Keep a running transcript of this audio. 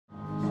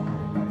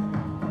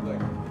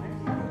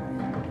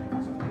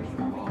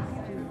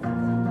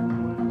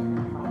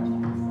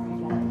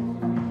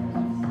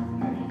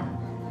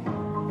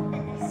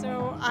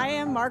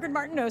I'm Margaret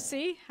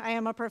Martinosi. I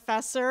am a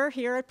professor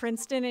here at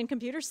Princeton in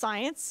computer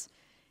science,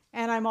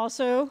 and I'm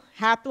also,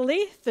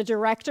 happily, the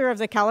director of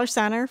the Keller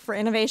Center for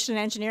Innovation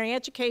and Engineering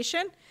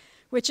Education,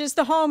 which is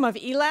the home of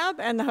eLab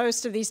and the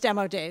host of these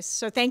demo days.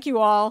 So thank you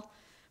all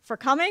for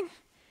coming.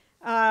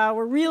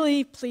 We're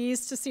really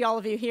pleased to see all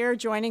of you here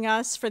joining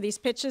us for these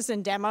pitches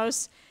and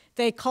demos.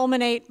 They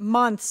culminate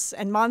months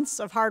and months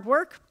of hard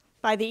work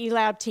by the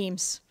eLab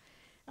teams.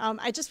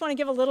 I just want to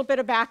give a little bit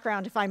of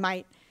background, if I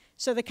might.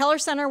 So the Keller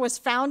Center was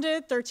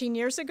founded 13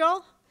 years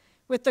ago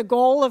with the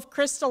goal of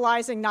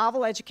crystallizing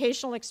novel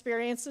educational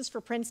experiences for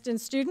Princeton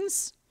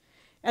students,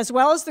 as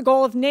well as the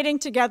goal of knitting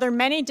together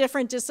many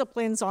different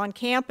disciplines on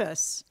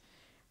campus.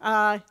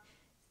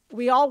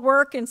 We all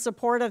work in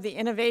support of the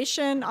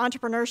innovation,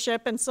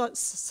 entrepreneurship, and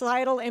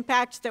societal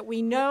impact that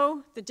we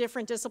know the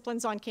different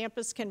disciplines on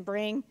campus can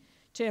bring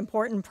to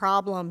important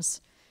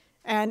problems.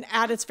 And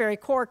at its very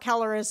core,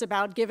 Keller is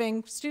about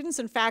giving students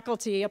and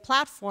faculty a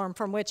platform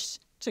from which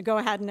to go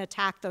ahead and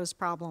attack those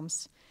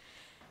problems.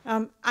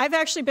 I've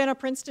actually been a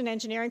Princeton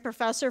engineering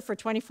professor for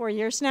 24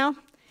 years now,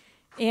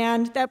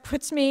 and that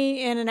puts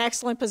me in an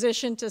excellent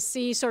position to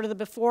see sort of the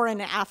before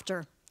and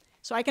after.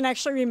 So I can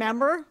actually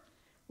remember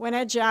when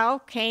Ed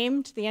Zhao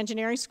came to the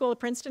engineering school at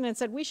Princeton and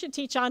said, we should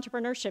teach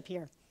entrepreneurship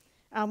here.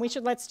 We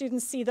should let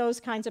students see those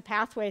kinds of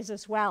pathways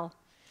as well.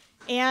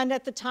 And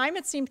at the time,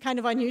 it seemed kind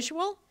of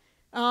unusual,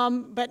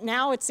 but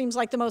now it seems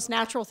like the most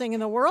natural thing in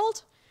the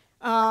world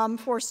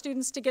for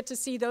students to get to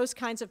see those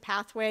kinds of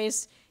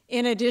pathways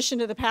in addition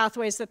to the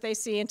pathways that they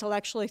see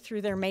intellectually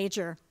through their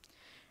major.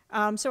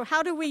 So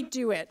how do we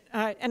do it?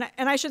 And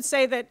I should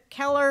say that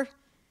Keller,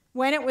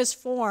 when it was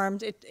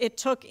formed, it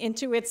took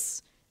into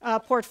its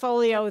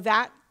portfolio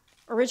that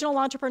original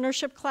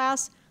entrepreneurship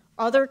class,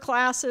 other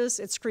classes.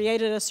 It's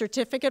created a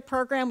certificate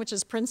program, which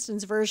is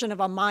Princeton's version of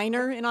a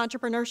minor in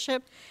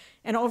entrepreneurship.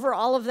 And over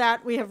all of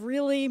that, we have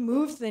really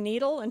moved the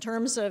needle in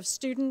terms of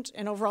student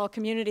and overall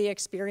community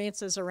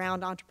experiences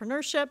around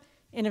entrepreneurship,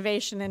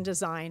 innovation, and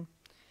design.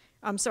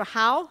 So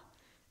how?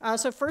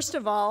 So first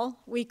of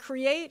all, we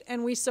create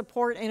and we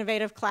support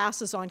innovative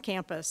classes on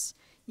campus.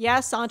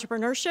 Yes,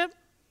 entrepreneurship,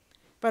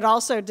 but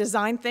also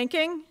design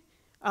thinking,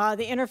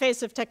 the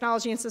interface of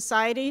technology and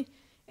society,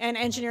 and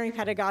engineering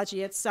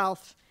pedagogy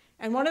itself.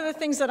 And one of the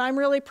things that I'm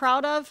really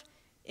proud of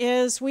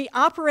is we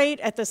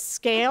operate at the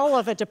scale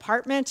of a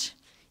department,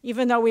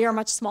 even though we are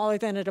much smaller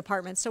than a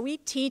department. So we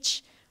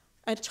teach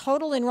a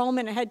total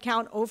enrollment and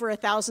headcount over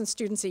 1,000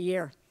 students a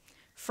year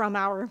from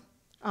our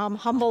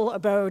humble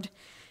abode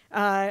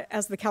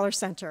as the Keller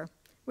Center.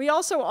 We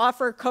also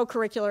offer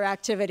co-curricular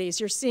activities.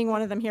 You're seeing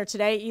one of them here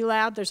today,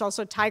 eLab. There's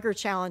also Tiger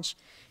Challenge.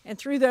 And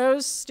through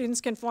those,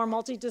 students can form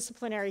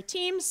multidisciplinary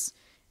teams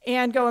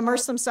and go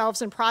immerse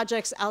themselves in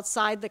projects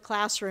outside the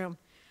classroom.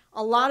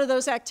 A lot of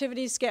those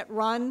activities get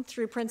run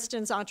through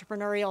Princeton's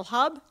Entrepreneurial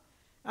Hub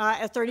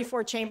at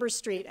 34 Chambers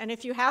Street. And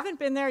if you haven't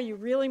been there, you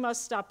really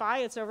must stop by.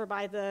 It's over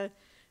by the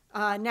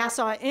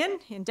Nassau Inn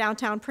in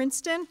downtown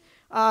Princeton,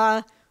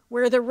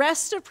 where the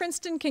rest of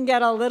Princeton can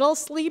get a little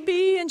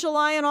sleepy in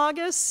July and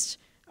August.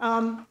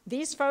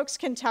 These folks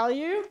can tell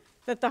you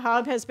that the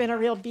Hub has been a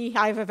real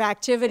beehive of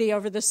activity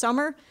over the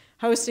summer,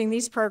 hosting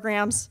these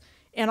programs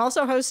and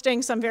also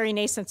hosting some very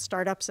nascent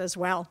startups as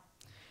well.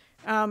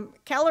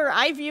 Keller,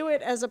 I view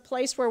it as a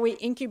place where we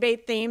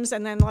incubate themes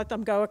and then let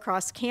them go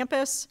across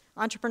campus.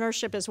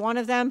 Entrepreneurship is one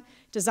of them.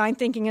 Design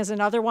thinking is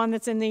another one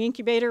that's in the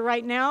incubator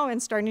right now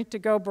and starting to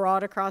go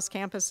broad across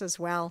campus as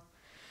well.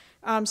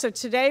 So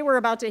today we're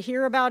about to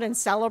hear about and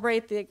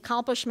celebrate the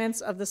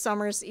accomplishments of the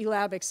summer's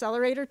eLab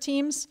Accelerator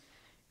teams.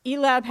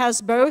 eLab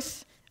has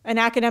both an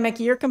academic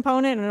year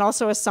component and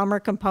also a summer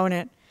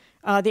component.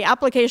 The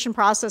application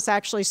process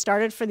actually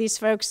started for these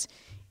folks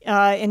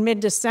in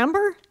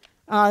mid-December.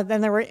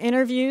 Then there were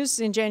interviews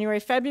in January,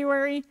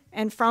 February,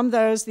 and from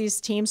those,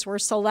 these teams were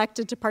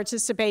selected to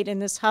participate in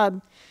this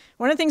hub.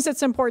 One of the things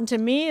that's important to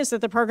me is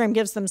that the program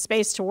gives them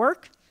space to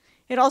work.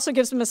 It also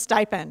gives them a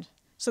stipend.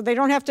 So they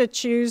don't have to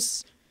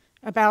choose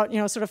about,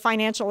 sort of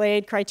financial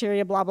aid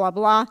criteria, blah, blah,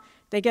 blah.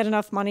 They get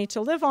enough money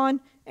to live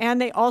on, and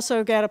they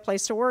also get a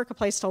place to work, a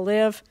place to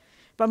live.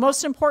 But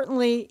most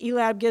importantly,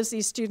 eLab gives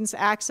these students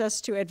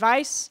access to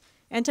advice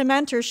and to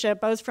mentorship,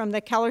 both from the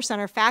Keller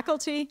Center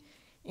faculty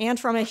and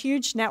from a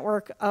huge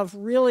network of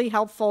really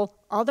helpful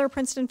other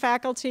Princeton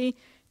faculty,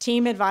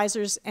 team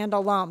advisors, and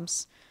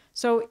alums.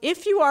 So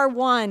if you are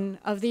one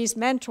of these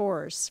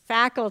mentors,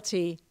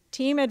 faculty,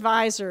 team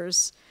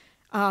advisors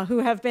who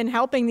have been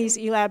helping these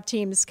eLab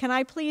teams, can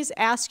I please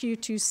ask you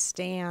to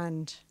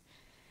stand?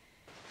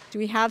 Do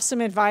we have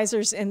some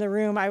advisors in the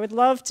room? I would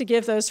love to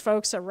give those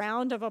folks a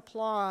round of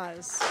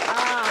applause.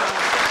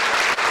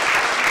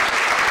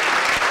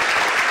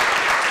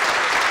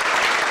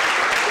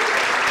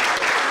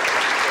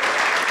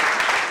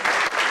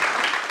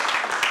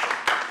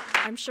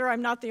 I'm sure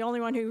I'm not the only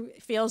one who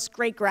feels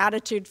great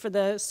gratitude for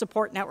the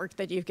support network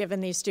that you've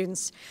given these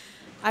students.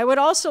 I would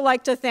also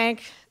like to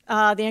thank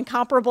the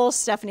incomparable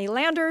Stephanie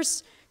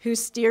Landers, who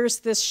steers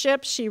this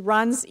ship. She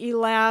runs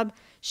eLab.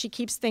 She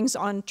keeps things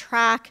on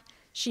track.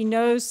 She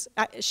knows,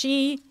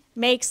 she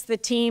makes the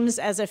teams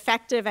as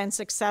effective and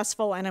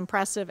successful and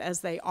impressive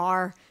as they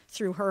are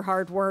through her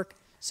hard work.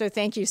 So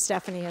thank you,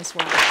 Stephanie, as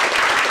well.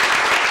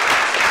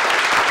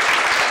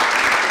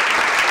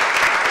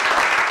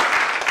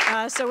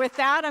 So with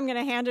that, I'm going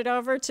to hand it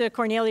over to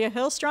Cornelia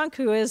Hillstrunk,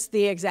 who is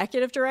the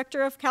Executive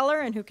Director of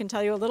Keller and who can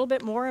tell you a little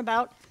bit more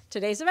about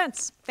today's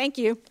events. Thank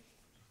you.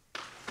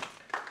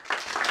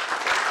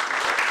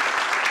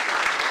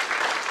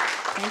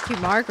 Thank you,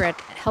 Margaret.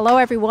 Hello,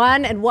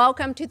 everyone, and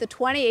welcome to the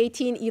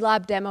 2018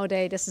 eLab Demo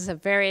Day. This is a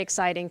very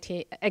exciting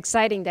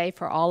day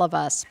for all of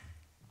us.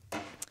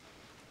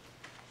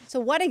 So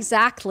what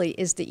exactly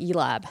is the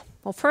eLab?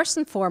 Well, first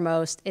and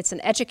foremost, it's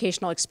an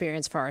educational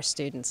experience for our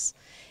students.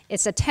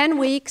 It's a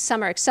 10-week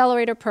Summer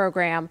Accelerator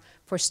Program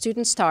for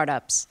student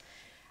startups.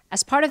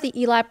 As part of the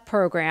eLab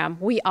program,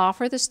 we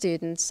offer the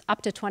students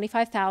up to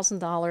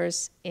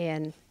 $25,000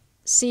 in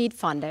seed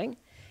funding.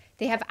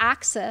 They have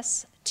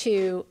access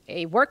to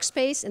a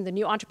workspace in the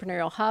new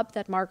Entrepreneurial Hub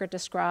that Margaret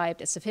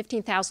described. It's a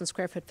 15,000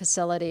 square foot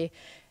facility.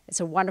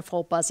 It's a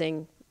wonderful,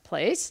 buzzing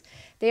place.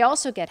 They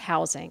also get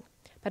housing.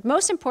 But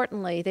most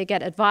importantly, they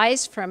get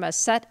advice from a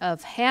set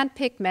of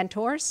hand-picked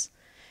mentors.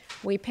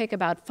 We pick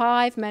about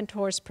 5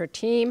 mentors per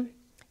team.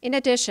 In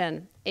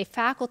addition, a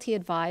faculty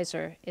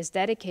advisor is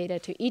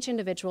dedicated to each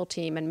individual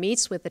team and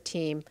meets with the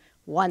team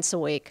once a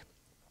week.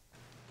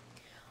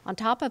 On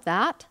top of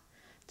that,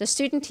 the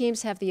student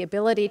teams have the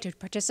ability to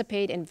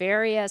participate in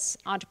various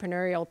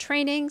entrepreneurial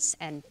trainings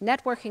and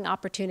networking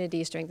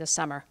opportunities during the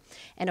summer.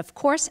 And of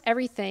course,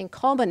 everything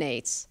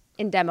culminates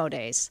in demo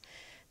days.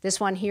 This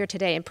one here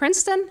today in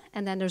Princeton,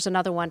 and then there's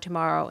another one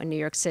tomorrow in New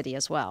York City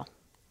as well.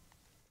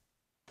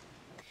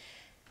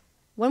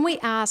 When we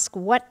ask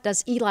what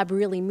does eLab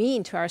really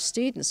mean to our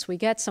students, we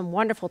get some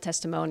wonderful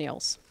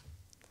testimonials.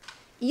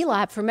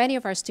 eLab, for many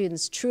of our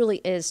students,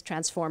 truly is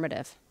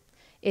transformative.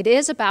 It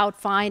is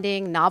about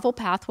finding novel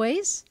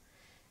pathways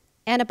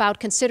and about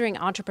considering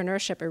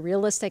entrepreneurship a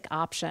realistic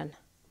option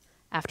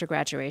after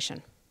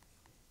graduation.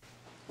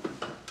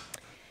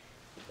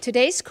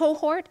 Today's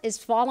cohort is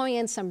following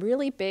in some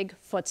really big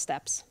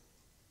footsteps.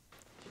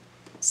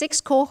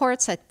 6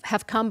 cohorts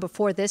have come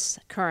before this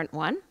current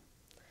one.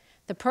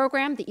 The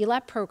program, the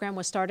eLab program,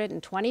 was started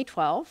in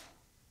 2012.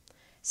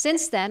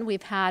 Since then,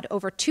 we've had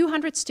over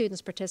 200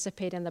 students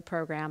participate in the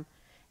program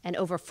and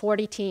over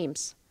 40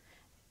 teams.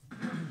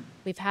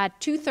 We've had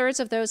 2/3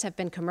 of those have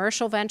been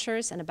commercial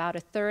ventures and about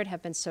 1/3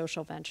 have been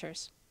social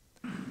ventures.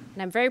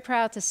 And I'm very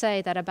proud to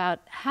say that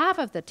about half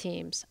of the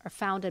teams are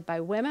founded by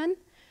women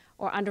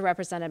or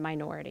underrepresented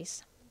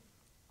minorities.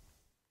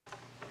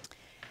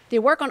 They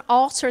work on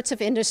all sorts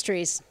of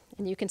industries,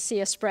 and you can see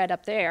a spread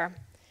up there.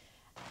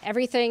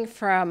 Everything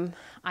from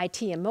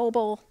IT and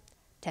mobile,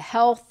 to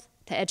health,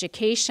 to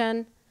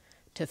education,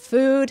 to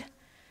food,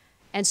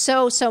 and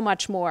so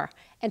much more.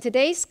 And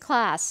today's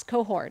class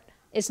cohort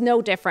is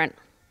no different.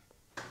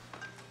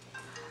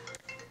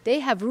 They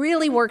have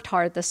really worked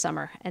hard this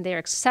summer, and they are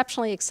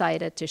exceptionally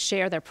excited to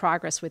share their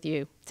progress with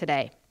you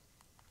today.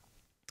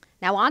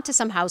 Now on to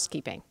some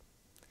housekeeping.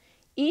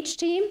 Each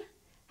team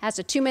has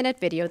a 2-minute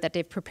video that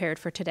they've prepared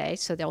for today,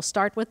 so they'll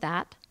start with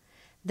that.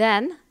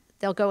 Then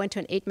they'll go into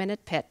an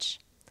 8-minute pitch.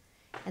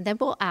 And then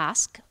we'll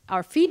ask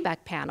our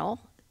feedback panel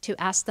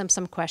to ask them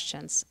some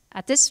questions.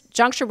 At this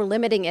juncture, we're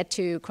limiting it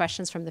to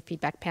questions from the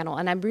feedback panel,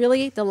 and I'm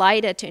really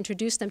delighted to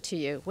introduce them to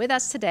you. With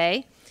us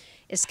today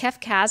is Kef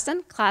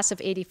Kasdan, class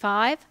of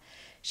 '85.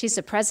 She's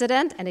the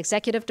president and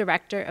executive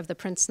director of the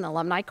Princeton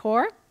Alumni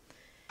Corps.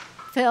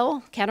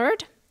 Phil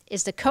Kennard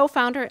is the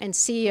co-founder and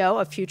CEO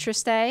of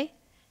FutureStay.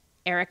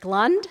 Eric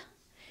Lund,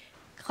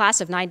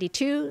 class of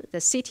 '92, the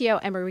CTO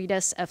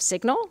emeritus of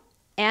Signal.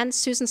 And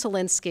Susan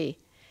Solinsky,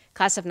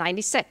 class of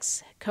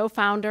 '96,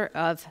 co-founder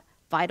of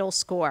Vital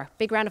Score.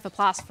 Big round of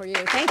applause for you.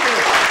 Thank you.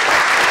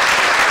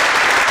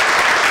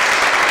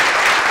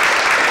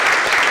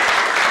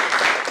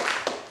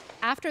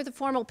 After the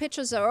formal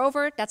pitches are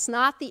over, that's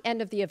not the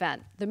end of the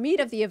event. The meat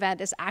of the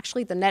event is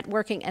actually the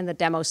networking and the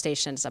demo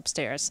stations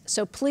upstairs.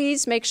 So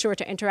please make sure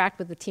to interact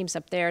with the teams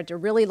up there. They're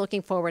really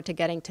looking forward to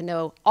getting to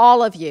know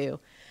all of you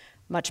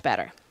much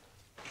better.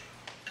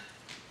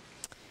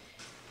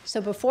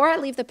 So before I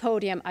leave the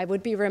podium, I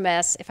would be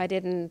remiss if I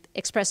didn't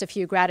express a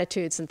few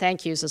gratitudes and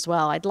thank yous as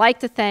well. I'd like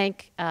to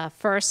thank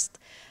first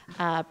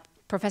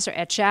Professor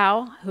Ed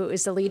Chow, who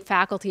is the lead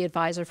faculty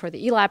advisor for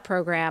the eLab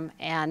program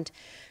and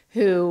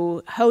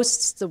who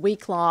hosts the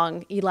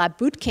week-long eLab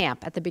boot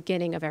camp at the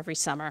beginning of every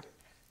summer.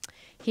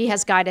 He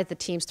has guided the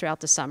teams throughout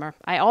the summer.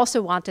 I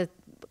also want to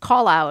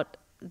call out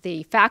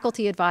the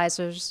faculty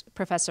advisors,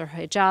 Professor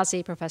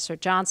Hijazi, Professor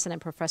Johnson,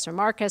 and Professor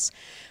Marcus,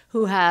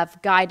 who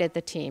have guided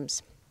the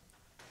teams.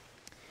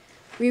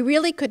 We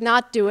really could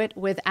not do it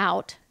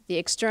without the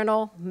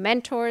external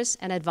mentors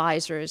and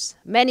advisors.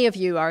 Many of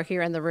you are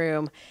here in the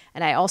room,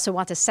 and I also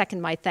want to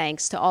second my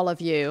thanks to all of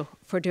you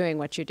for doing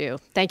what you do.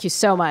 Thank you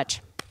so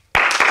much.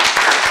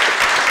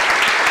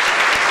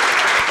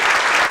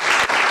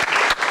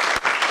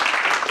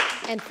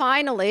 And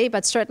finally,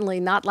 but certainly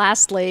not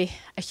lastly,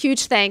 a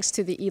huge thanks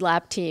to the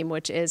eLab team,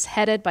 which is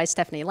headed by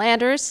Stephanie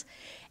Landers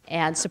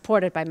and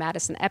supported by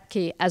Madison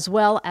Epke, as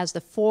well as the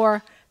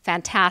 4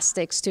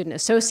 fantastic student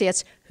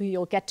associates who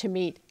you'll get to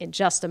meet in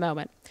just a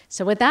moment.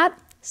 So with that,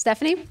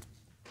 Stephanie.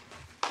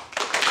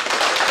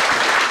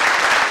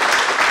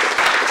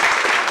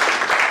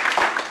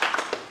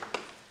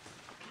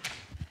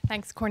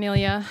 Thanks,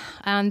 Cornelia,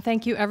 and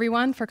thank you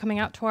everyone for coming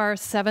out to our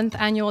 7th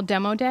annual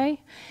demo day.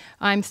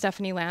 I'm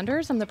Stephanie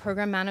Landers. I'm the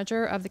program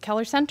manager of the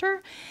Keller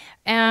Center,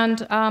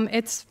 and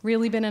it's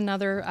really been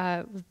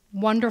another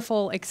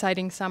wonderful,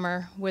 exciting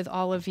summer with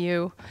all of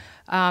you.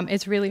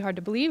 It's really hard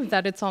to believe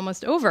that it's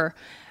almost over.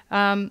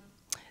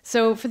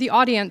 So for the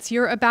audience,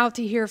 you're about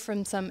to hear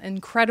from some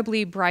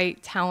incredibly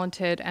bright,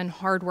 talented, and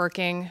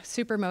hardworking,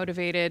 super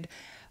motivated,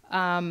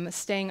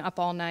 staying up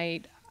all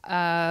night,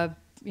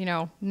 you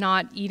know,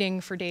 not eating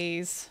for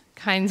days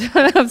kinds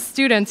of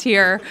students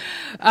here.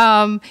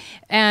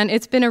 And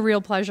it's been a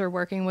real pleasure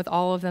working with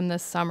all of them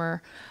this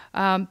summer.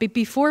 But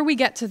before we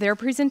get to their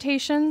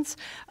presentations,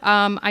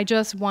 I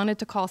just wanted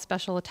to call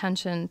special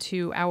attention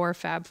to our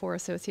Fab 4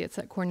 associates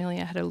that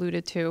Cornelia had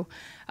alluded to.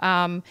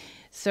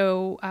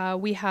 So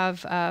we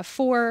have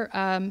 4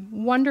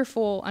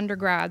 wonderful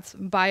undergrads,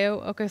 Bio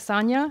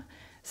Okasanya,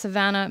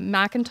 Savannah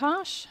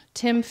McIntosh,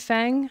 Tim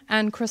Feng,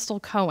 and Crystal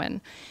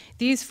Cohen.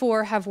 These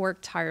 4 have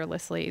worked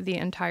tirelessly the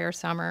entire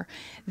summer.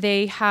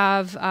 They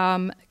have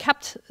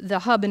kept the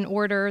hub in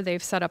order.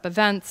 They've set up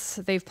events.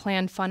 They've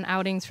planned fun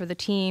outings for the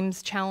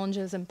teams,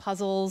 challenges and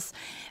puzzles,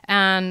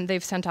 and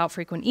they've sent out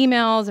frequent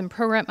emails and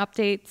program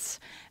updates.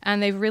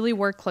 And they've really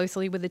worked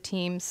closely with the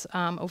teams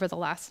over the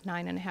last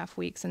 9.5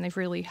 weeks, and they've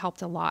really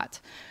helped a lot.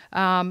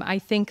 I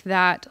think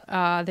that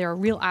they're a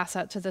real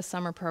asset to this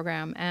summer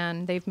program,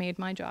 and they've made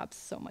my job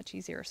so much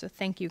easier. So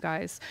thank you,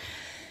 guys.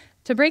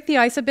 To break the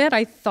ice a bit,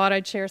 I thought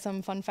I'd share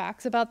some fun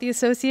facts about the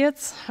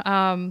associates.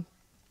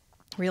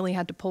 Really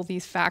had to pull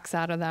these facts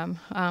out of them.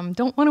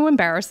 Don't want to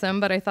embarrass them,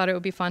 but I thought it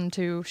would be fun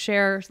to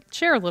share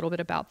a little bit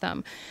about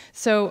them.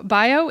 So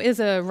Bio is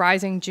a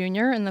rising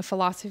junior in the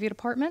philosophy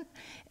department.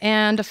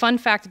 And a fun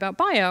fact about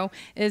Bio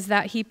is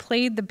that he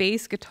played the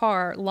bass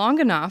guitar long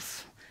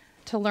enough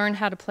to learn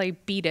how to play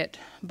Beat It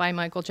by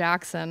Michael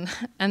Jackson,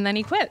 and then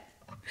he quit.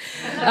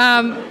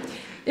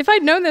 If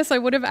I'd known this, I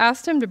would have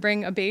asked him to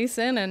bring a bass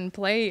in and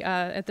play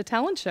at the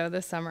talent show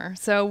this summer.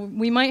 So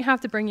we might have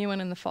to bring you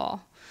in the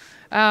fall.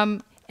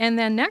 And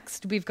then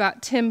next, we've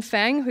got Tim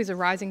Feng, who's a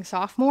rising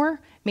sophomore,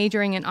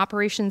 majoring in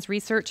operations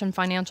research and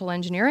financial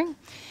engineering.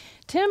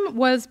 Tim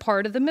was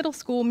part of the middle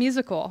school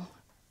musical.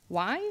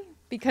 Why?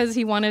 Because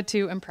he wanted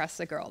to impress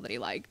the girl that he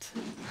liked.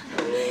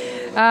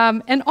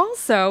 And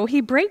also,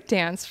 he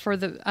breakdanced for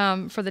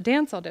the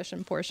dance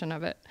audition portion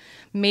of it.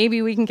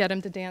 Maybe we can get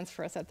him to dance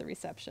for us at the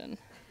reception.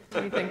 What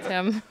do you think,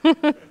 Tim?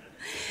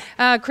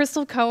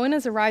 Crystal Cohen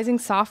is a rising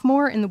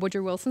sophomore in the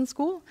Woodrow Wilson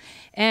School,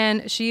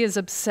 and she is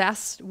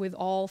obsessed with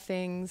all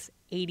things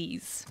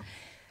 80s.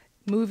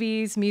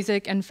 Movies,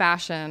 music, and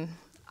fashion.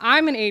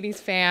 I'm an 80s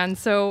fan,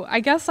 so I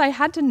guess I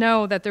had to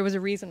know that there was a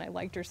reason I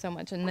liked her so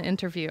much in the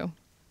interview.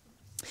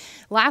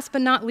 Last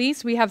but not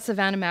least, we have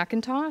Savannah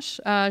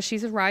McIntosh.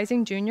 She's a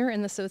rising junior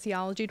in the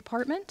sociology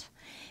department.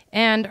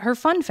 And her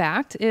fun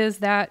fact is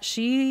that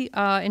she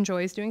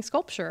enjoys doing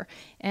sculpture,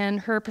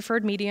 and her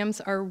preferred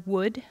mediums are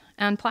wood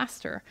and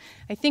plaster.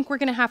 I think we're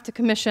going to have to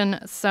commission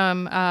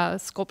some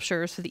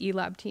sculptures for the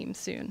eLab team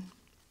soon.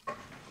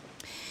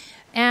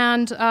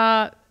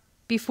 And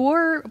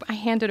before I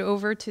hand it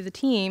over to the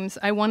teams,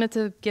 I wanted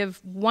to give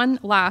one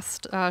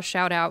last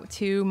shout out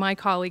to my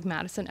colleague,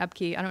 Madison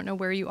Epke. I don't know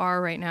where you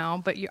are right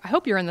now, but I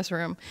hope you're in this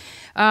room.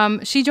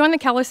 She joined the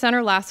Keller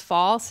Center last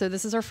fall, so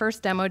this is her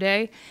first demo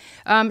day.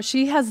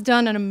 She has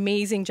done an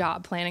amazing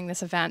job planning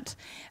this event,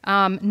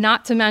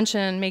 not to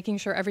mention making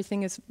sure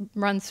everything is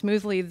run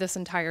smoothly this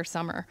entire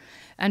summer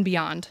and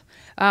beyond,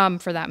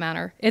 for that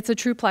matter. It's a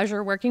true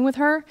pleasure working with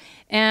her,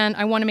 and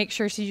I want to make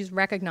sure she's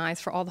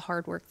recognized for all the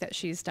hard work that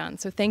she's done.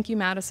 So thank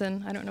you,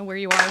 Madison. I don't know where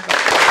you are. But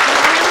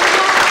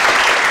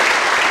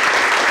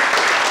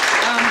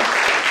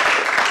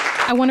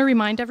I want to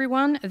remind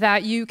everyone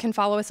that you can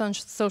follow us on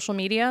social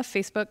media,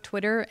 Facebook,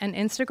 Twitter, and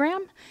Instagram,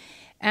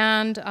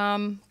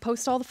 and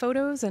post all the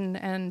photos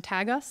and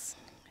tag us.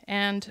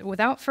 And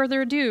without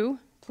further ado,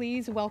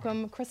 please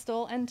welcome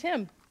Crystal and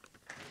Tim.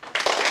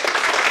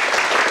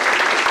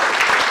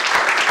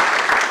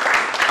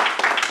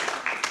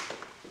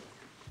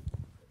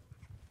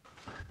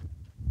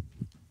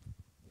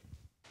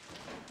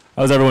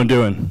 How's everyone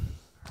doing?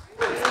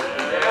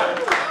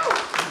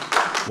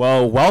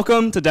 Well,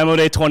 welcome to Demo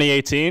Day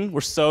 2018.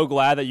 We're so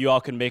glad that you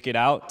all can make it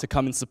out to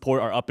come and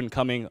support our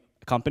up-and-coming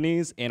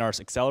companies in our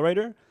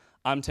accelerator.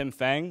 I'm Tim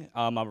Feng.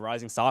 I'm a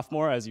rising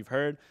sophomore, as you've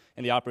heard,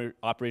 in the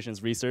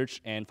Operations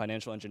Research and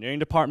Financial Engineering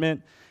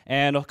Department.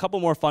 And a couple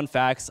more fun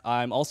facts.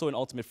 I'm also an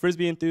ultimate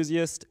Frisbee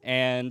enthusiast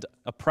and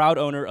a proud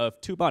owner of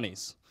 2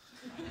 bunnies.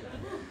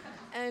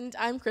 And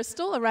I'm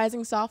Crystal, a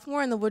rising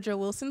sophomore in the Woodrow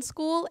Wilson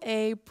School,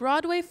 a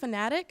Broadway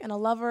fanatic and a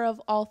lover of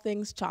all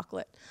things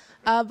chocolate.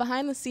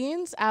 Behind the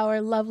scenes,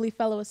 our lovely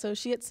fellow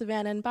associates,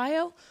 Savannah and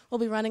Bio, will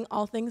be running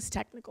all things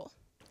technical.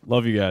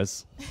 Love you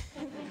guys.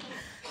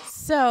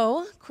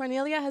 So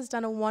Cornelia has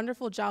done a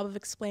wonderful job of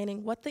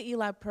explaining what the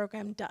eLab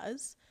program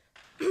does,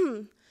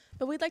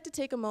 but we'd like to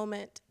take a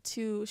moment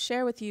to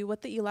share with you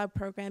what the eLab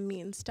program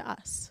means to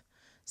us.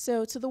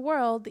 So to the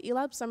world, the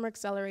eLab Summer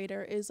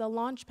Accelerator is a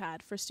launch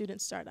pad for student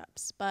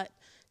startups, but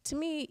to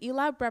me,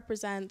 eLab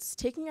represents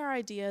taking our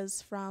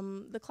ideas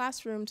from the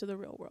classroom to the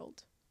real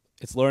world.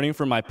 It's learning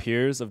from my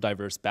peers of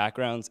diverse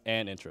backgrounds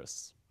and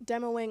interests.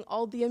 Demoing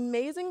all the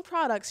amazing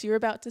products you're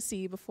about to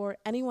see before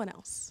anyone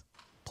else.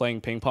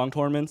 Playing ping pong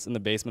tournaments in the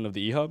basement of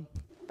the eHub.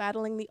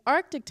 Battling the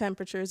Arctic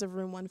temperatures of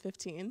room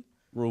 115.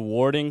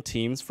 Rewarding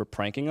teams for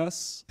pranking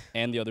us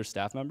and the other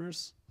staff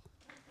members.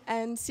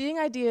 And seeing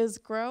ideas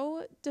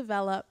grow,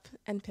 develop,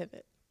 and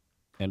pivot.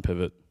 And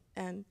pivot.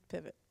 And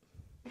pivot.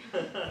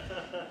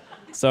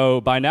 So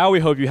by now we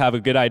hope you have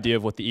a good idea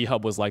of what the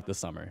eHub was like this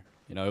summer.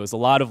 You know, it was a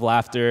lot of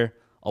laughter,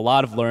 a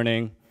lot of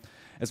learning,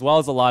 as well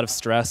as a lot of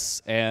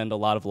stress and a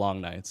lot of long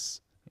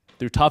nights.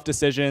 Through tough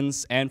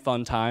decisions and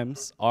fun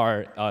times,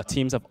 our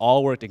teams have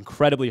all worked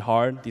incredibly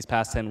hard these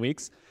past 10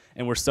 weeks,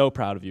 and we're so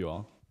proud of you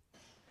all.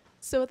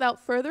 So without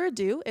further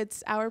ado,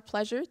 it's our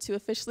pleasure to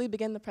officially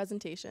begin the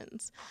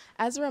presentations.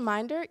 As a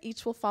reminder,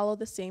 each will follow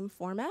the same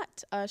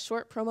format, a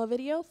short promo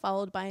video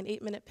followed by an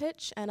 8-minute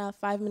pitch and a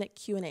 5-minute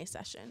Q&A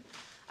session.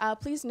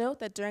 Please note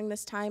that during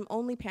this time,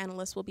 only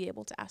panelists will be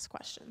able to ask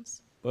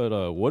questions.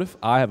 But what if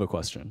I have a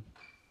question?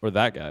 Or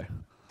that guy?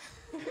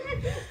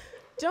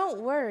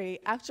 Don't worry,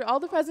 after all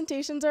the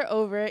presentations are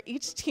over,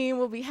 each team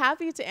will be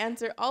happy to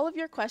answer all of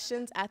your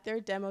questions at their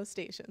demo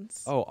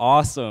stations. Oh,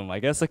 awesome. I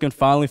guess I can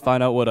finally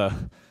find out what a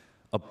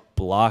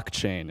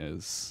blockchain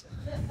is.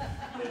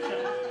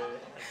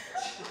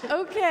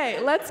 Okay,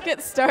 let's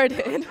get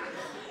started.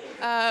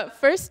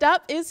 First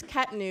up is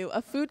Ketnu,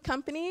 a food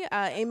company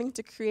aiming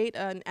to create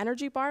an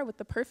energy bar with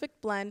the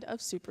perfect blend of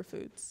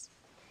superfoods.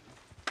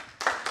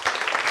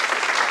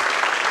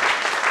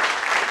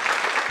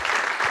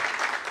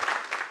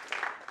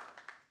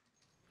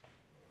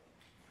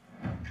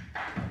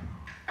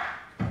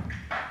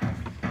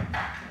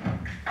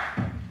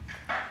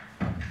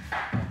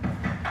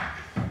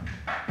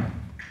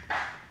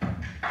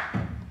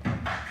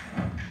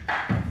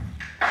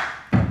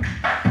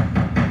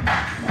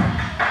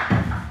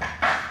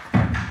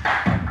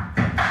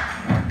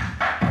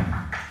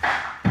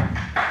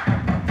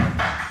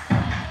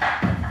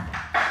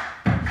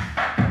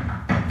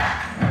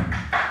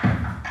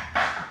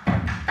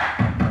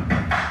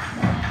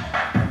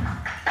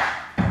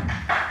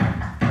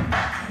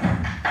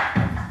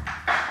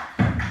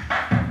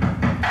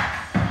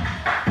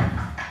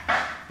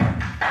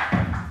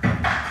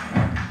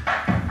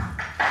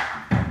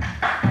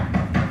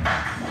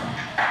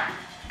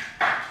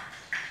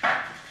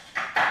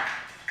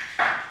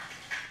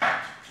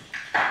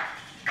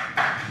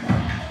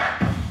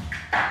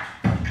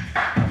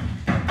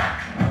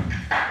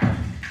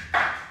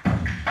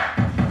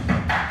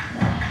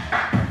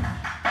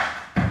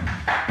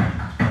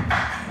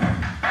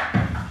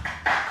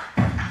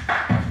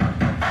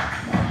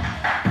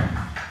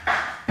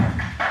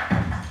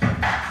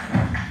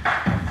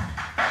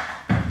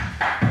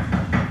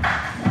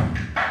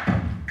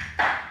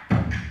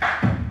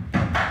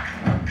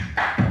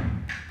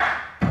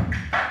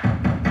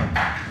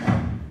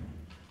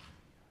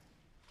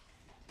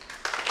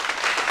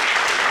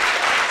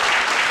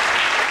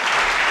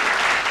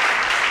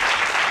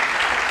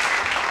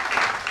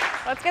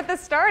 Let's get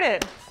this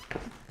started.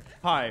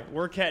 Hi,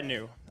 we're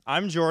Ketnu.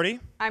 I'm Jordy.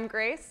 I'm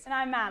Grace. And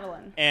I'm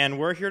Madeline. And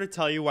we're here to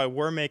tell you why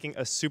we're making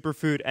a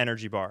superfood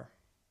energy bar.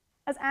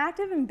 As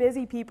active and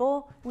busy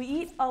people, we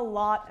eat a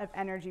lot of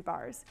energy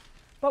bars.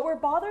 But we're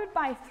bothered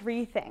by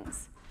 3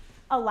 things: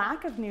 a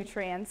lack of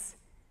nutrients,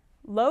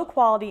 low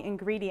quality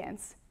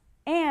ingredients,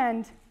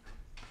 and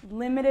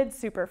limited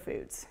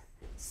superfoods.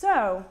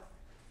 So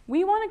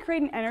we want to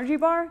create an energy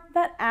bar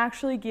that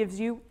actually gives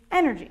you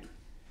energy.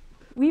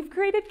 We've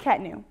created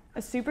Ketnu, a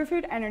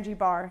superfood energy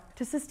bar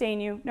to sustain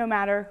you no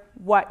matter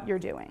what you're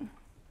doing.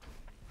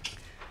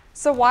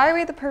 So why are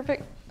we the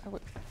perfect... Oh,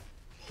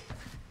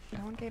 no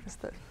one gave us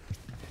the...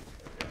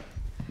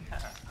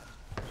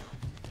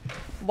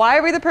 Why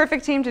are we the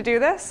perfect team to do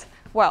this?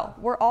 Well,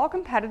 we're all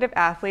competitive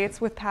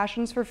athletes with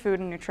passions for food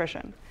and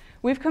nutrition.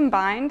 We've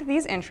combined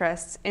these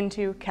interests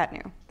into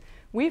Ketnu.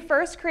 We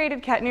first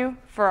created Ketnu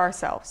for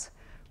ourselves.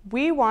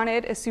 We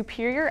wanted a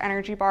superior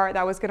energy bar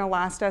that was going to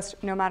last us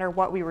no matter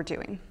what we were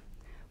doing.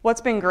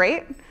 What's been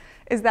great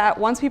is that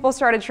once people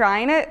started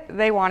trying it,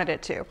 they wanted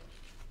it too.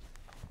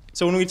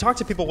 So when we talked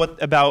to people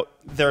about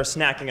their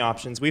snacking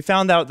options, we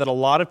found out that a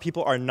lot of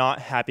people are not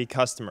happy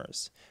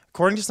customers.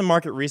 According to some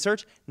market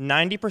research,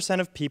 90%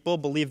 of people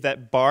believe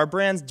that bar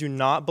brands do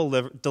not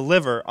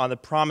deliver on the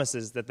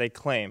promises that they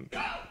claim.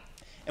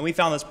 And we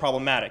found this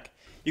problematic.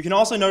 You can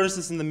also notice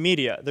this in the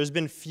media. There's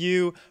been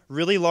few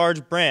really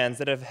large brands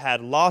that have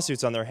had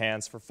lawsuits on their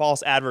hands for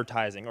false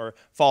advertising or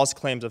false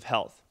claims of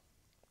health.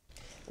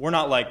 We're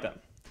not like them.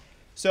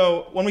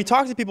 So when we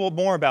talk to people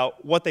more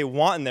about what they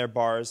want in their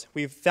bars,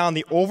 we've found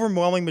the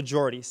overwhelming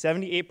majority,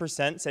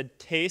 78%, said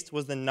taste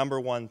was the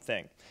 #1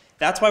 thing.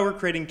 That's why we're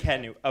creating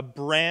Ketnu, a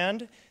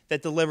brand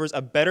that delivers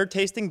a better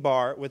tasting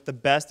bar with the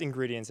best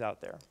ingredients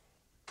out there.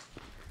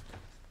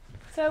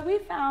 So we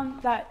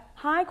found that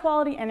high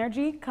quality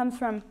energy comes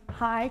from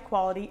high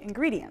quality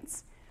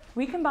ingredients.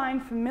 We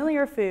combine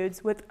familiar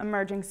foods with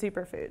emerging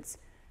superfoods.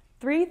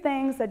 3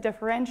 things that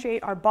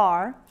differentiate our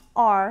bar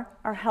are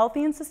our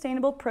healthy and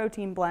sustainable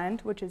protein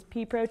blend, which is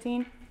pea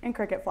protein and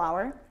cricket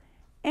flour,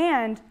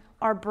 and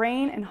our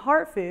brain and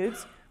heart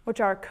foods, which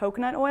are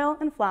coconut oil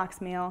and flax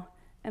meal,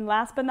 and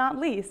last but not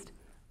least,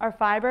 our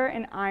fiber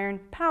and iron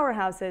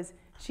powerhouses,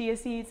 chia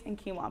seeds and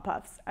quinoa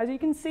puffs. As you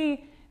can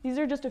see, these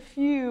are just a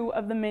few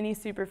of the many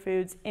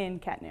superfoods in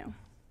Ketnu.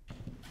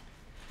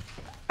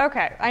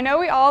 Okay, I know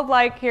we all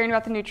like hearing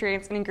about the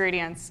nutrients and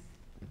ingredients,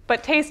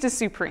 but taste is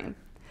supreme.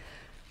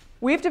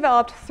 We've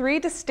developed 3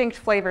 distinct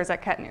flavors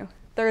at Ketnu.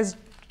 There's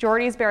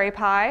Jordy's berry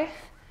pie,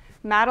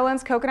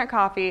 Madeline's coconut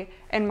coffee,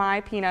 and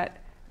my peanut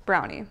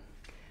brownie.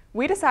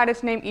 We decided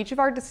to name each of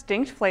our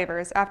distinct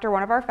flavors after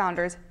one of our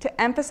founders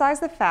to emphasize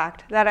the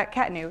fact that at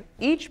Ketnu,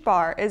 each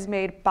bar is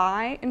made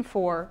by and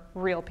for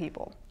real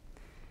people.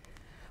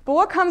 But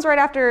what comes right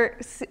after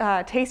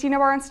tasting a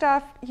bar and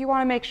stuff? You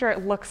want to make sure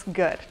it looks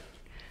good.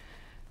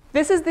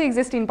 This is the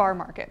existing bar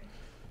market.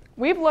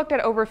 We've looked at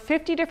over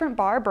 50 different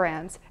bar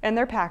brands and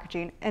their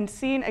packaging and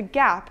seen a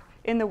gap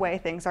in the way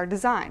things are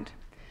designed.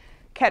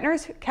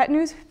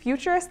 Ketnu's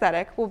future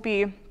aesthetic will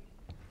be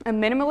a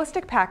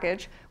minimalistic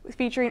package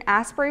featuring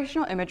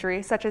aspirational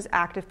imagery such as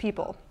active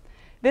people.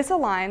 This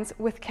aligns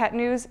with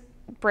Ketnu's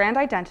brand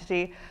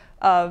identity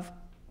of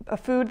a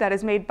food that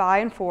is made by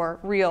and for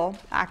real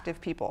active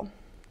people.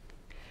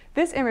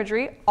 This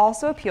imagery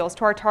also appeals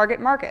to our target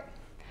market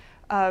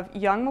of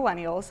young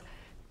millennials,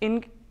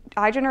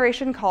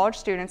 I-generation college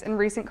students, and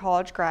recent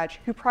college grads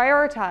who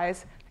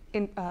prioritize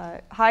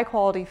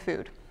high-quality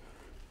food.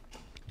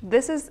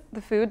 This is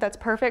the food that's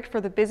perfect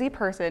for the busy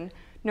person,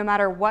 no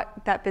matter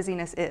what that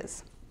busyness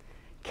is.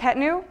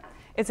 Ketnu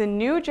is a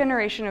new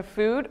generation of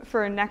food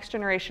for a next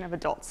generation of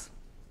adults.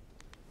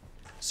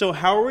 So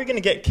how are we going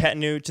to get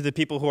Ketnu to the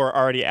people who are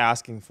already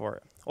asking for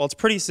it? Well, it's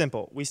pretty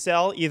simple. We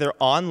sell either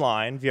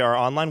online via our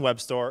online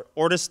web store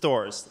or to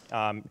stores,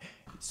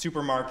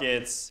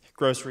 supermarkets,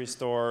 grocery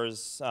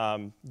stores,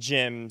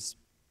 gyms,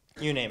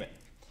 you name it.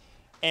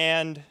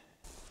 And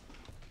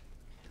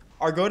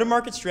our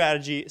go-to-market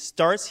strategy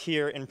starts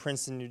here in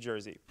Princeton, New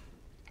Jersey,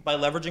 by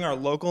leveraging our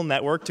local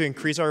network to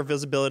increase our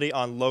visibility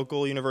on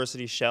local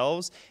university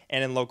shelves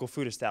and in local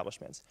food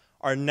establishments.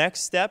 Our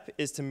next step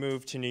is to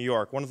move to New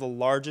York, one of the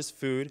largest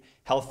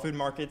health food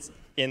markets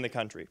in the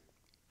country,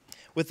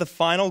 with the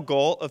final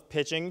goal of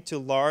pitching to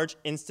large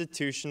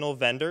institutional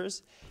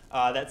vendors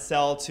that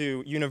sell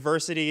to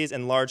universities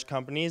and large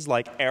companies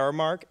like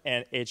Aramark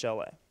and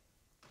HLA.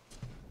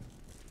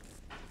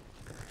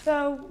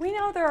 So we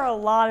know there are a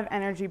lot of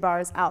energy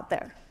bars out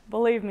there.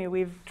 Believe me,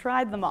 we've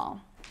tried them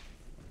all.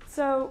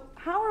 So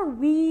how are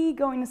we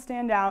going to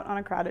stand out on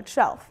a crowded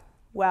shelf?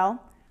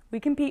 Well, we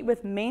compete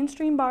with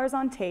mainstream bars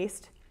on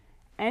taste,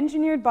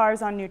 engineered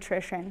bars on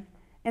nutrition,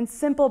 and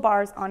simple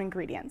bars on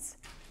ingredients.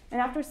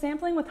 And after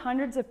sampling with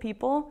hundreds of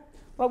people,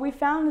 what we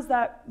found is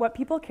that what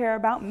people care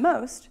about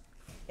most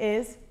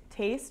is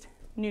taste,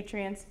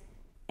 nutrients,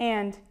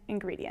 and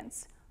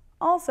ingredients.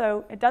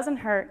 Also, it doesn't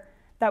hurt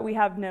that we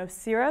have no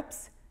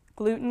syrups,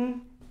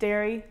 gluten,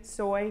 dairy,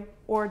 soy,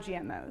 or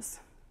GMOs.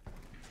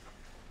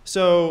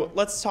 So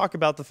let's talk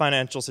about the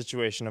financial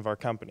situation of our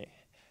company.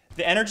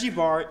 The energy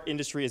bar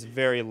industry is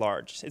very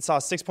large. It saw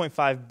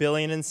 $6.5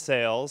 billion in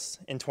sales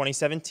in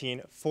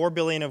 2017, $4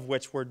 billion of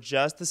which were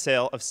just the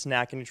sale of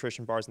snack and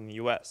nutrition bars in the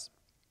US.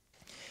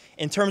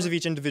 In terms of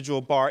each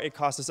individual bar, it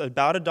costs us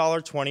about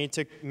 $1.20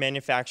 to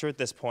manufacture at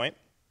this point,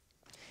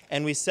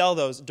 and we sell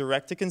those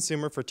direct to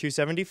consumer for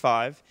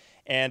 $2.75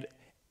 and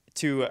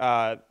to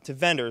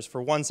vendors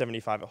for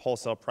 $1.75 at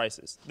wholesale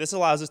prices. This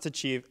allows us to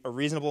achieve a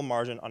reasonable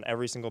margin on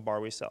every single bar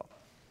we sell.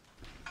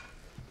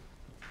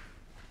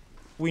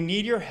 We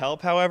need your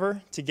help,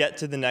 however, to get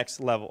to the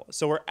next level.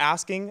 So we're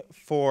asking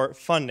for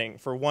funding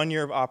for 1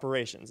 year of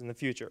operations in the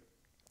future.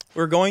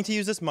 We're going to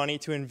use this money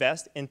to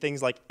invest in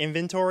things like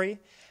inventory,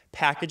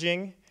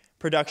 packaging,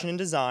 production and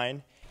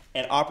design,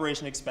 and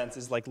operation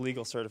expenses like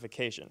legal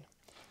certification.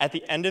 At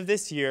the end of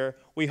this year,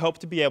 we hope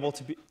to be able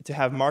to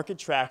have market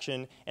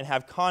traction and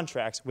have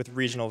contracts with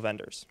regional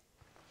vendors.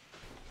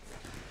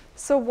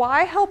 So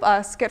why help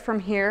us get from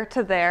here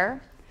to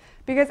there?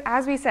 Because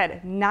as we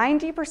said,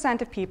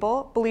 90% of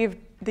people believe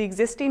the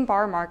existing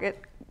bar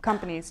market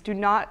companies do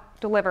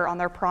not deliver on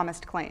their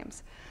promised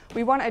claims.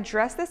 We want to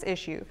address this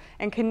issue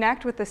and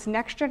connect with this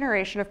next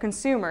generation of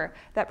consumer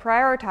that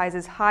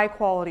prioritizes high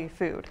quality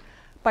food.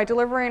 By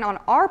delivering on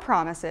our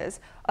promises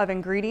of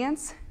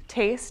ingredients,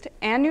 taste,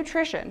 and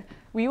nutrition,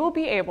 we will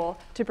be able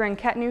to bring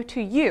Ketnu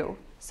to you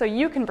so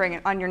you can bring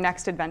it on your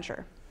next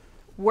adventure.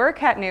 We're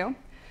Ketnu,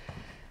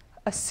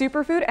 a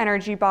superfood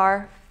energy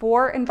bar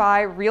for and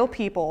by real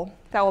people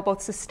that will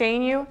both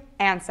sustain you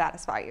and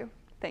satisfy you.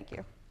 Thank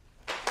you.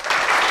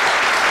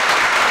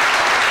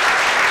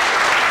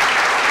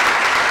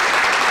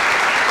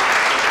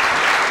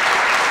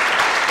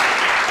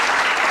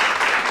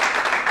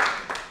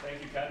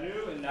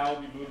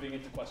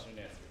 question and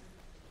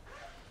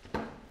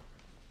answer.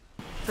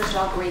 First of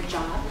all, great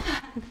job.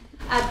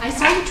 I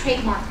saw you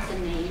trademarked the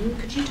name.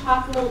 Could you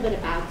talk a little bit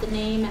about the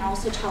name and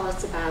also tell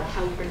us about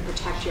how you're going to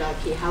protect your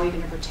IP, how you're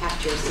going to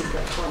protect your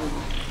secret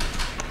formula?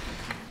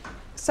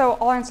 So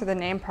I'll answer the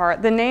name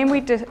part. The name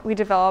we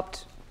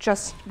developed,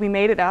 we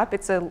made it up.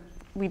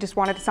 We just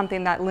wanted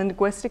something that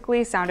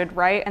linguistically sounded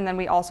right, and then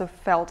we also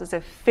felt as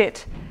if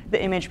fit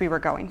the image we were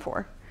going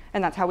for.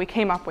 And that's how we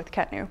came up with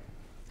Ketnu.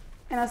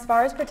 And as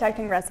far as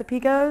protecting recipe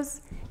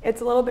goes,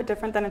 it's a little bit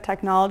different than a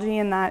technology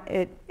in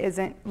that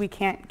we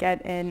can't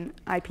get an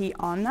IP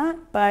on that,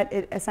 but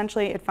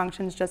essentially it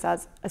functions just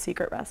as a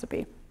secret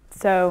recipe.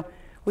 So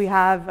we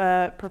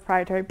have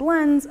proprietary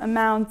blends,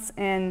 amounts,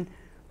 and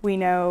we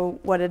know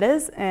what it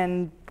is,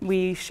 and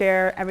we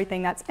share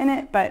everything that's in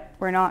it, but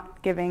we're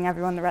not giving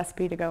everyone the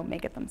recipe to go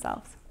make it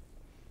themselves.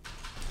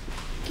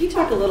 Can you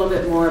talk a little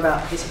bit more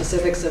about the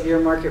specifics of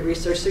your market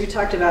research? So you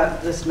talked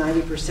about this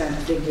 90%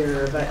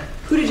 figure, but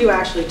who did you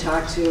actually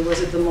talk to? Was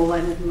it the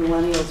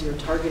millennials you were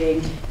targeting?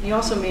 And you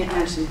also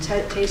mentioned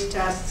taste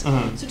tests.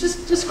 Mm-hmm. So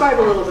just describe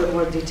a little bit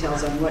more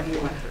details on what you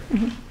went through.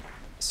 Mm-hmm.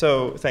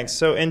 So thanks.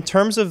 So in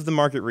terms of the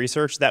market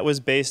research, that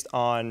was based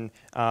on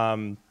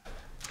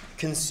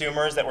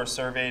consumers that were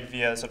surveyed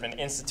via sort of an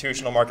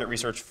institutional market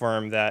research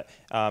firm that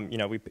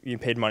we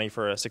paid money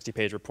for a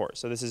 60-page report.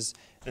 So this is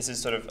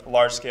sort of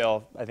large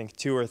scale. I think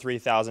 2,000 or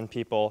 3,000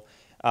 people,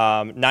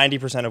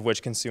 90% of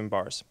which consume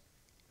bars.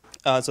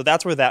 So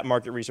that's where that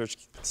market research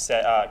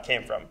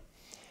came from.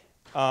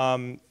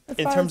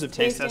 In terms of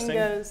taste testing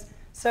goes,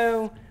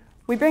 so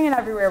we bring it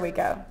everywhere we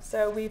go.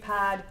 So we've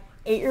had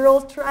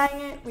 8-year-olds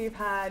trying it. We've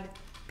had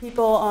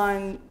people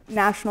on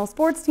national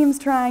sports teams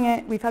trying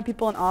it. We've had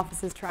people in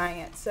offices trying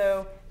it.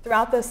 So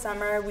throughout this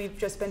summer, we've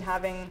just been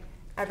having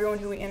everyone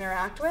who we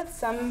interact with.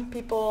 Some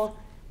people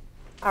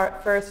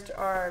at first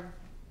are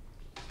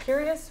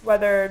curious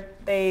whether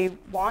they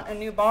want a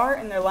new bar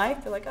in their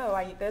life. They're like, oh,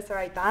 I eat this or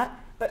I eat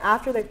that. But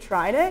after they've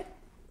tried it,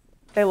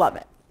 they love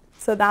it.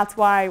 So that's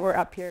why we're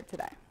up here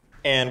today.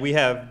 And we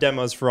have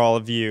demos for all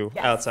of you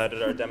outside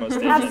at our demo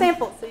station. We have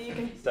samples, so you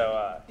can.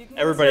 So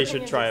everybody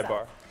should try a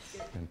bar.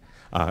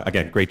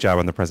 Again, great job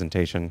on the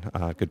presentation,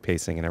 good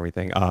pacing and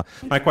everything.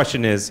 My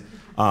question is,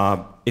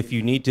 if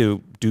you need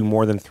to do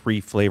more than 3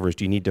 flavors,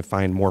 do you need to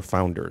find more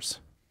founders?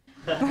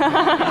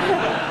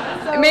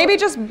 Maybe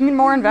just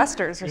more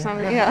investors or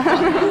something. Yeah.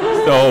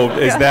 So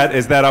is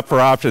that up for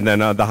option then?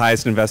 The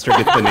highest investor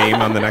gets the name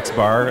on the next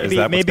bar? Is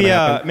that what's gonna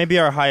happen? Maybe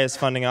our highest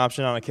funding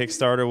option on a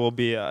Kickstarter will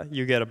be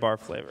you get a bar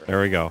flavor. There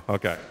we go.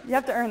 Okay. You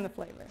have to earn the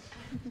flavor.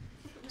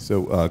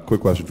 So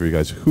quick question for you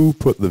guys. Who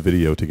put the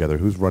video together?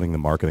 Who's running the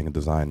marketing and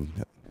design?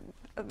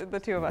 The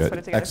two of us put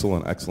it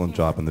together. Excellent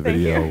job in the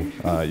video.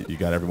 You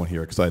got everyone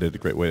here excited. A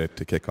great way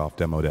to kick off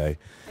demo day.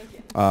 Thank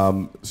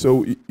you.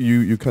 So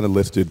you kind of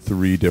listed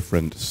 3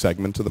 different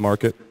segments of the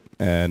market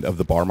and of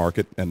the bar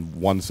market, and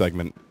one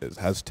segment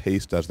has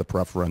taste as the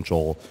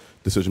preferential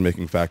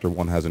decision-making factor.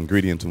 One has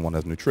ingredients and one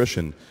has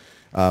nutrition.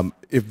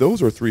 If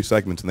those are 3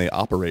 segments and they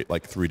operate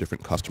like 3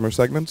 different customer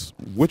segments,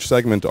 which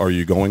segment are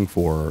you going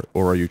for,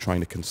 or are you trying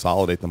to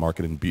consolidate the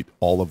market and beat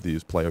all of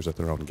these players at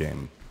their own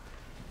game?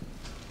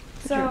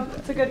 So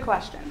it's a good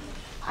question.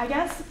 I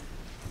guess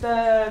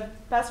the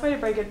best way to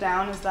break it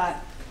down is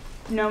that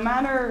no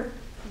matter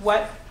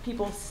what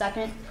people's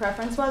second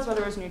preference was,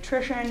 whether it was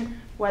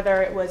nutrition,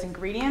 whether it was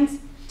ingredients,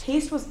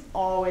 taste was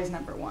always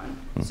number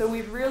 1. So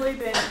we've really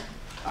been,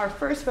 our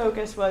first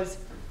focus was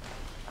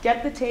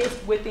get the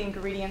taste with the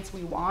ingredients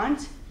we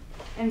want.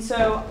 And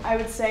so I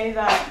would say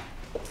that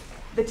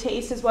the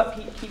taste is what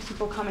keeps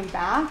people coming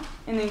back,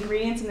 and the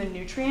ingredients and the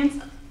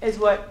nutrients is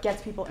what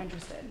gets people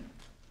interested.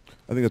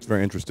 I think that's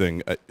very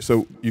interesting.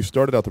 So you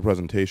started out the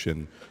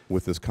presentation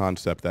with this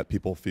concept that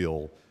people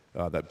feel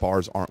that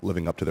bars aren't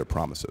living up to their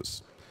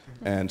promises.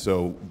 And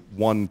so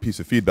one piece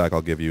of feedback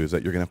I'll give you is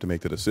that you're going to have to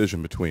make the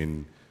decision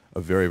between a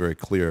very, very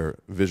clear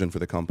vision for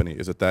the company.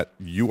 Is it that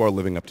you are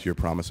living up to your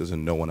promises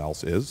and no one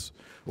else is?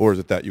 Or is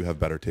it that you have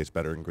better taste,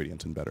 better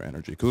ingredients, and better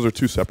energy? Because those are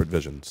 2 separate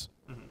visions,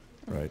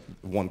 right?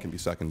 One can be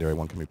secondary,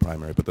 one can be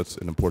primary, but that's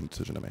an important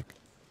decision to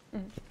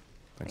make.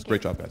 Thanks.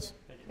 Great job, guys.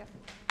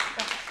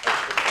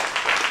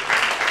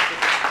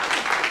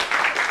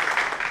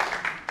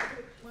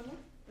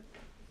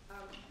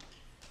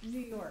 New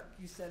York,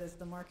 you said, is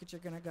the market you're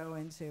going to go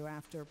into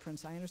after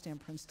Princeton. I understand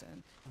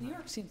Princeton. New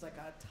York seems like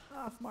a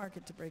tough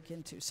market to break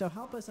into. So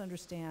help us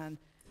understand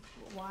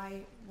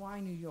why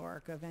New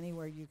York, of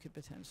anywhere you could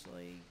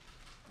potentially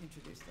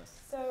introduce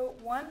this. So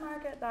one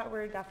market that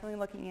we're definitely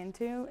looking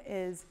into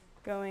is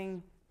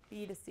going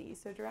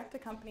B2C, so direct to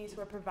companies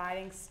who are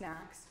providing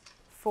snacks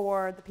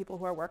for the people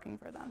who are working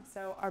for them.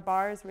 So our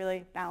bar is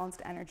really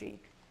balanced energy.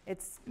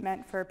 It's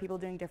meant for people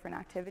doing different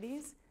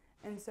activities.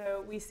 And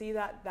so we see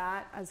that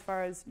as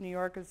far as New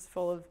York is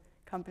full of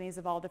companies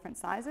of all different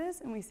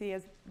sizes, and we see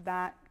as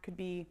that could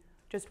be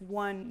just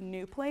one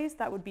new place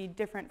that would be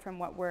different from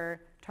what we're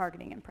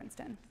targeting in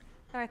Princeton.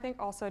 And I think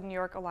also New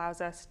York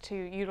allows us to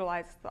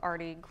utilize the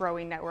already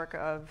growing network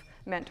of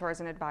mentors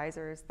and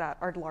advisors that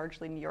are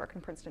largely New York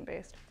and Princeton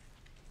based.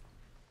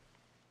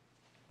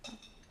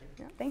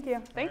 Yeah. Thank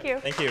you. Thank you.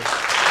 Thank you.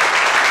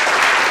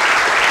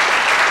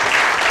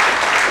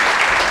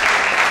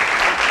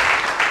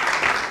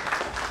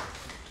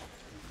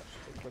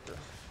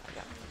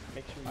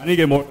 I need to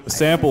get more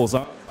samples,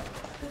 huh?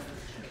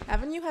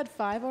 Haven't you had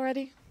 5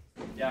 already?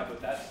 Yeah,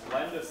 but that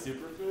blend of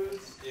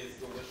superfoods is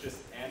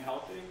delicious and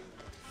healthy.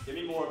 Give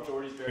me more of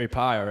Jordy's berry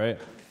pie, all right?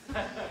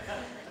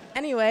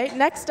 Anyway,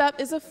 next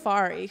up is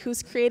Afari,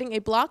 who's creating a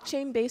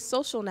blockchain-based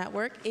social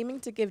network aiming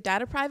to give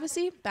data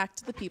privacy back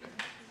to the people.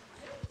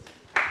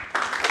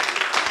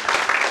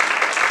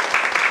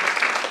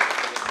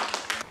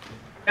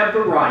 Have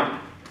the right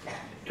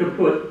to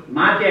put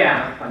my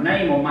data, a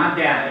name on my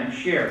data, and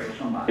share it with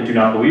somebody. I do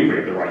not believe we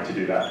have the right to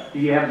do that. Do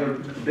you have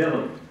the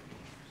ability?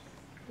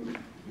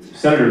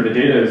 Senator, the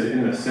data is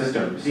in the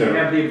system. Do you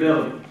have the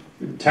ability?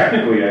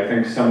 Technically, I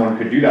think someone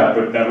could do that,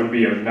 but that would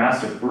be a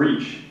massive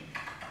breach.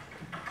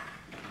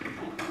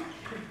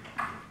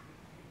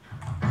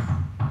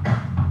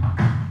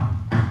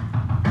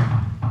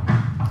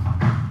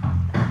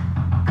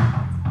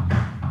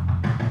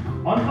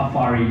 On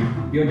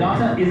Afari, your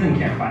data isn't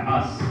kept by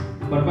us,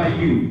 but by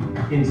you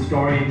in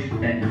storage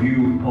that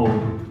you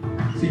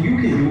own. So you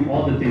can do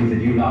all the things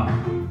that you love,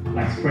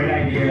 like spread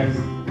ideas,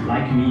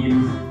 like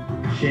memes,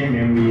 share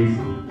memories,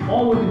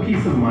 all with the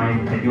peace of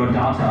mind that your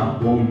data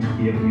won't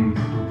be abused.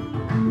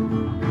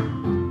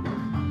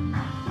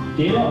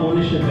 Data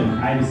ownership and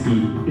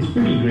privacy is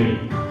pretty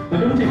great, but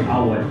don't take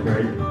our word for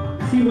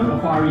it. See what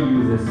Afari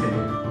users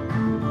say.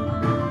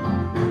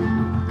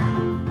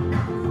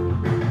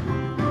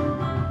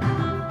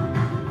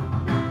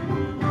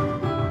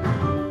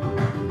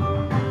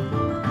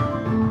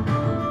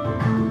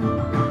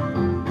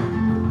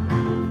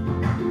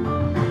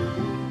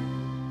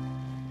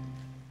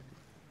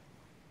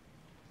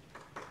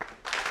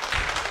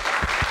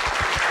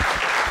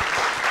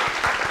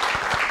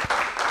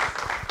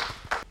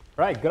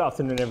 All right, good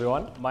afternoon,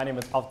 everyone. My name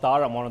is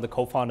Afari. I'm one of the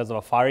co-founders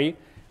of Afari,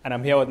 and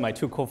I'm here with my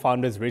 2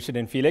 co-founders, Richard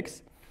and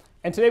Felix.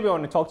 And today we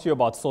want to talk to you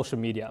about social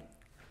media.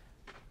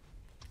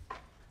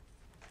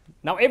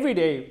 Now, every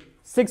day,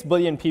 6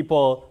 billion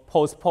people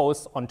post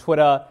posts on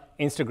Twitter,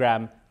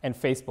 Instagram, and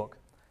Facebook.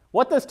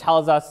 What this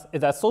tells us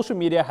is that social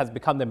media has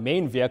become the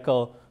main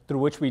vehicle through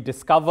which we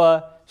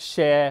discover,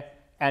 share,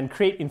 and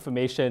create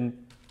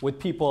information with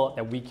people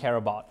that we care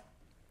about.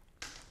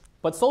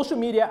 But social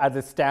media as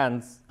it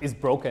stands is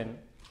broken.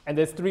 And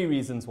there's 3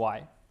 reasons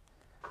why.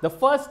 The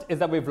first is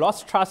that we've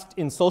lost trust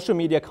in social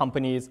media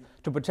companies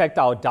to protect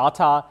our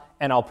data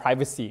and our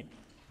privacy.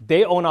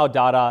 They own our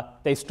data,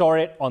 they store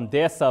it on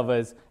their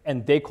servers,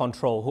 and they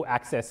control who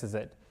accesses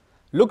it.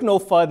 Look no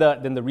further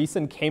than the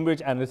recent Cambridge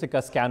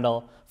Analytica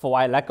scandal for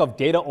why lack of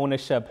data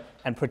ownership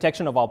and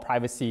protection of our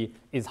privacy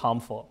is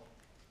harmful.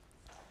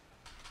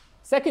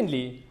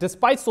 Secondly,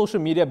 despite social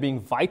media being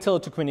vital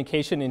to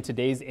communication in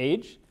today's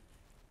age,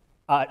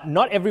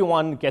 not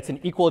everyone gets an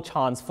equal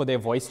chance for their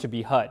voice to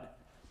be heard.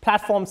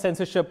 Platform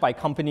censorship by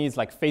companies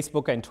like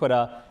Facebook and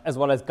Twitter, as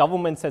well as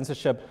government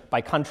censorship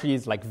by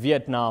countries like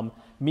Vietnam,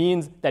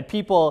 means that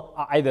people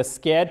are either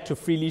scared to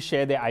freely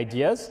share their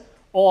ideas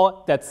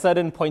or that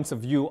certain points of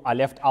view are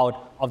left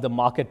out of the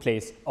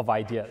marketplace of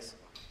ideas.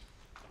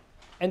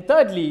 And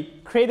thirdly,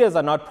 creators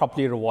are not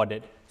properly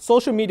rewarded.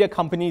 Social media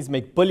companies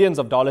make billions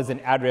of dollars in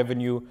ad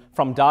revenue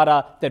from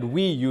data that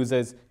we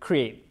users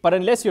create. But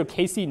unless you're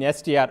Casey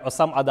Neistat or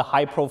some other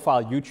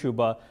high-profile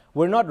YouTuber,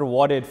 we're not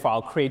rewarded for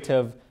our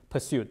creative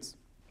pursuits.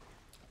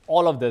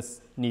 All of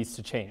this needs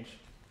to change.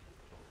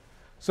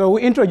 So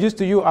we introduced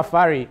to you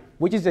Afari,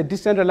 which is a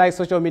decentralized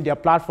social media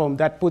platform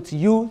that puts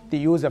you, the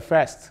user,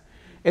 first.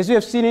 As you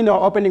have seen in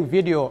our opening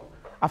video,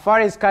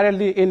 Afari is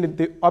currently in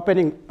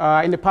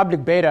the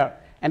public beta,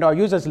 and our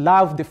users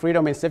love the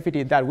freedom and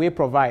safety that we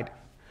provide.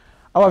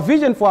 Our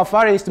vision for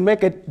Afari is to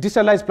make a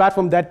decentralized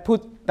platform that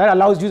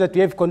allows users to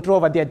have control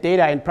over their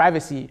data and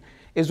privacy,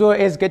 as well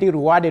as getting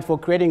rewarded for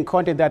creating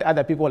content that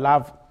other people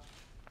love.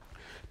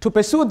 To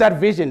pursue that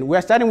vision, we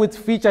are starting with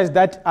features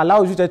that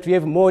allow users to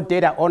have more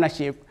data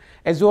ownership,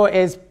 as well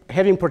as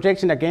having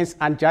protection against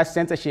unjust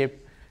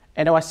censorship.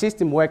 And our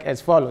system works as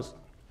follows.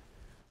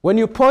 When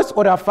you post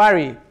on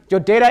Afari, your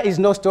data is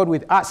not stored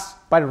with us,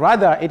 but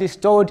rather it is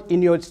stored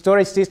in your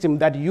storage system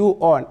that you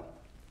own.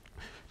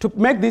 To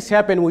make this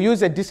happen, we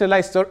use a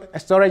decentralized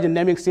storage and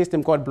naming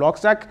system called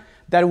Blockstack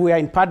that we are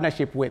in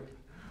partnership with.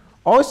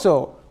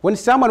 Also, when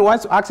someone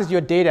wants to access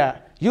your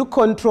data, you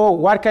control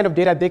what kind of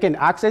data they can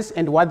access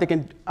and what they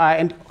can,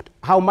 and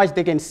how much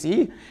they can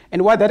see.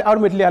 And what that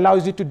ultimately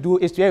allows you to do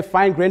is to have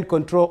fine-grained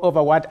control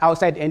over what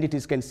outside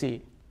entities can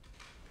see.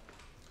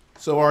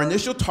 So our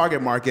initial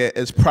target market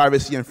is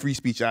privacy and free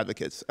speech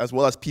advocates, as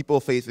well as people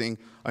facing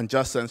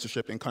unjust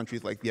censorship in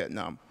countries like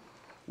Vietnam.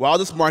 While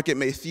this market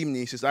may seem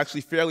niche, it's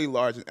actually fairly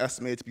large and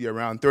estimated to be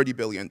around $30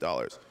 billion,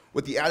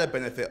 with the added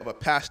benefit of a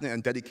passionate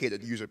and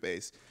dedicated user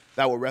base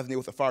that will resonate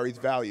with Afari's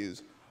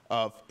values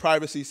of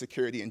privacy,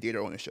 security, and data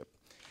ownership.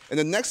 In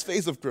the next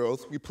phase of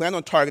growth, we plan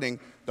on targeting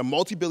the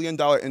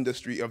multi-billion-dollar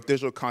industry of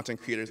digital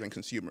content creators and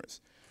consumers.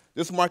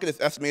 This market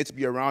is estimated to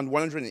be around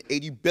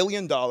 $180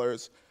 billion,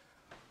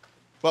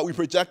 but we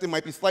project it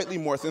might be slightly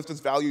more since this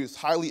value is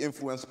highly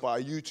influenced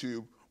by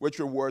YouTube, which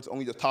rewards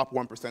only the top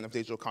 1% of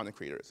digital content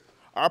creators.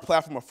 Our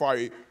platform,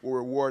 Afari, will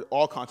reward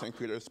all content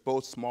creators,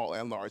 both small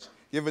and large,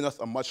 giving us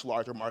a much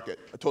larger market,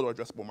 a total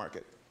addressable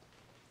market.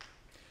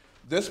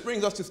 This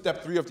brings us to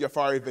step 3 of the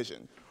Afari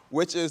vision,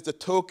 which is the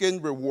token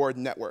reward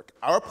network.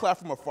 Our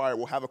platform, Afari,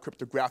 will have a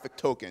cryptographic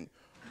token,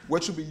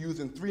 which will be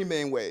used in 3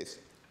 main ways.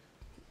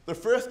 The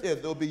first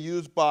is they'll be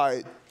used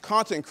by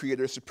content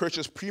creators to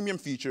purchase premium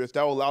features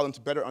that will allow them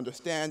to better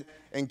understand,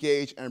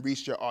 engage, and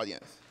reach their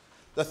audience.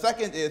 The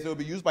second is they'll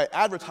be used by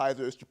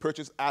advertisers to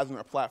purchase ads on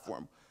our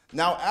platform.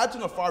 Now, ads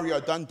on Afari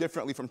are done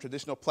differently from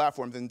traditional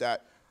platforms in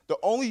that the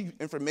only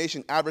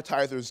information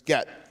advertisers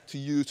get to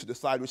use to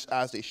decide which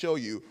ads they show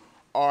you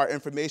are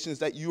information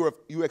that you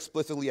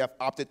explicitly have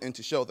opted in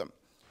to show them,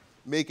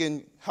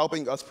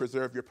 helping us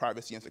preserve your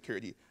privacy and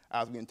security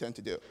as we intend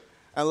to do.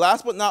 And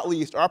last but not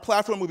least, our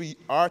token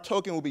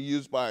will be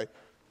used by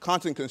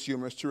content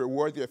consumers to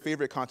reward their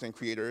favorite content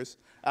creators,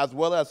 as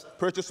well as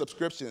purchase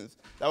subscriptions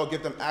that will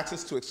give them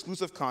access to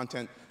exclusive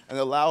content and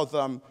allow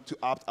them to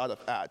opt out of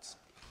ads.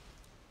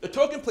 The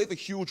token plays a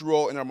huge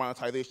role in our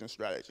monetization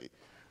strategy.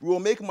 We will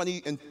make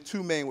money in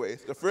 2 main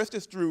ways. The first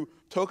is through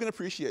token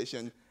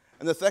appreciation,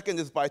 and the second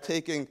is by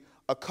taking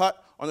a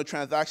cut on the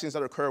transactions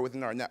that occur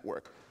within our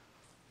network.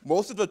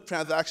 Most of the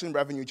transaction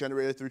revenue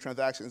generated through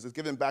transactions is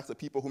given back to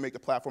people who make the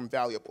platform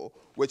valuable,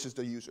 which is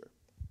the user.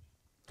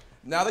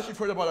 Now that you've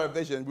heard about our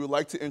vision, we would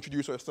like to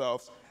introduce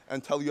ourselves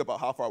and tell you about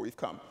how far we've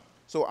come.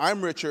 So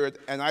I'm Richard,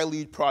 and I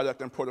lead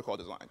product and protocol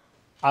design.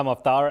 I'm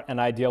Aftar,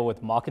 and I deal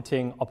with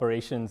marketing,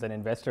 operations, and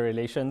investor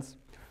relations.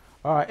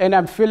 And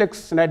I'm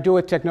Felix, and I deal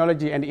with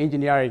technology and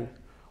engineering.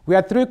 We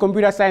are 3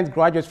 computer science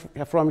graduates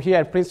from here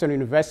at Princeton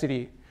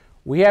University.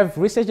 We have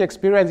research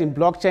experience in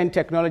blockchain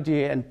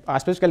technology and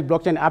specifically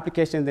blockchain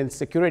applications and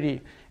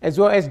security, as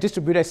well as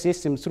distributed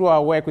systems through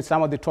our work with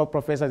some of the top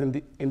professors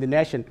in the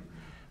nation.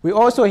 We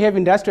also have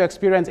industrial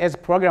experience as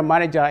program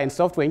manager and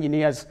software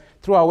engineers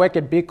through our work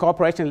at big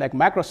corporations like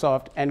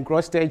Microsoft and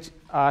growth stage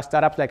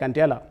startups like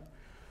Andela.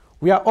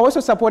 We are also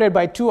supported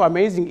by 2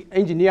 amazing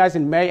engineers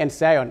in May and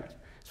Sion.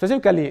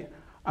 Specifically,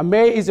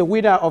 May is a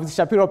winner of the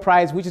Shapiro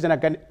Prize, which is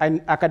an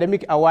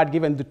academic award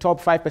given to the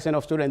top 5%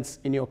 of students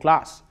in your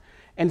class.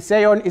 And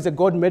Sion is a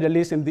gold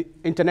medalist in the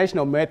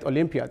International Math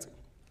Olympiads.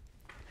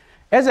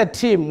 As a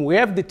team, we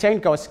have the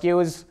technical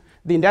skills,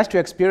 the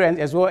industrial experience,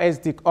 as well as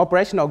the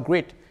operational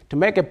grit to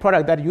make a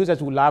product that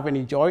users will love and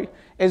enjoy,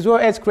 as well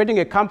as creating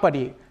a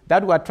company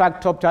that will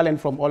attract top talent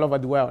from all over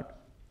the world.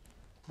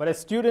 But as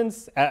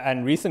students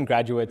and recent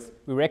graduates,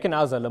 we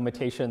recognize our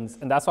limitations,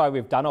 and that's why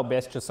we've done our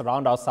best to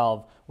surround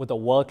ourselves with a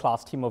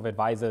world-class team of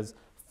advisors,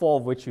 4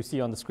 of which you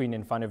see on the screen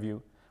in front of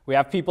you. We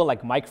have people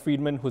like Mike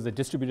Friedman, who's a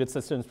distributed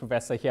systems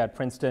professor here at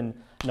Princeton,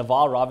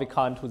 Naval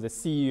Ravikant, who's the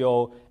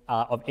CEO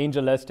of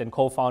AngelList and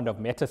co-founder of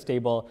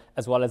Metastable,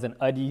 as well as an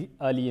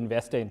early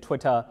investor in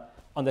Twitter.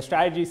 On the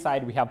strategy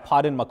side, we have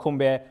Pardon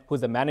Makumbe,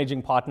 who's a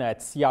managing partner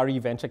at CRE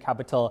Venture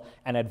Capital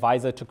and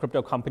advisor to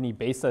crypto company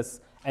Basis.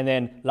 And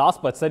then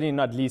last but certainly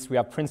not least, we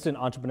have Princeton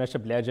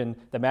Entrepreneurship legend,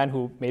 the man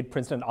who made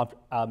Princeton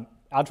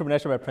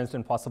entrepreneurship at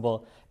Princeton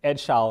possible, Ed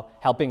Shao,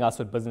 helping us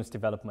with business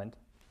development.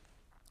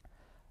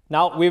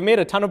 Now, we've made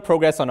a ton of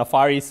progress on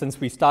Afari since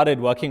we started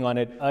working on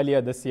it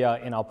earlier this year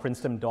in our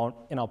Princeton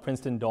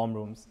dorm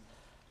rooms.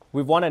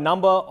 We've won a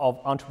number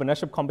of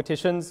entrepreneurship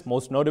competitions,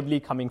 most notably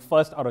coming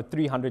first out of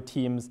 300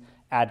 teams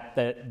at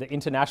the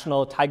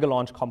International Tiger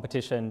Launch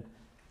competition.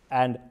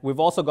 And we've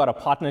also got a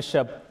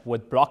partnership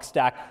with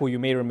Blockstack, who you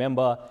may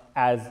remember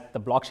as the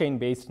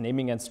blockchain-based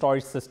naming and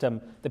storage system,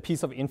 the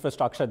piece of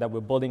infrastructure that we're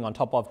building on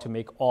top of to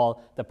make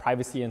all the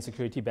privacy and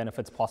security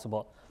benefits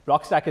possible.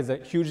 Blockstack is a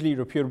hugely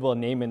reputable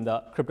name in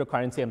the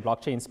cryptocurrency and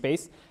blockchain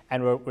space,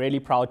 and we're really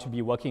proud to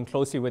be working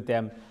closely with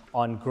them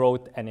on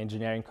growth and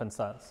engineering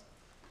concerns.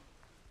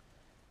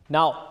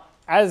 Now,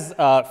 as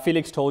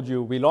Felix told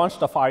you, we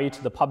launched Afari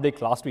to the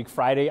public last week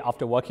Friday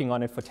after working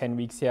on it for 10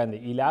 weeks here in the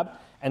eLab.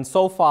 And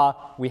so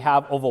far, we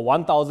have over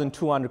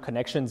 1,200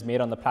 connections made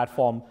on the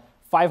platform,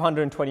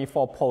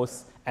 524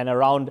 posts, and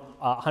around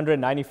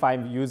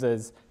 195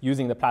 users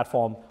using the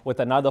platform, with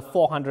another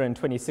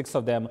 426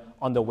 of them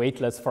on the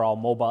waitlist for our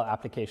mobile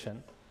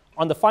application.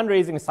 On the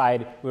fundraising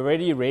side, we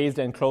already raised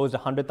and closed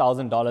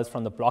 $100,000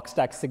 from the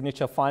Blockstack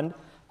Signature Fund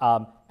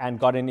and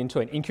gotten into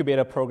an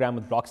incubator program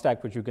with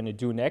Blockstack, which we're going to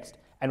do next.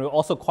 And we'll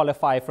also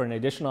qualify for an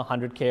additional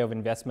 $100K of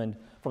investment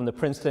from the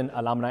Princeton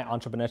Alumni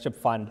Entrepreneurship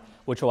Fund,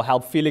 which will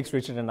help Felix,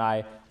 Richard, and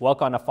I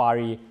work on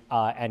Afari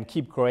and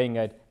keep growing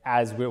it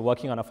as we're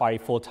working on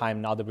Afari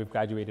full-time now that we've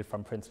graduated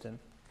from Princeton.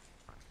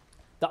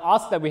 The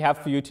ask that we have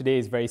for you today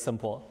is very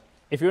simple.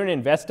 If you're an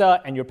investor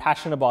and you're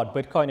passionate about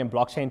Bitcoin and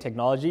blockchain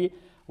technology,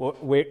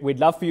 we'd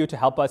love for you to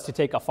help us to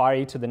take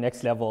Afari to the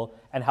next level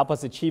and help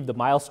us achieve the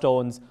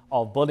milestones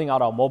of building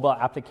out our mobile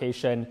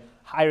application,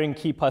 hiring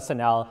key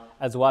personnel,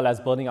 as well as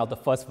building out the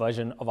first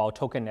version of our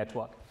token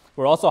network.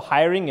 We're also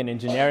hiring in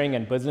engineering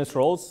and business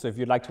roles, so if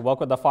you'd like to work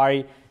with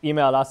Afari,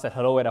 email us at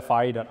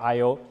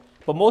hello@afari.io.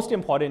 But most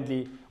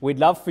importantly, we'd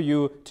love for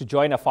you to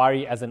join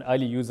Afari as an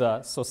early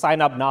user. So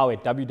sign up now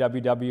at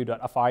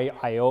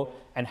www.afari.io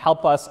and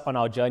help us on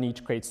our journey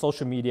to create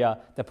social media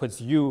that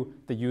puts you,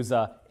 the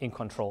user, in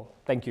control.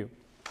 Thank you.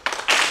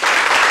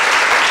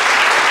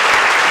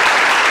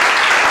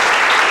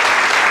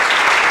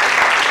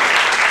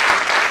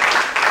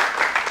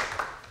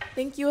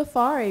 Thank you,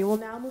 Afari. We'll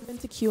now move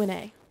into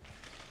Q&A.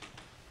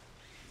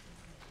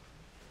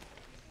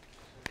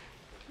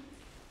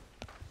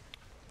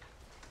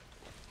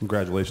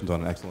 Congratulations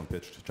on an excellent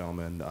pitch,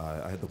 gentlemen.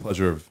 I had the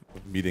pleasure of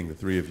meeting the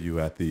three of you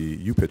at the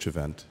UPitch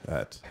event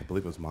at, I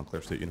believe it was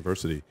Montclair State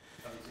University.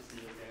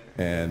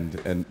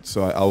 And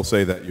so I'll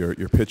say that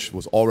your pitch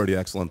was already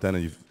excellent then,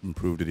 and you've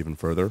improved it even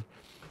further.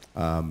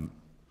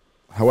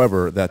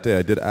 However, that day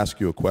I did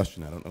ask you a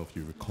question, I don't know if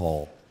you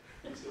recall,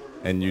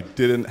 and you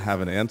didn't have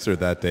an answer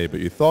that day, but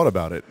you thought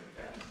about it.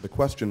 The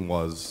question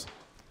was,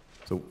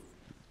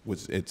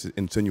 it's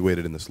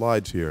insinuated in the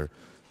slides here,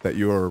 that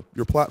your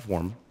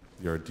platform,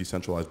 your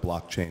decentralized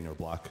blockchain or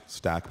block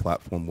stack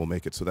platform will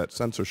make it so that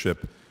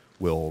censorship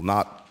will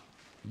not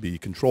be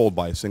controlled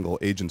by a single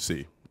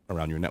agency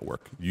around your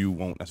network. You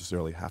won't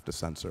necessarily have to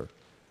censor.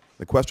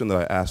 The question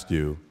that I asked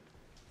you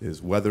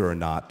is whether or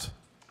not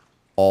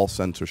all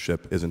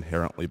censorship is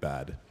inherently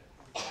bad.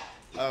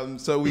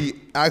 So we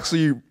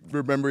actually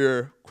remember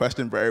your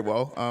question very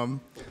well.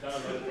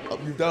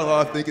 You've done a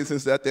lot of thinking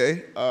since that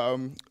day.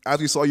 As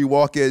we saw you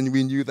walk in,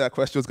 we knew that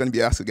question was going to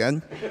be asked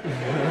again.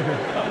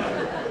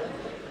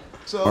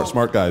 So,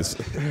 smart guys.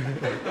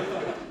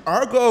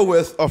 Our goal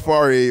with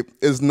Afari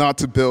is not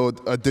to build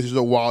a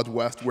digital Wild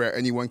West where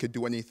anyone can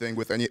do anything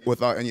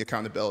without any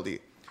accountability.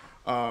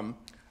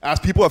 As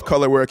people of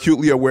color, we're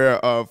acutely aware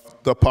of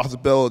the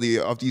possibility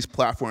of these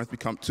platforms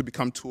to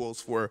become tools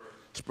for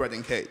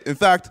spreading hate. In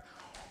fact,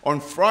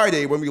 on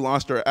Friday, when we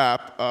launched our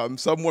app,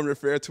 someone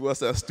referred to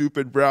us as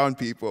stupid brown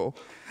people.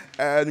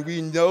 And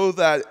we know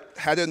that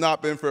had it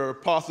not been for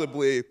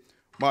possibly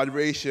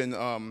moderation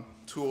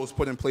tools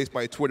put in place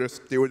by Twitter,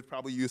 they would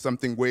probably use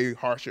something way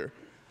harsher.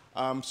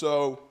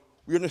 So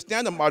we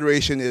understand that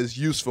moderation is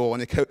useful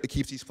and it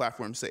keeps these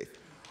platforms safe.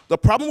 The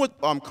problem with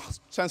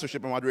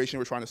censorship and moderation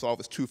we're trying to solve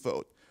is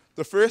twofold.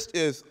 The first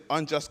is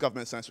unjust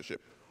government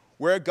censorship,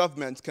 where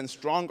governments can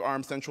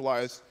strong-arm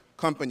centralized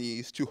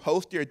companies to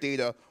host their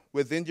data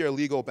within their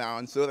legal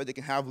bounds so that they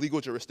can have legal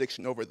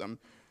jurisdiction over them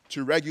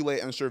to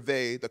regulate and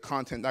survey the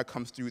content that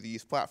comes through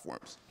these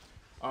platforms.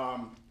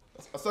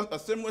 A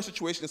similar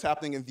situation is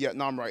happening in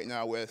Vietnam right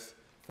now with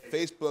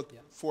Facebook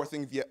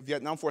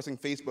Vietnam forcing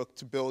Facebook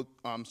to build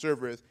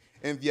servers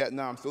in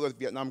Vietnam so that the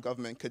Vietnam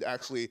government could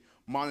actually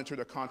monitor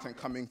the content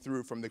coming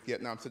through from the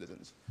Vietnam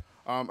citizens.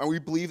 And we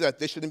believe that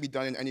this shouldn't be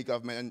done in any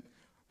government, and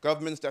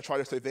governments that try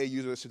to survey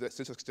users to this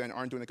extent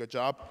aren't doing a good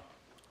job.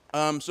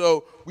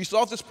 So we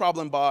solved this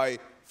problem by,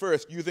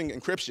 first, using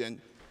encryption,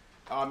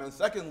 and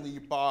secondly,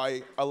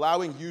 by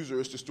allowing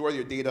users to store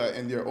their data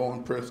in their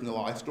own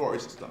personalized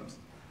storage systems.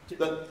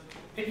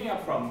 Picking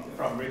up from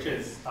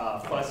Rich's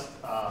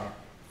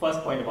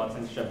first point about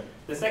censorship,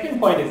 the second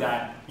point is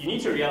that you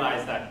need to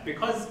realize that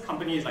because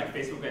companies like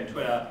Facebook and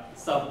Twitter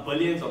serve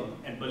billions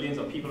and billions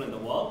of people in the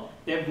world,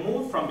 they've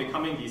moved from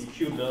becoming these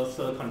cute little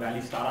Silicon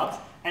Valley startups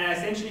and are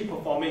essentially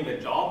performing the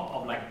job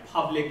of like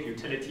public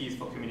utilities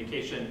for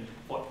communication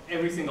for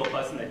every single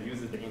person that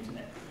uses the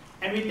internet.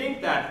 And we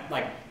think that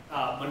like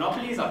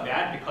monopolies are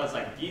bad because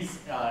like these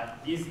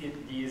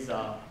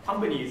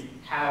companies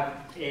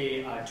have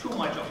too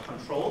much of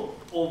control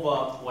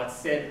over what's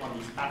said on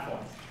these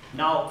platforms.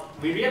 Now,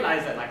 we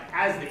realize that like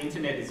as the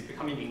internet is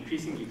becoming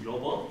increasingly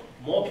global,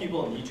 more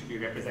people need to be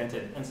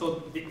represented. And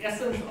so the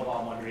essence of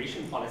our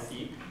moderation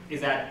policy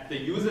is that the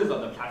users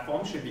of the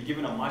platform should be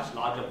given a much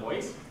larger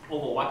voice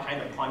over what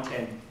kind of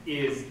content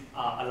is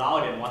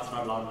allowed and what's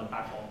not allowed on the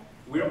platform.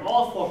 We're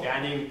all for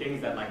banning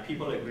things that like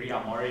people agree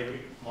are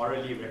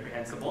morally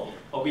reprehensible,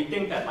 but we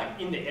think that like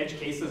in the edge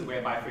cases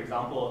whereby, for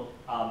example,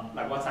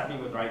 like what's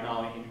happening with right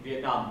now in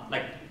Vietnam,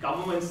 like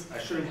governments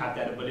shouldn't have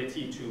that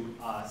ability to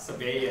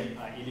survey and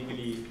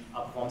illegally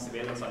perform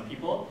surveillance on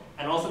people,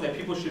 and also that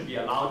people should be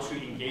allowed to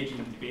engage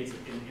in debates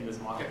in this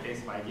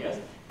marketplace of ideas.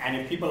 And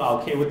if people are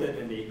okay with it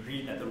and they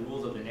agree that the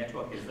rules of the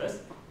network is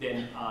this,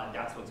 then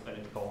that's what's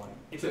better to go on.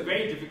 It's a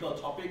very difficult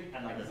topic,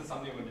 and like this is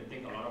something we're going to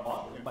think a lot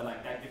about, but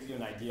like that gives you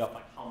an idea of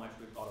like how much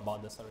we've thought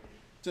about this already.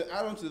 To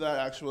add on to that,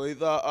 actually,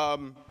 as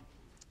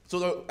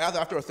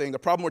after I was saying, the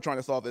problem we're trying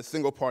to solve is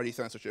single-party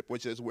censorship,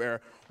 which is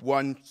where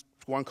one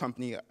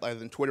company,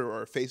 either in Twitter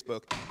or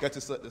Facebook,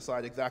 gets to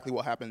decide exactly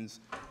what happens,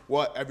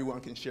 what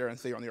everyone can share and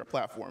say on their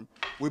platform.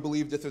 We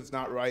believe this is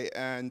not right,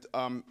 and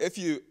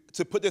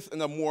to put this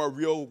in a more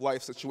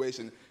real-life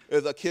situation,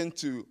 is akin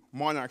to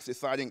monarchs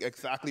deciding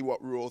exactly what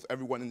rules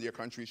everyone in their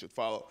country should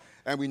follow,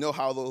 and we know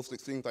how those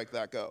things like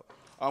that go.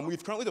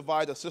 We've currently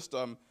devised a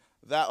system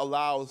that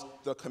allows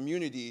the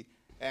community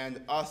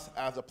and us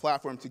as a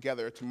platform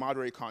together to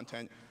moderate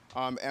content.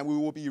 And we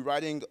will be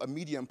writing a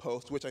Medium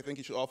post, which I think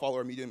you should all follow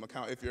our Medium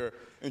account if you're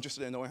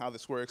interested in knowing how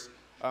this works,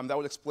 that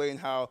would explain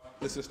how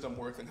the system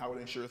works and how it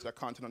ensures that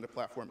content on the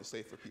platform is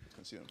safe for people to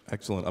consume.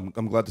 Excellent.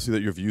 I'm glad to see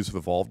that your views have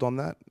evolved on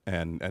that,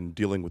 and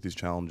dealing with these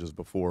challenges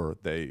before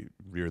they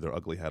rear their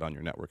ugly head on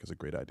your network is a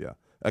great idea.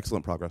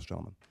 Excellent progress,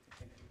 gentlemen.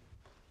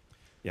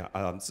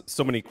 Yeah,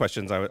 so many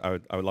questions I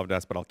would love to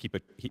ask, but I'll keep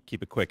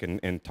it quick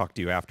and talk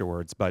to you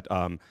afterwards. But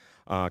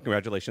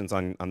congratulations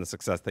on the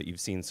success that you've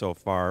seen so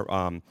far.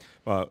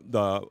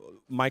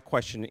 My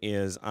question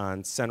is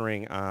on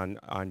centering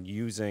on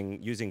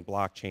using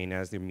blockchain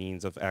as the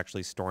means of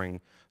actually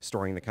storing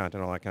the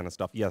content, all that kind of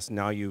stuff. Yes,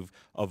 now you've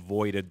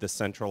avoided the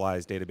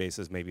centralized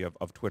databases maybe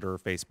of Twitter or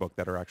Facebook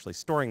that are actually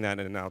storing that,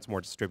 and now it's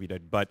more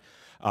distributed. But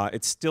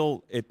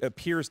it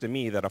appears to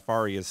me that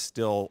Afari is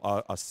still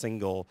a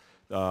single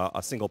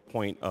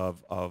point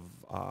of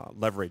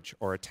leverage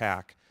or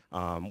attack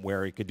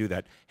where it could do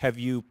that. Have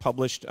you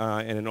published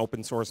in an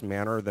open source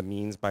manner the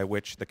means by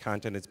which the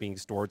content is being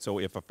stored, so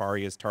if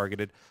Afari is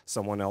targeted,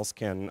 someone else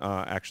can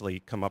actually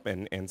come up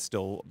and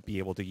still be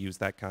able to use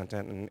that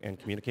content and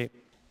communicate?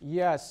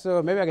 Yeah,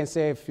 so maybe I can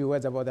say a few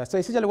words about that. So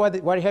essentially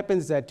what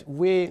happens is that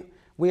we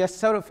are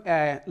sort of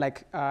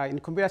in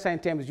computer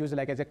science terms used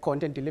as a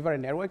content delivery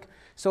network.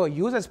 So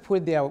users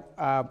put their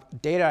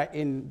data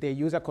in the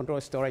user control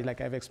storage,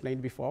 like I've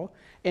explained before,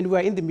 and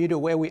we're in the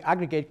middle where we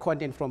aggregate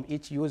content from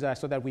each user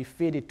so that we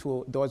feed it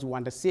to those who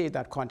want to see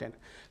that content.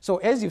 So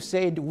as you've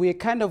said, we're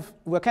kind of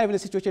in a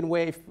situation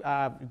where if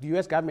the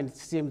US government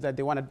seems that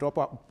they want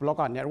to block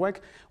our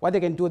network, what they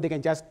can do, they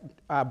can just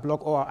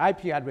block all our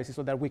IP addresses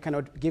so that we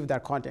cannot give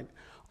that content.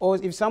 Or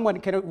if someone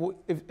cannot,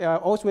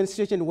 also in a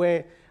situation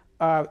where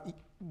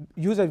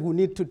users will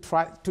need to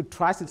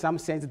trust in some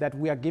sense that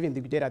we are giving the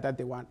data that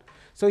they want.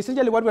 So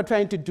essentially what we're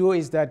trying to do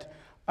is that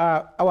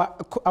our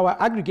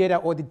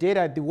aggregator or the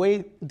data, the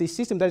way the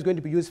system that is going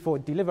to be used for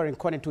delivering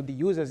content to the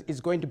users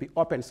is going to be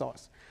open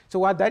source. So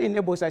what that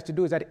enables us to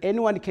do is that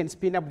anyone can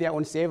spin up their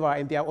own server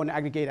and their own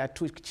aggregator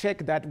to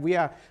check that we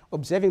are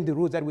observing the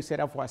rules that we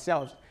set up for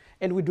ourselves.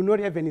 And we do not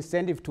have an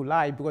incentive to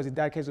lie, because in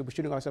that case we'll be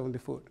shooting ourselves in the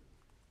foot.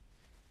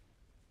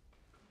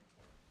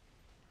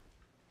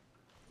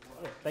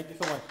 Thank you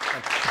so much.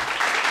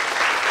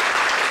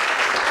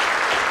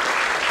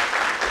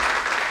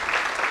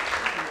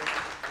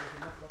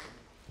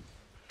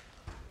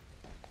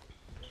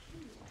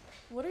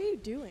 What are you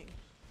doing?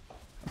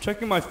 I'm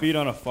checking my feed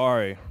on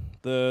Afari.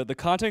 The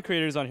content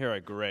creators on here are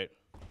great.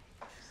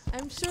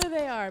 I'm sure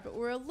they are, but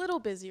we're a little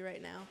busy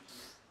right now.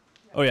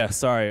 Oh yeah,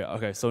 sorry.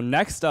 Okay, so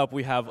next up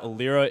we have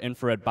Alira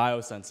infrared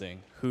biosensing,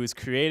 who's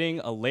creating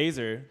a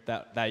laser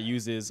that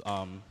uses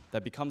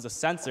that becomes a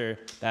sensor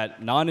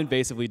that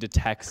non-invasively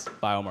detects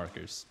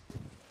biomarkers.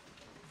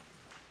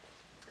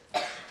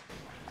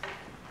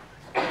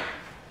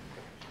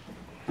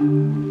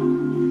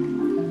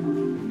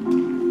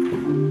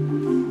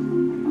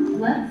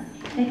 Let's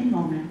take a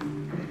moment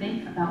to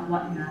think about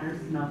what matters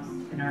most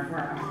in our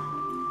world.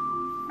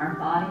 Our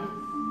bodies,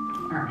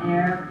 our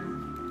air,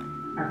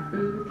 our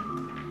food.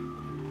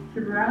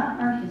 Throughout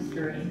our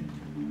history,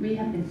 we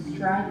have been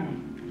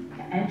striving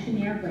to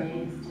engineer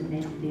ways to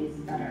make these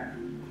better.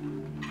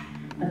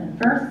 But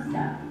the first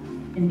step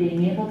in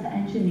being able to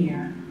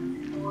engineer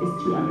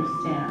is to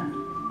understand.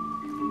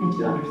 And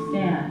to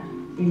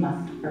understand, we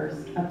must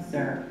first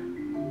observe.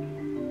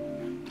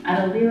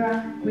 At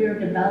Alira, we are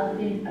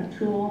developing a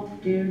tool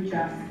to do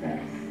just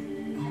this.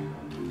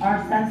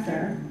 Our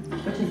sensor,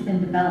 which has been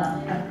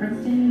developed at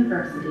Princeton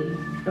University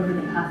over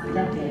the past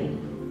decade,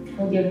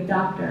 will give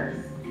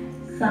doctors,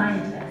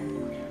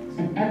 scientists,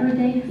 and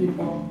everyday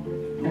people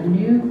a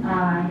new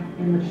eye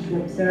in which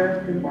to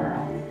observe the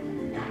world,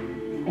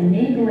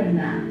 enabling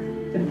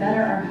them to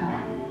better our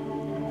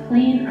health,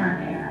 clean our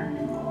air,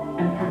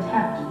 and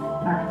protect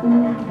our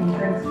food and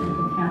drinks from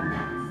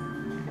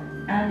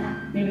contaminants,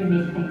 and maybe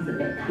make things a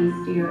bit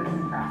tastier in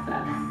the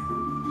process.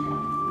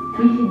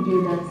 We can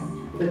do this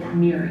with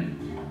MIRI,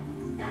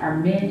 our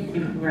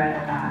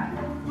mid-infrared eye.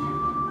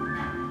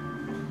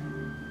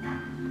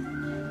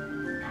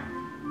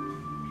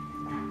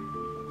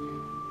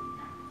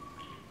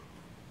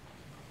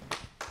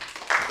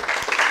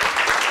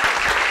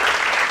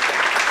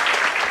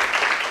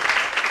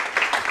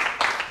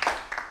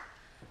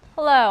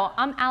 Hello,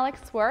 I'm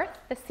Alex Worth,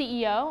 the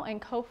CEO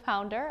and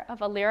co-founder of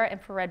Alira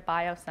Infrared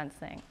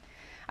Biosensing.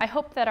 I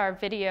hope that our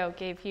video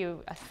gave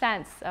you a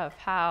sense of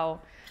how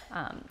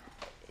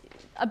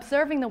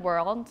observing the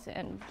world,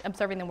 and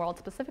observing the world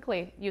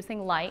specifically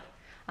using light,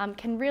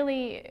 can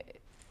really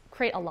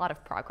create a lot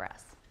of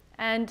progress.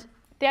 And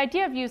the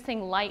idea of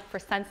using light for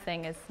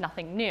sensing is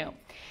nothing new.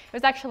 It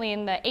was actually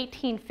in the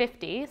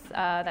 1850s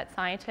that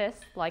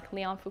scientists like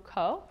Leon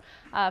Foucault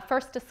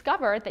first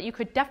discovered that you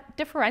could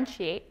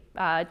differentiate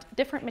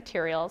different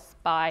materials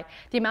by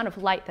the amount of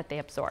light that they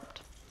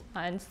absorbed.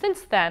 And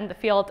since then, the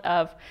field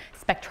of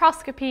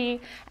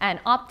spectroscopy and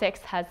optics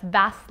has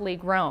vastly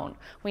grown.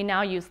 We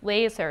now use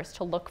lasers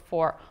to look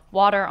for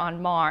water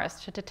on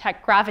Mars, to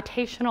detect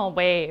gravitational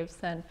waves,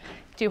 and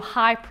do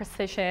high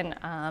precision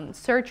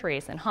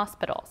surgeries in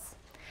hospitals.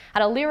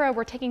 At Alira,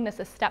 we're taking this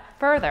a step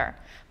further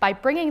by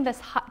bringing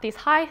these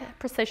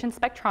high-precision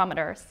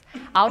spectrometers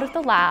out of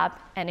the lab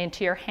and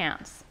into your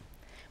hands.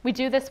 We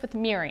do this with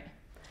MIRI,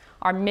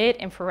 our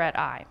mid-infrared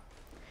eye.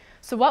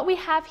 So what we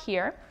have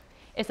here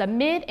is a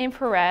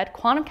mid-infrared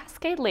quantum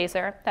cascade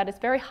laser that is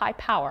very high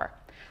power.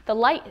 The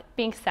light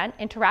being sent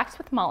interacts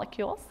with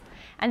molecules,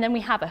 and then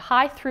we have a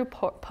high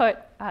throughput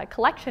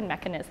collection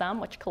mechanism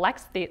which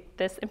collects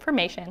this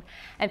information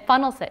and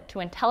funnels it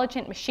to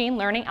intelligent machine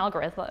learning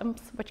algorithms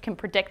which can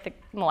predict the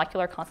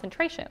molecular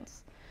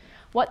concentrations.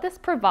 What this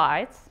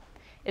provides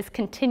is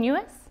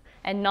continuous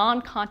and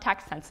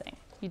non-contact sensing.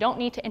 You don't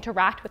need to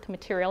interact with the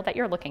material that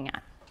you're looking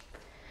at.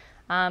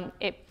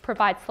 It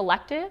provides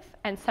selective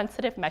and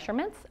sensitive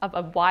measurements of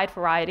a wide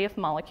variety of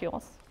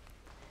molecules,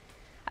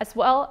 as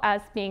well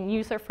as being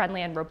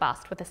user-friendly and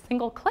robust. With a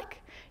single click,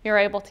 you're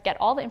able to get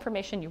all the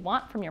information you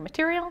want from your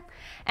material,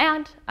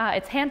 and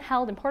it's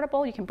handheld and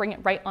portable. You can bring it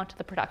right onto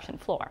the production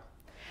floor.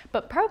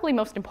 But probably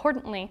most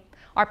importantly,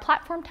 our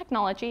platform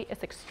technology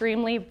is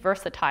extremely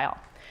versatile,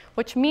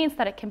 which means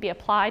that it can be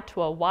applied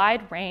to a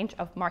wide range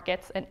of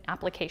markets and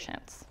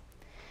applications.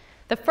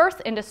 The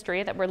first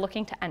industry that we're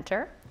looking to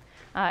enter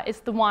is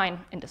the wine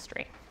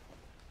industry.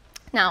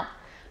 Now,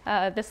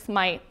 this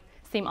might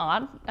seem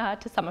odd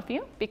to some of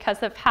you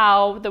because of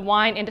how the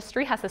wine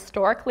industry has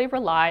historically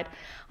relied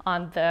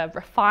on the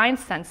refined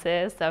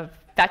senses of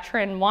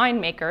veteran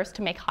winemakers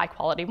to make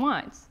high-quality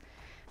wines.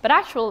 But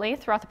actually,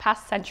 throughout the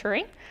past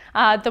century,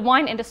 the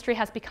wine industry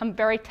has become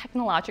very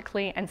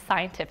technologically and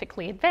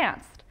scientifically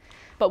advanced.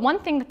 But one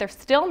thing that they're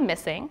still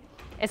missing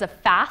is a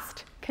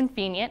fast,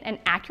 convenient, and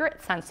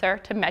accurate sensor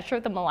to measure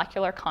the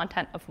molecular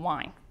content of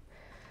wine.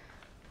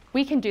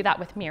 We can do that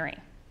with MIRI.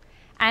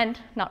 And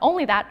not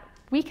only that,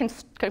 we can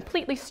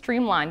completely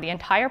streamline the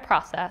entire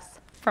process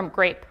from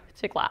grape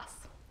to glass.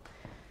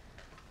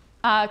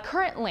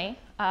 Currently,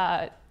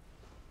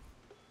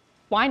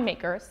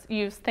 winemakers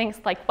use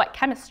things like wet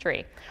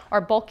chemistry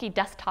or bulky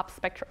tabletop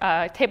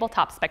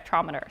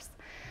spectrometers.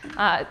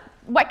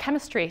 Wet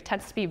chemistry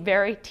tends to be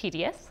very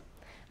tedious,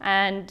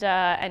 and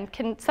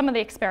some of the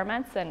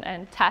experiments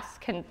and tests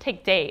can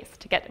take days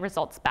to get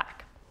results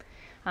back.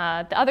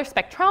 The other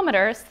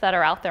spectrometers that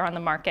are out there on the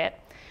market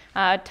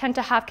tend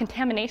to have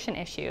contamination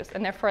issues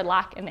and therefore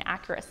lack in the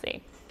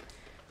accuracy.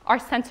 Our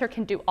sensor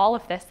can do all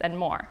of this and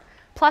more.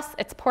 Plus,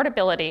 its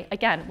portability,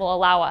 again, will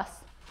allow us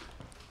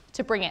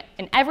to bring it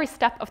in every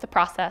step of the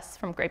process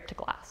from grape to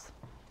glass.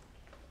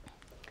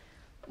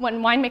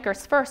 When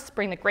winemakers first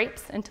bring the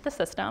grapes into the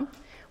system,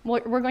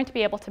 we're going to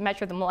be able to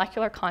measure the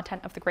molecular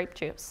content of the grape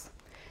juice.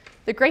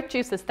 The grape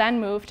juice is then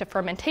moved to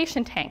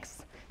fermentation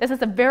tanks. This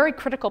is a very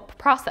critical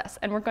process,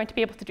 and we're going to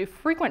be able to do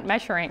frequent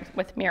measuring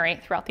with MIRI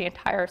throughout the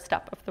entire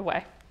step of the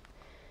way.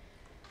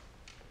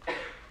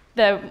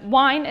 The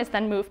wine is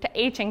then moved to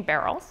aging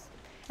barrels,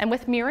 and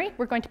with MIRI,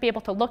 we're going to be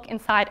able to look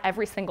inside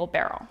every single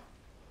barrel.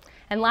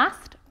 And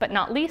last but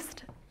not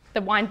least,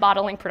 the wine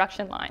bottling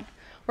production line.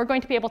 We're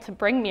going to be able to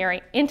bring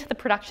MIRI into the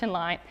production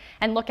line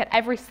and look at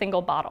every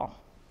single bottle.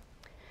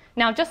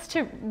 Now, just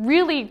to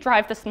really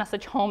drive this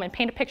message home and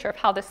paint a picture of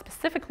how this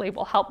specifically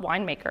will help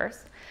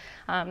winemakers,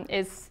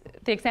 is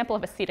the example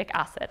of acetic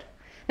acid.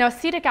 Now,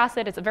 acetic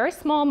acid is a very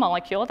small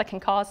molecule that can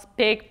cause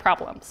big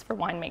problems for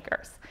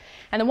winemakers.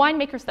 And the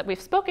winemakers that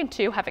we've spoken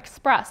to have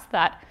expressed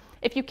that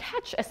if you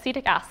catch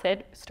acetic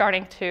acid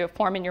starting to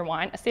form in your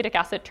wine, acetic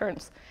acid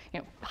turns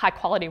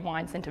high-quality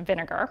wines into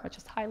vinegar, which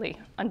is highly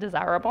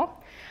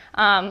undesirable.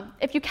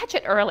 If you catch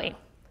it early,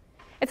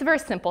 it's a very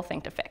simple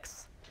thing to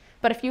fix.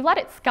 But if you let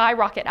it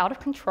skyrocket out of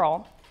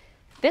control,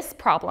 this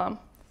problem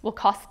will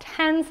cost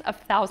tens of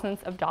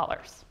thousands of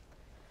dollars.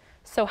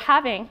 So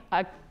having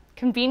a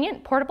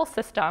convenient portable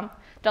system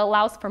that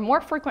allows for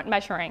more frequent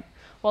measuring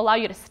will allow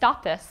you to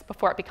stop this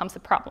before it becomes a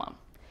problem.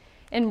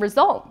 In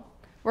result,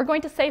 we're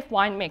going to save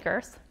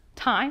winemakers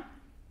time,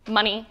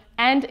 money,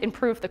 and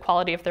improve the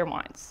quality of their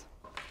wines.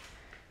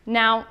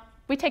 Now,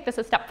 we take this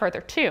a step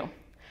further too,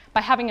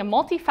 by having a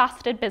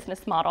multifaceted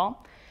business model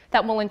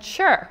that will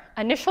ensure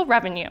initial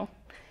revenue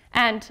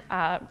and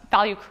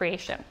value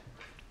creation.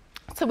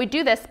 So we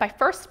do this by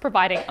first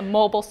providing a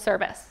mobile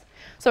service.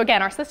 So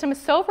again, our system is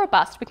so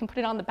robust, we can put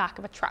it on the back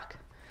of a truck.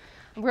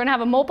 We're going to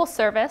have a mobile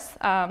service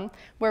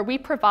where we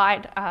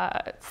provide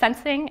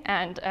sensing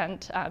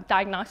and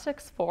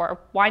diagnostics for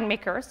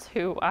winemakers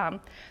who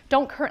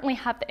don't currently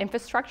have the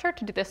infrastructure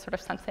to do this sort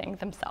of sensing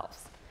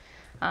themselves.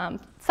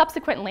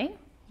 Subsequently,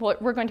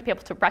 we're going to be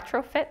able to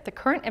retrofit the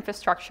current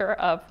infrastructure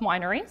of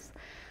wineries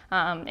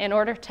in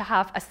order to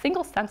have a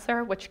single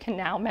sensor which can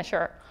now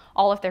measure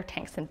all of their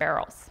tanks and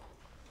barrels.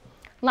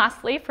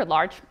 Lastly, for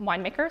large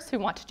winemakers who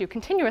want to do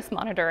continuous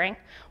monitoring,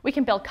 we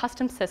can build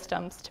custom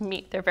systems to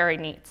meet their very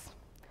needs.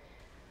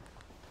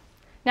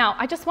 Now,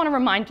 I just want to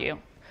remind you,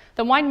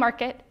 the wine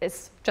market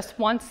is just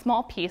one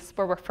small piece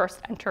where we're first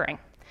entering.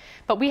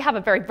 But we have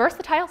a very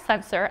versatile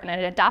sensor and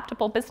an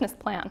adaptable business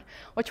plan,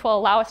 which will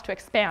allow us to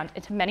expand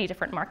into many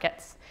different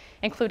markets,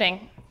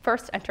 including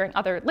first entering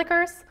other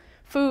liquors,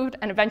 food,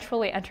 and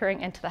eventually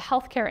entering into the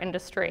healthcare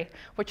industry,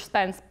 which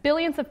spends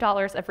billions of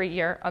dollars every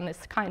year on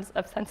these kinds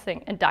of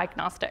sensing and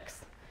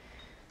diagnostics.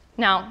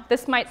 Now,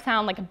 this might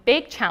sound like a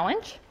big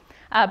challenge,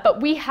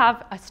 but we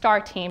have a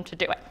star team to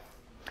do it.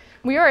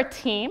 We are a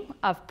team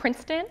of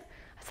Princeton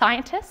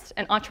scientists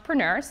and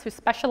entrepreneurs who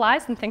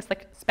specialize in things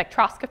like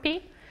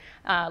spectroscopy,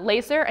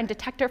 laser and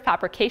detector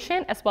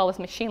fabrication, as well as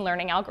machine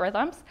learning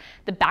algorithms,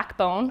 the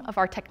backbone of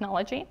our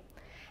technology.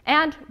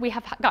 And we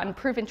have gotten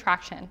proven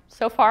traction.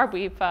 So far,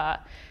 we've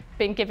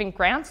been giving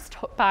grants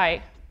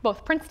by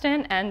both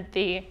Princeton and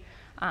the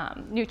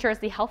New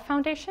Jersey Health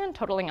Foundation,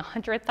 totaling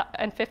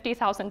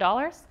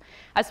 $150,000,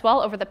 as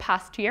well over the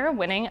past year,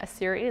 winning a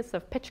series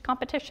of pitch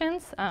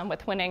competitions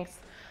with winnings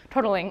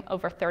totaling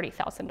over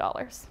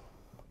 $30,000.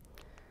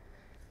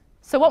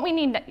 So what we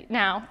need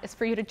now is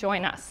for you to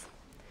join us.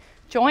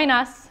 Join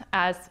us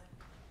as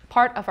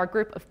part of our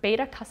group of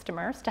beta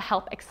customers to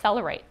help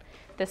accelerate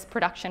this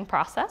production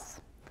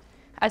process,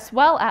 as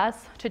well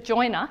as to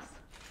join us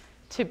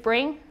to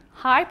bring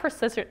high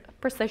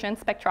precision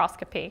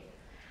spectroscopy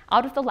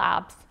out of the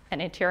labs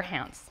and into your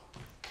hands.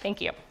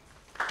 Thank you.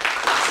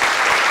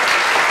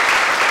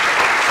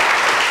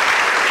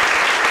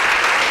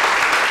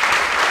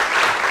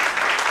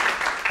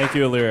 Thank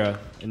you, Alira.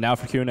 And now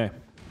for Q&A.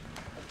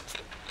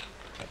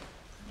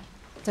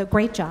 So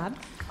great job.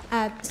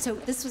 So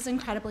this was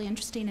incredibly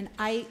interesting, and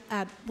I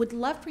would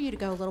love for you to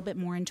go a little bit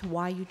more into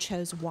why you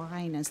chose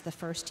wine as the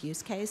first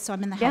use case. So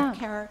I'm in the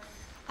healthcare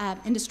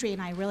industry,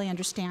 and I really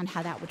understand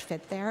how that would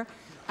fit there.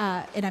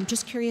 And I'm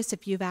just curious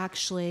if you've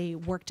actually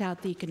worked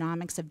out the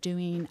economics of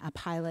doing a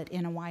pilot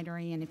in a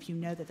winery, and if you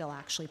know that they'll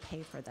actually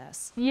pay for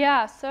this.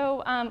 Yeah,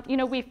 so you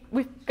know,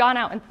 we've gone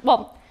out and,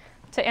 well,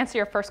 to answer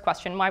your first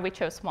question, why we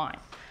chose wine.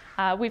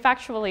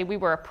 We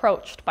were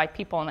approached by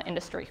people in the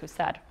industry who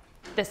said,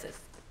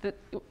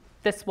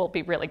 this will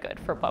be really good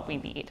for what we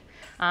need.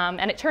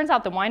 And it turns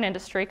out the wine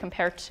industry,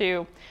 compared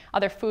to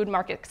other food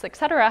markets, et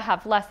cetera,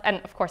 have less,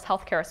 and of course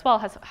healthcare as well,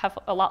 have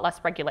a lot less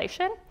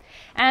regulation.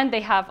 And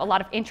they have a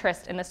lot of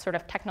interest in this sort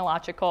of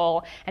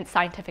technological and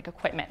scientific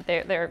equipment.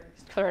 They're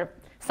sort of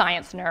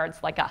science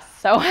nerds like us.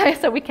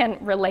 So we can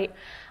relate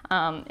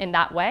in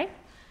that way.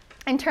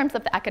 In terms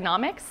of the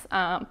economics,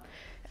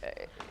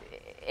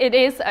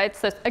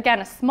 it's again,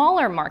 a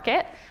smaller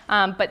market,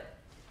 but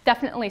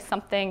definitely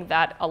something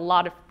that a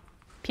lot of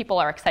people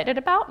are excited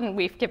about, and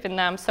we've given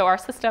them, so our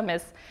system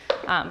is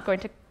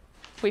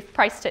we've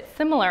priced it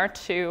similar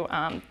to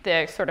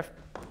the sort of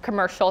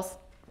commercial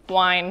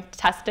wine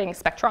testing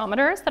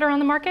spectrometers that are on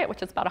the market,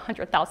 which is about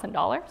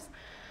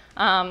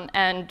 $100,000.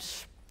 And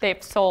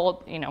they've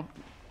sold, you know,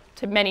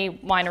 to many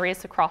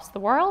wineries across the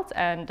world,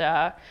 and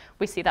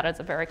we see that as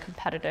a very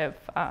competitive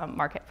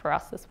market for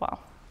us as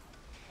well.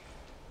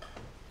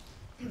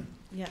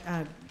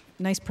 Yeah,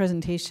 nice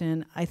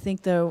presentation. I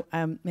think, though,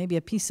 maybe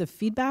a piece of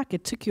feedback.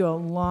 It took you a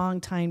long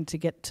time to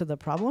get to the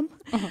problem.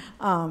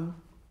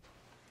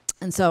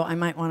 And so I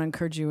might want to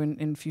encourage you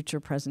in future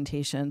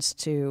presentations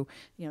to,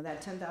 you know,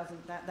 that 10,000,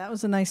 that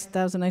was a nice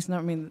number.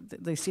 I mean,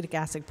 the acetic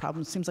acid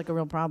problem seems like a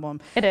real problem.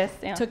 It is,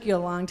 yeah. It took you a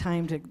long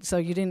time to, so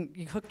you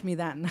hooked me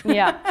then.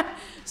 Yeah.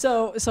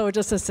 So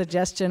just a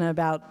suggestion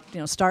about,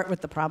 you know, start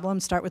with the problem,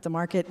 start with the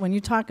market. When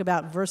you talk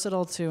about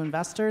versatile to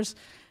investors,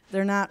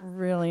 they're not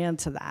really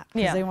into that,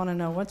 because they want to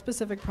know what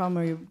specific problem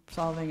are you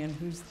solving and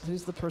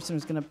who's the person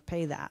who's going to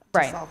pay that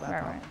to solve that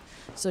problem. Right.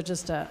 So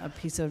just a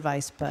piece of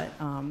advice, but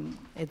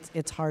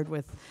it's hard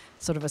with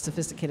sort of a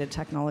sophisticated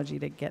technology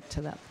to get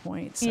to that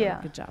point. So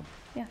good job.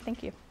 Yeah,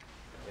 thank you.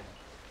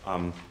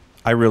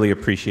 I really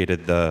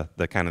appreciated the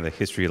kind of the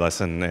history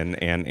lesson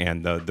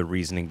and the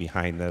reasoning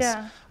behind this.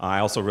 Yeah. I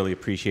also really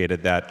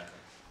appreciated that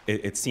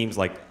it seems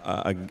like,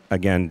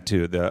 again,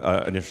 to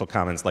the initial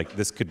comments, like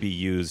this could be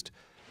used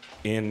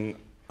in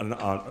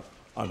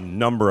a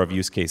number of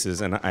use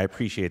cases, and I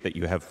appreciate that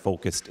you have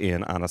focused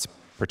in on a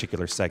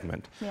particular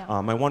segment.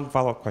 Yeah. My one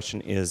follow-up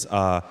question is,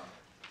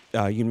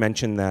 you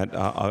mentioned that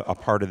a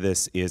part of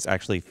this is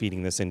actually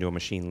feeding this into a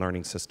machine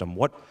learning system.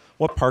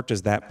 What part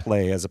does that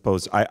play, as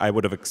opposed, I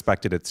would have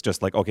expected it's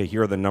just like, okay,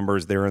 here are the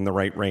numbers, they're in the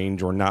right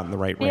range or not in the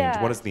right range.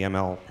 Yeah. What does the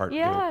ML part do?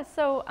 Yeah,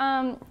 so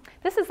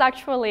this is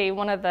actually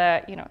one of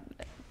the, you know,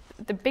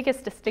 the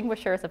biggest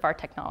distinguishers of our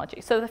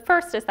technology. So the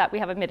first is that we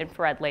have a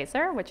mid-infrared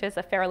laser, which is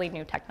a fairly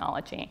new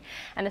technology.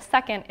 And the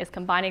second is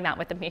combining that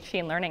with the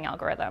machine learning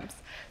algorithms.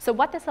 So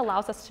what this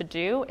allows us to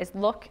do is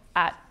look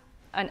at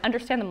and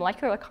understand the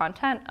molecular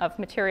content of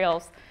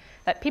materials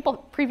that people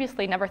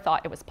previously never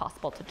thought it was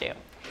possible to do.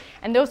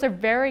 And those are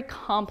very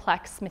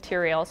complex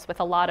materials with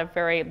a lot of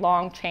very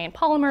long chain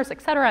polymers,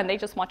 et cetera, and they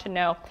just want to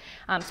know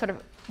sort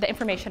of the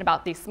information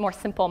about these more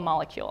simple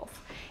molecules.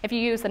 If you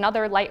use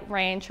another light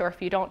range, or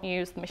if you don't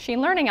use the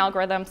machine learning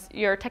algorithms,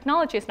 your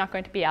technology is not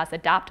going to be as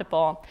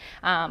adaptable.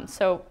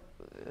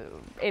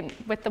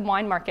 With the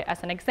wine market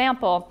as an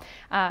example,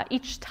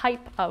 each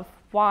type of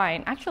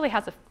wine actually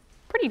has a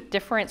pretty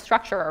different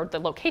structure, or the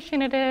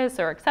location it is,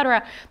 or et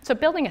cetera. So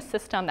building a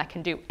system that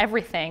can do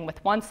everything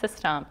with one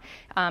system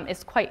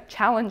is quite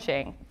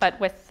challenging. But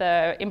with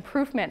the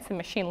improvements in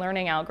machine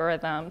learning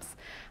algorithms,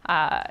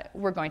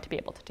 we're going to be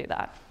able to do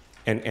that.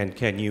 And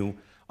can you,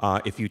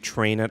 if you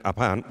train it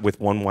upon with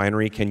one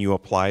winery, can you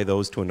apply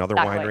those to another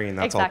winery, and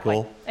that's all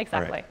cool?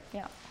 Exactly. Right.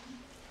 Yeah.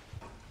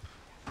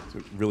 It's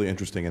a really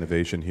interesting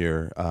innovation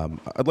here.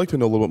 I'd like to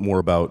know a little bit more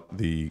about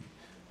the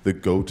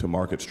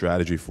go-to-market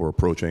strategy for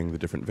approaching the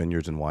different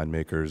vineyards and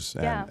winemakers,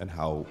 and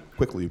how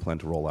quickly you plan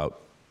to roll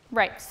out.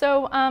 Right.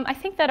 So I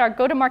think that our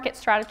go-to-market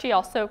strategy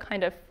also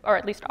kind of, or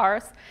at least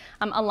ours,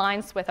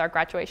 aligns with our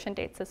graduation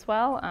dates as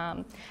well.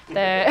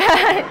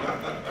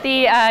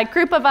 The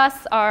group of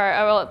us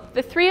are, well,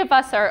 the three of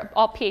us are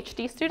all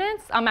PhD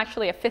students. I'm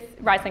actually a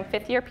rising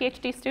fifth-year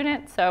PhD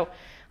student, so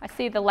I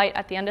see the light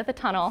at the end of the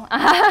tunnel.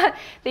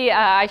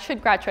 I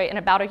should graduate in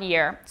about a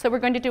year. So we're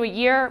going to do a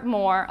year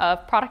more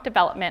of product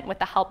development with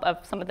the help of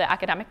some of the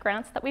academic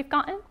grants that we've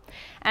gotten,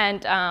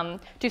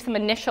 and do some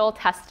initial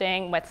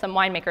testing with some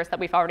winemakers that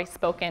we've already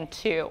spoken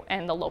to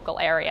in the local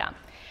area.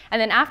 And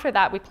then after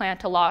that, we plan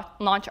to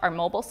launch our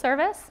mobile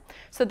service.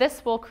 So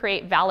this will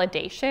create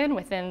validation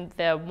within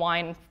the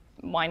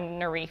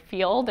winery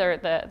field, or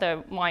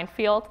the wine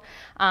field,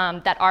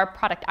 that our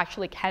product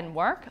actually can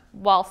work,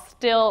 while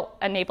still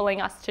enabling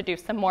us to do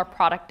some more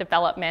product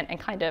development and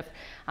kind of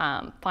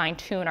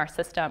fine-tune our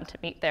system to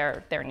meet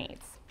their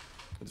needs.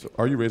 So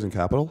are you raising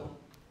capital?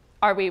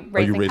 Are we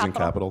raising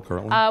capital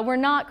currently? We're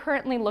not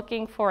currently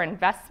looking for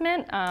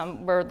investment.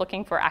 We're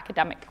looking for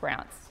academic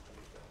grants.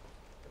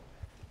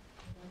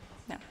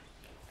 Yeah.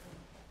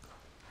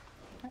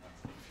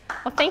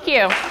 Well, thank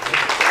you.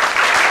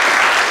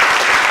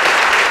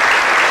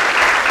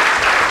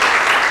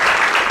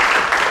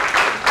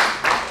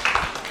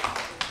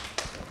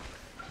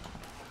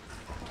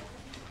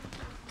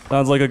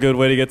 Sounds like a good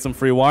way to get some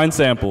free wine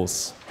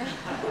samples.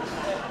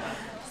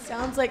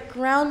 Sounds like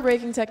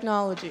groundbreaking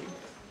technology.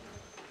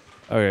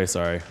 Okay,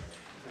 sorry.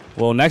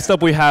 Well, next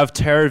up we have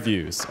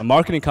TerraVuze, a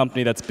marketing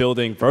company that's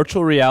building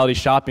virtual reality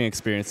shopping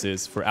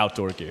experiences for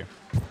outdoor gear.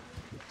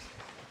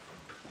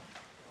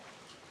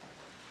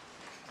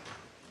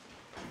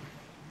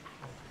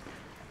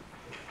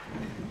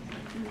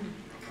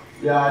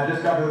 Yeah, I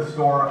just got to the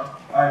store.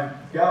 I've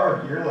got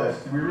our gear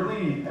list. Do we really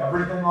need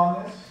everything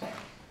on this?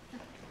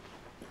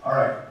 All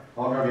right,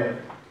 I'll go get it.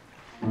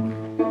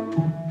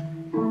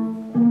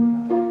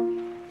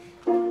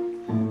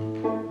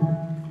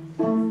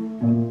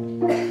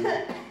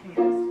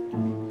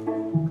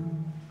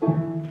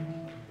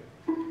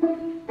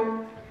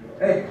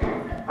 Hey,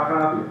 how can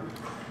I help you?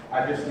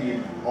 I just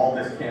need all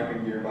this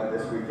camping gear by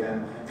this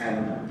weekend,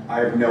 and I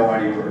have no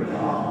idea where to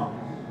go.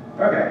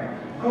 Okay,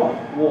 cool.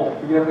 Well,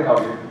 we can definitely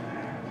help you.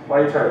 Why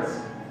don't you try this?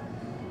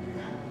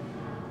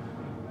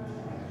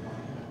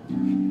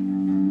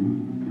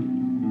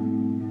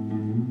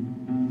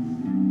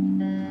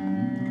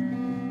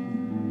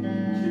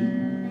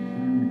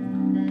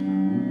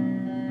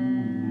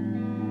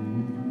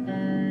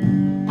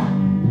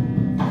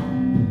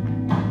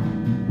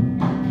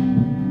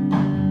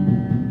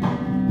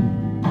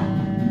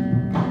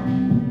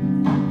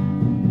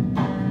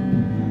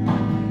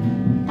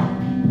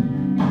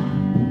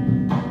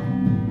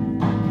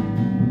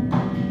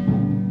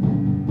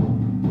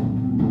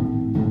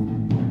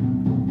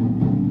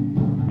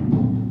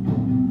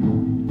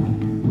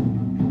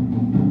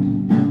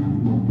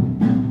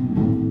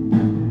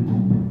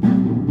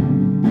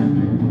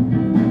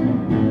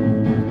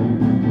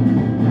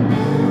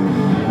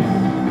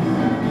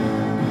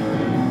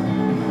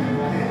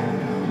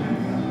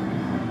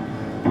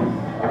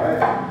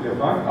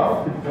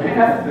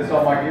 This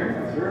all my gear?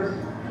 That's yours.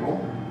 Cool.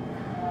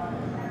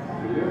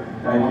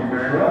 Thank you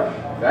very much.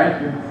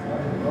 Thank you.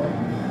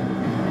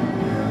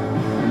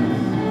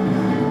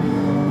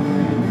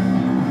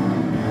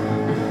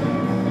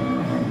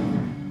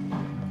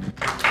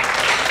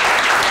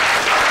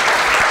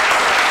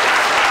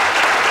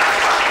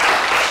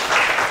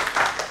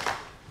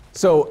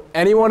 So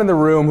anyone in the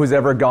room who's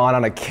ever gone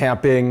on a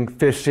camping,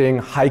 fishing,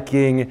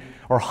 hiking,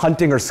 or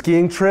hunting or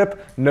skiing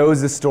trip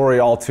knows this story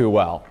all too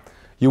well.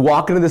 You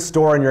walk into the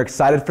store and you're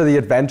excited for the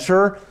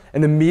adventure,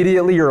 and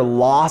immediately you're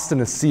lost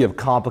in a sea of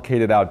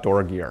complicated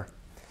outdoor gear.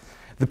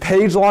 The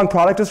page-long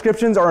product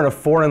descriptions are in a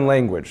foreign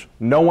language.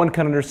 No one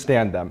can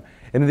understand them.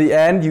 And in the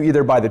end, you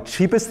either buy the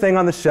cheapest thing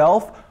on the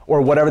shelf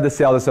or whatever the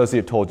sales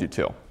associate told you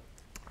to.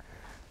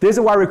 This is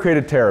why we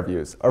created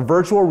TerraVuze, a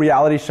virtual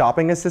reality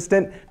shopping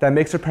assistant that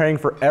makes preparing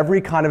for every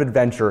kind of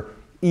adventure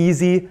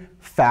easy,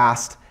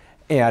 fast,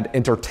 and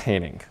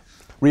entertaining.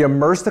 We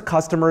immerse the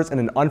customers in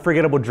an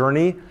unforgettable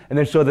journey and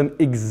then show them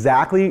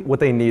exactly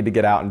what they need to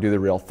get out and do the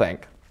real thing.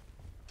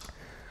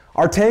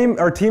 Our team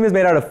is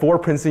made out of 4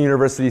 Princeton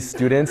University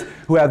students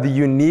who have the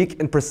unique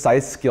and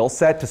precise skill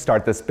set to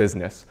start this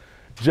business.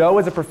 Joe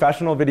is a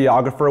professional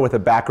videographer with a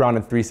background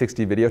in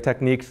 360 video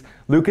techniques.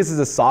 Lucas is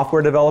a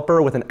software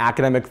developer with an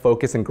academic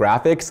focus in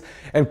graphics.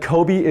 And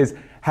Kobe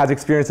has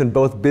experience in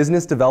both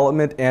business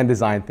development and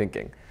design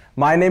thinking.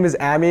 My name is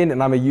Amin,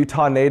 and I'm a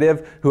Utah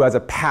native who has a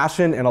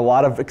passion and a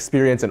lot of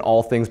experience in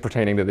all things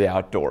pertaining to the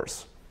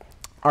outdoors.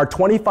 Our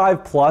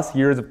 25+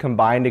 years of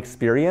combined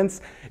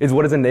experience is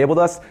what has enabled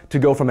us to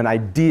go from an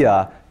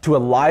idea to a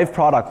live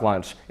product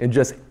launch in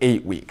just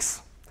 8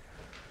 weeks.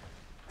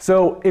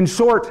 So in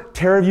short,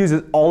 TerraVuze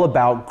is all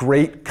about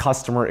great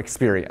customer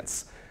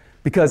experience,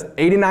 because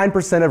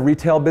 89% of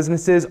retail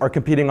businesses are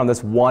competing on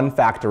this one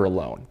factor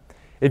alone.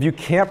 If you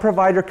can't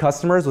provide your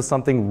customers with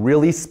something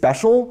really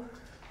special,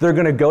 they're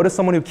going to go to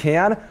someone who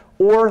can,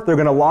 or they're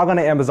going to log on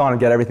to Amazon and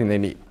get everything they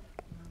need.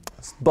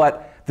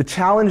 But the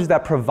challenge is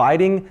that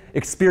providing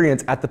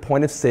experience at the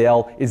point of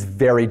sale is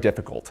very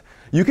difficult.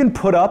 You can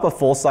put up a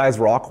full-size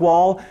rock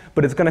wall,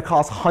 but it's going to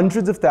cost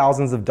hundreds of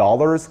thousands of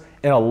dollars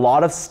and a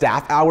lot of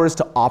staff hours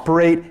to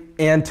operate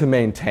and to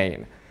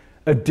maintain.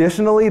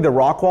 Additionally, the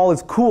rock wall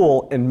is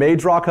cool and may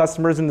draw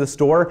customers into the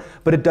store,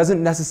 but it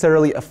doesn't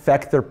necessarily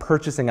affect their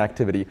purchasing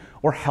activity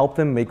or help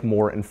them make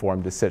more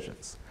informed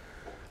decisions.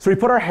 So we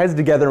put our heads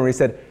together and we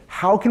said,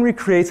 how can we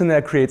create something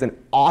that creates an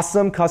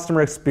awesome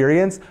customer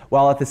experience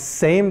while at the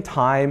same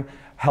time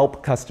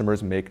help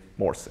customers make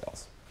more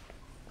sales?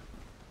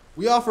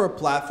 We offer a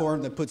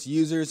platform that puts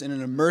users in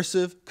an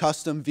immersive,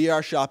 custom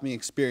VR shopping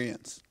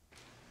experience.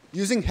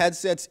 Using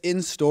headsets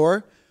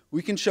in-store,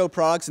 we can show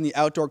products in the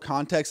outdoor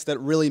context that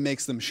really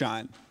makes them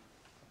shine.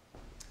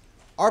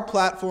 Our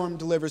platform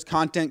delivers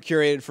content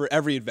curated for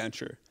every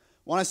adventure.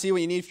 Want to see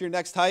what you need for your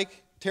next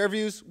hike?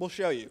 TerraVuze will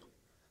show you.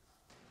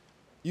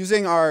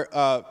 Using our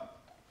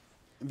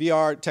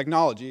VR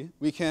technology,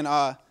 we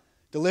can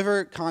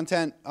deliver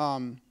content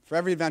for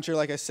every adventure,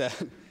 like I said,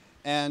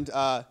 and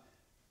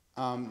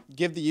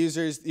give the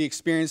users the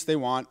experience they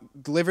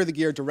want, deliver the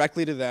gear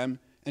directly to them,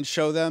 and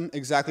show them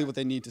exactly what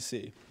they need to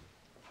see.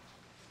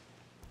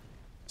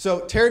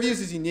 So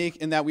TerraVuze is unique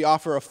in that we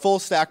offer a full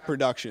stack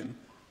production.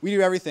 We do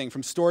everything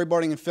from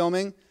storyboarding and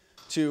filming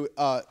to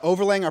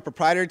overlaying our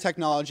proprietary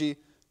technology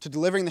to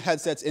delivering the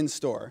headsets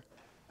in-store.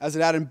 As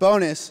an added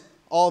bonus,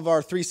 all of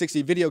our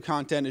 360 video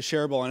content is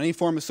shareable on any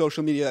form of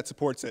social media that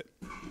supports it.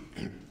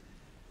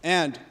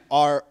 And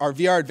our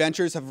VR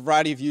adventures have a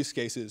variety of use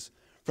cases,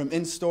 from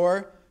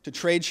in-store to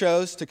trade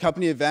shows to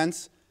company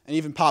events and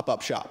even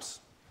pop-up shops.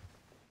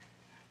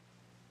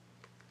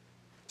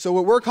 So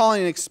what we're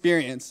calling an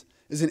experience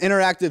is an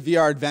interactive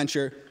VR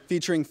adventure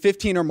featuring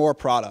 15 or more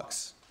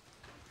products.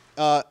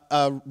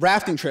 A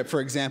rafting trip, for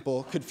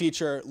example, could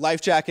feature life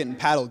jacket and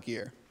paddle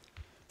gear.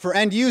 For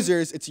end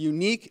users, it's a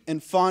unique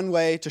and fun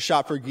way to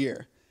shop for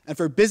gear. And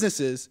for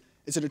businesses,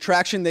 it's an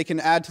attraction they can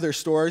add to their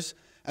stores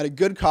at a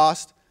good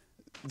cost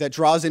that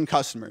draws in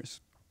customers.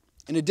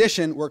 In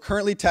addition, we're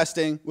currently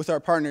testing with our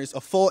partners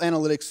a full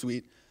analytics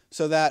suite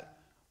so that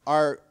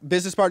our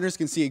business partners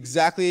can see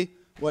exactly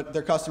what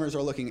their customers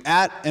are looking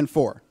at and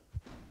for.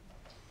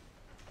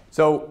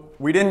 So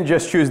we didn't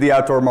just choose the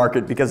outdoor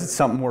market because it's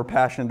something we're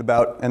passionate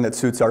about and that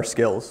suits our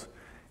skills.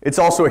 It's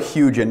also a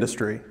huge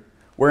industry,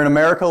 where in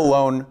America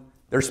alone,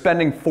 they're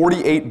spending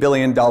 $48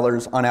 billion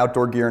on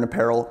outdoor gear and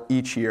apparel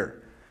each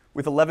year,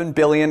 with 11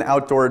 billion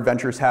outdoor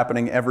adventures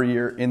happening every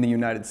year in the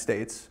United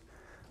States.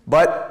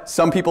 But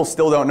some people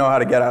still don't know how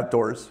to get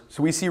outdoors,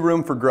 so we see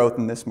room for growth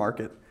in this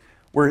market,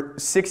 where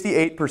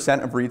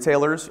 68% of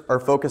retailers are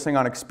focusing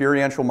on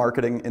experiential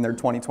marketing in their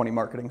 2020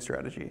 marketing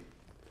strategy.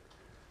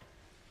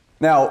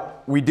 Now,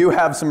 we do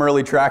have some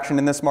early traction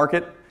in this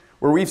market,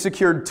 where we've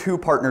secured 2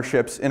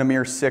 partnerships in a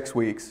mere 6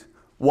 weeks.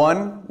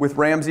 One with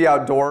Ramsey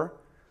Outdoor,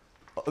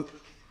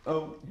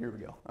 here we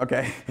go.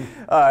 Okay.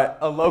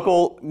 A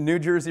local New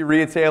Jersey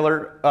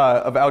retailer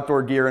of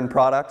outdoor gear and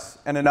products,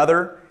 and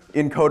another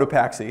in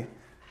Cotopaxi,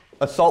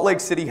 a Salt Lake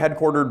City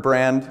headquartered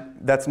brand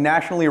that's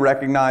nationally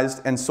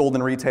recognized and sold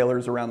in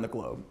retailers around the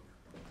globe.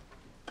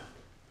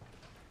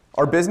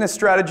 Our business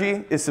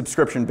strategy is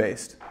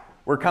subscription-based,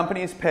 where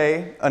companies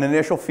pay an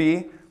initial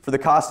fee for the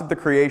cost of the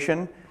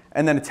creation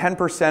and then a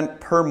 10%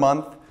 per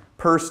month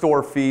per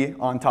store fee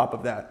on top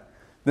of that.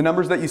 The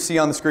numbers that you see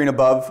on the screen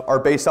above are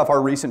based off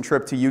our recent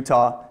trip to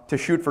Utah to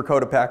shoot for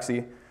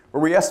Cotopaxi,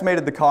 where we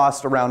estimated the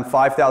cost around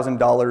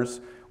 $5,000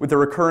 with a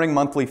recurring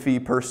monthly fee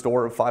per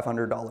store of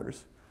 $500.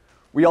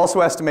 We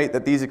also estimate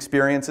that these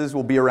experiences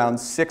will be around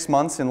 6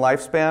 months in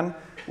lifespan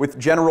with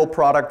general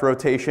product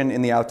rotation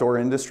in the outdoor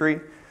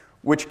industry,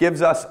 which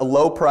gives us a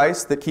low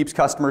price that keeps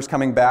customers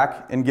coming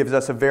back and gives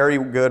us a very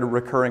good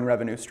recurring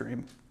revenue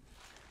stream.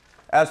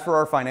 As for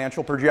our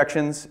financial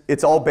projections,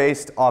 it's all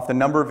based off the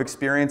number of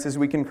experiences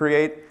we can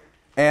create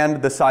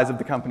and the size of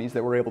the companies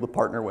that we're able to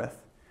partner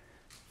with.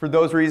 For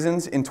those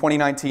reasons, in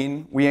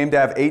 2019, we aim to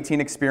have 18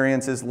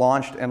 experiences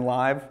launched and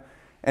live,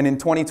 and in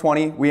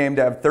 2020, we aim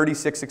to have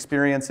 36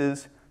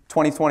 experiences,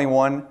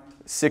 2021,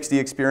 60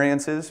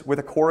 experiences, with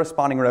a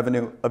corresponding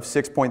revenue of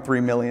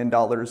 $6.3 million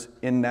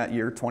in that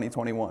year,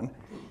 2021,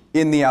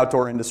 in the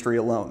outdoor industry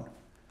alone.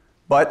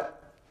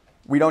 But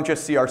we don't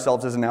just see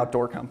ourselves as an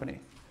outdoor company.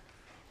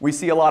 We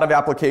see a lot of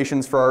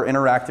applications for our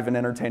interactive and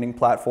entertaining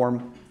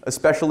platform,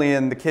 especially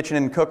in the kitchen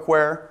and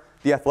cookware,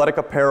 the athletic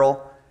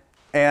apparel,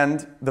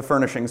 and the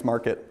furnishings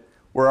market,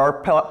 where our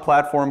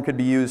platform could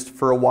be used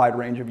for a wide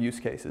range of use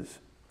cases.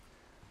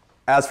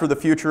 As for the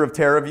future of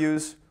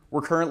TerraVuze,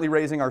 we're currently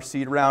raising our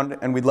seed round,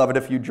 and we'd love it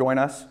if you join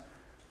us.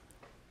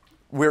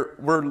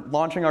 We're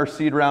launching our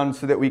seed round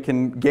so that we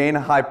can gain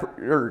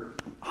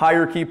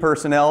hire key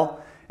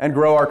personnel and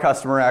grow our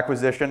customer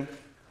acquisition.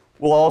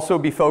 We'll also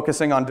be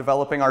focusing on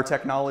developing our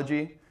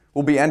technology.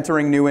 We'll be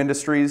entering new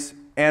industries,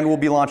 and we'll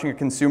be launching a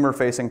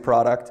consumer-facing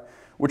product,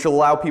 which will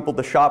allow people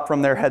to shop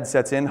from their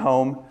headsets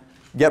in-home,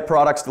 get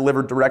products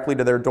delivered directly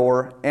to their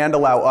door, and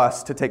allow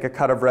us to take a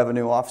cut of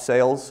revenue off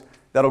sales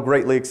that'll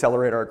greatly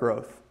accelerate our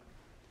growth.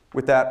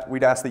 With that,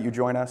 we'd ask that you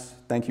join us.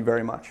 Thank you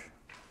very much.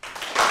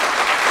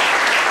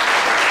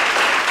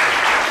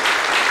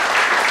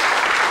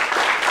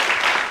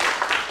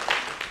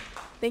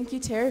 Thank you,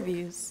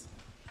 TerraVuze.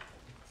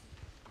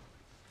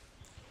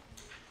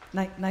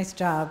 Nice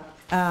job.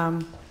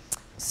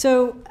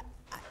 So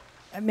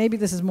maybe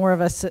this is more of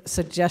a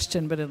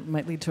suggestion, but it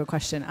might lead to a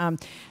question.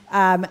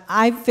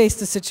 I've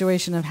faced a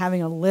situation of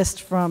having a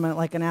list from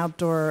like an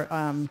outdoor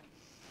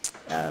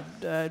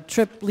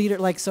trip leader,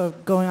 like so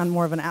going on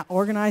more of an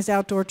organized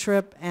outdoor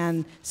trip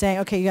and saying,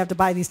 okay, you have to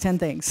buy these 10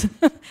 things.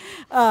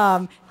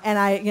 And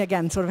I,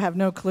 again, sort of have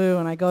no clue,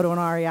 and I go to an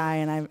REI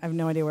and I have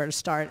no idea where to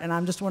start. And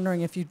I'm just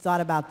wondering if you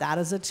thought about that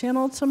as a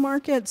channel to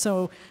market.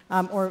 So,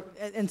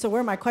 so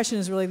where my question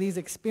is really these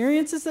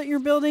experiences that you're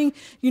building,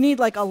 you need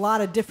like a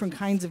lot of different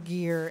kinds of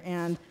gear,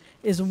 and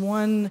is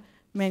one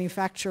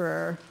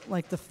manufacturer,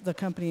 like the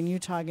company in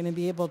Utah, going to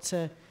be able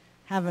to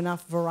have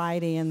enough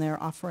variety in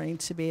their offering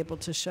to be able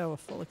to show a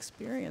full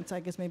experience? I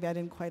guess maybe I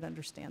didn't quite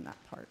understand that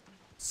part.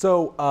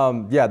 So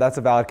yeah, that's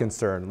a valid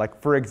concern.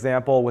 Like for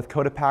example, with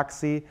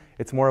Cotopaxi,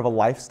 it's more of a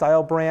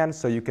lifestyle brand,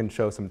 so you can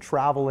show some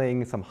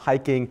traveling, some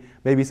hiking,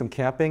 maybe some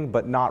camping,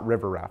 but not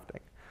river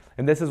rafting.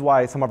 And this is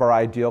why some of our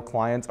ideal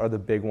clients are the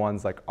big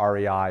ones like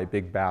REI,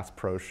 Big Bass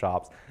Pro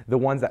Shops, the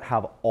ones that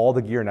have all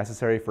the gear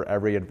necessary for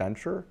every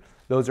adventure.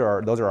 Those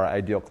are our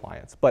ideal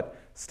clients. But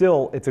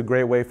still, it's a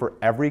great way for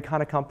every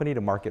kind of company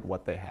to market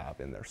what they have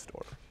in their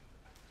store.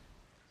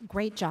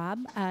 Great job.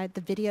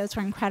 The videos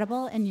were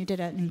incredible, and you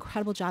did an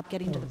incredible job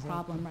getting to the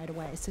problem right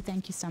away. So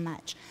thank you so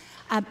much.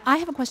 I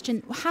have a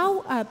question.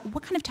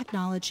 What kind of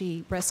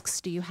technology risks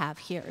do you have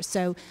here?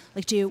 So,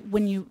 like,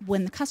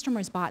 when the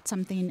customers bought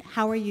something,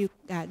 how are you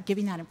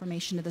giving that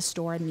information to the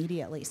store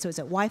immediately? So, is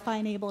it Wi-Fi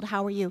enabled?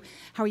 How are you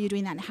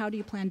doing that? And how do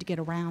you plan to get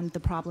around the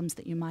problems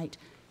that you might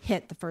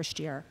hit the first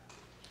year?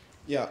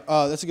 Yeah,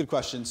 that's a good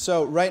question.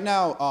 So right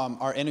now,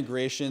 our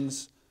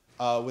integrations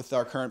with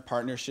our current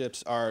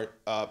partnerships are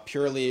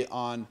purely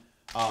on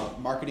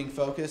marketing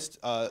focused.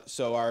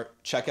 So our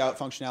checkout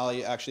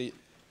functionality actually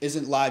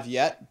isn't live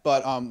yet,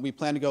 but we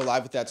plan to go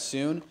live with that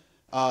soon.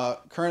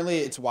 Currently,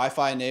 it's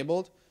Wi-Fi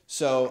enabled.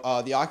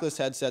 So the Oculus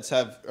headsets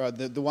have,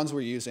 the ones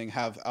we're using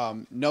have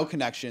no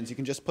connections. You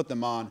can just put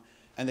them on,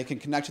 and they can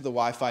connect to the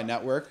Wi-Fi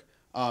network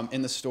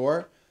in the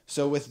store.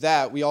 So with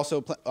that, we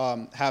also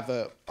plan to have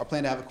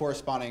a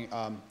corresponding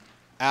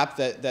app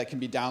that can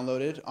be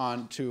downloaded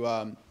onto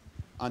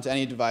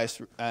any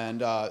device,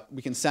 and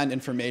we can send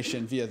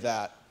information via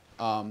that.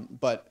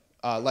 But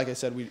like I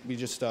said,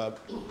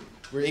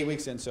 we're 8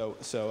 weeks in, so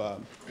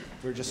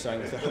we're just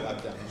starting with the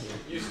lab demo.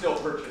 You still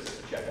purchase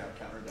at the checkout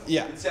counter, don't you?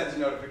 Yeah. It sends a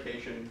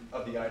notification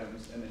of the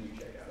items, and then you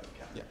check out at the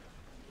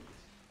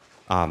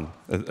counter.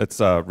 Yeah.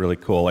 It's really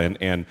cool,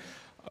 and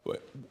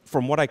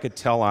from what I could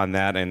tell on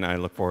that, and I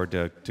look forward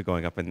to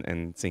going up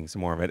and seeing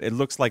some more of it, it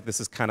looks like this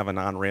is kind of an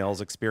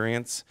on-rails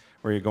experience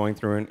where you're going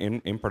through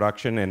in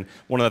production. And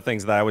one of the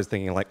things that I was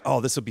thinking, like, oh,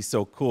 this would be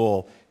so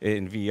cool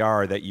in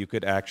VR that you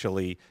could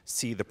actually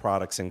see the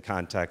products in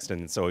context,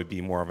 and so it'd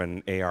be more of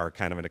an AR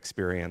kind of an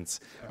experience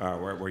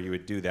where you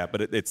would do that.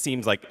 But it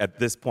seems like at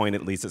this point,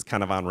 at least, it's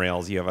kind of on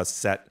rails. You have a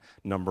set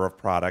number of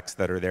products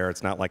that are there.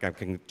 It's not like I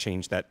can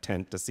change that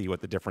tent to see what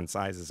the different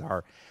sizes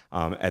are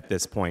at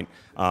this point.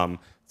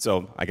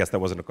 So I guess that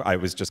wasn't, I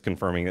was just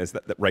confirming is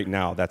that right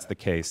now that's the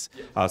case.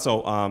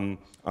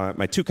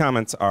 My two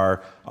comments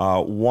are,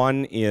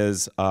 one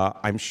is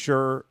I'm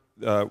sure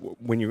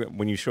when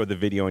you showed the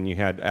video and you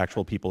had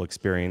actual people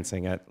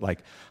experiencing it, like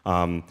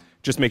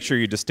just make sure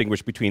you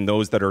distinguish between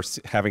those that are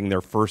having their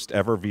first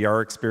ever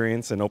VR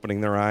experience and opening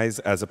their eyes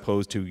as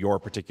opposed to your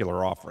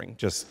particular offering.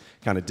 Just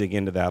kind of dig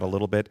into that a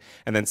little bit.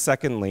 And then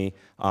secondly,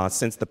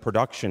 since the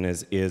production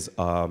is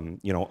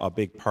a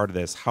big part of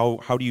this,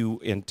 how do you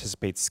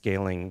anticipate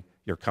scaling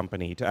your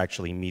company to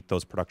actually meet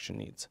those production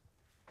needs?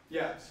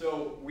 Yeah,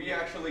 so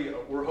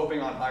we're hoping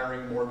on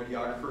hiring more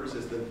videographers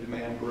as the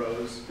demand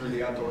grows through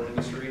the outdoor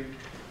industry.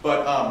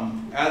 But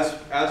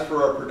as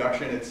for our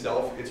production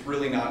itself, it's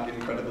really not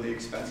incredibly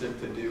expensive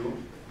to do.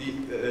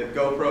 The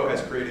GoPro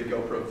has created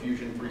GoPro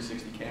Fusion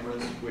 360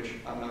 cameras, which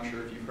I'm not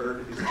sure if you've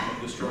heard is kind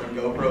of destroying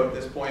GoPro at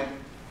this point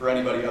for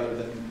anybody other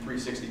than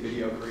 360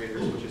 video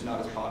creators, which is not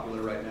as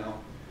popular right now.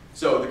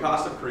 So the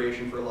cost of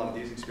creation for a lot of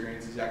these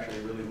experiences is actually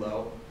really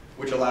low,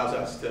 which allows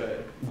us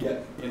to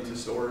get into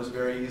stores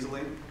very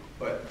easily.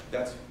 But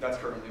that's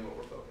currently what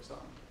we're focused on.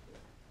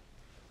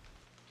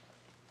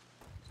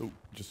 So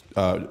just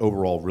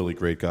overall, really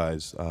great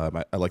guys.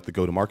 I like the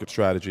go-to-market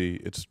strategy.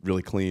 It's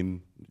really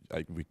clean.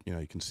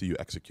 you can see you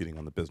executing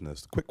on the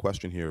business. Quick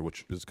question here,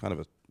 which is kind of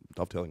a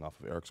dovetailing off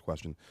of Eric's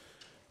question.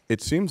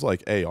 It seems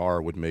like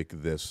AR would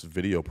make this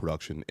video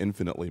production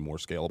infinitely more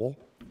scalable,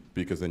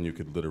 because then you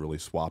could literally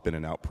swap in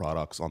and out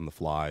products on the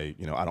fly.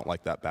 You know, I don't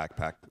like that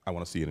backpack. I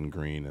want to see it in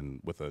green and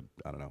with a,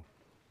 I don't know,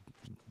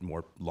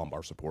 more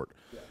lumbar support.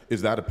 Yeah.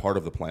 Is that a part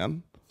of the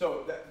plan?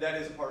 So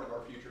that is a part of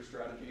our future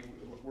strategy.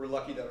 We're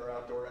lucky that our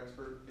outdoor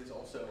expert is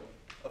also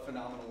a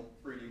phenomenal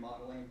 3D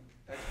modeling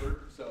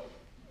expert. So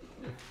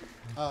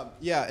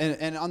yeah,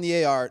 and on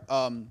the AR,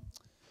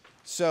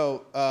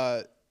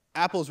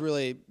 Apple's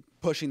really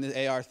pushing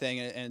the AR thing,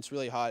 and it's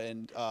really hot,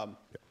 and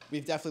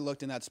we've definitely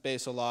looked in that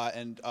space a lot,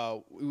 and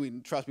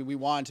trust me, we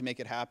wanted to make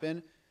it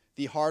happen.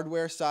 The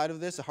hardware side of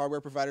this, the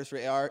hardware providers for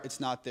AR, it's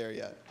not there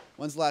yet.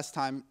 When's the last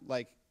time,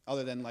 like,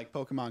 other than like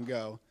Pokemon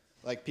Go,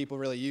 like people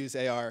really use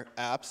AR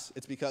apps?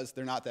 It's because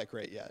they're not that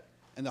great yet,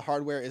 and the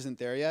hardware isn't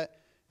there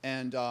yet,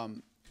 and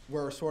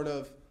we're sort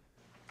of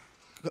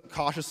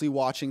cautiously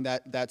watching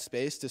that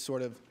space to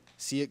sort of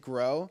see it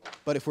grow.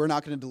 But if we're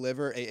not going to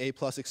deliver a A+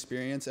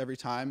 experience every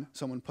time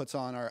someone puts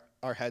on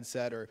our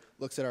headset or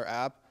looks at our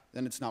app,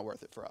 then it's not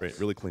worth it for us. Great,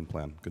 really clean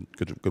plan.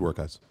 Good work,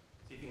 guys.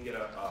 See if you can get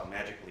a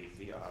Magic Leaf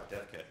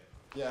dev kit.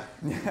 Yeah.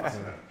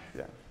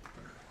 Yeah.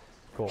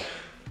 Cool.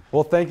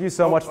 Well, thank you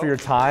so much for your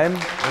time.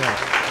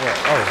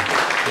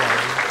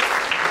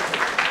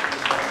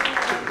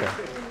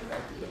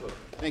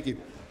 Thank you.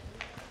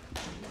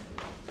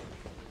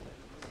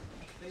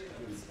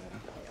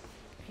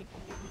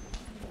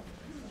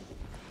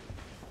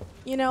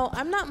 You know,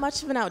 I'm not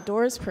much of an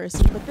outdoors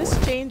person, but this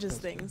changes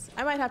things.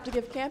 I might have to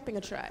give camping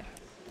a try.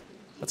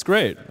 That's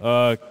great.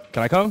 Can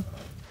I come?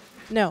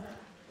 No.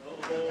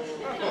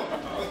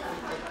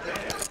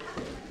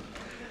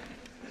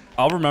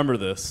 I'll remember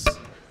this.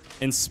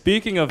 And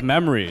speaking of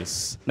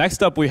memories,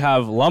 next up we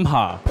have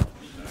Lumhaa,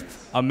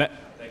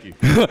 thank you.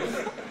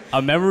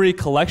 A memory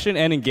collection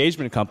and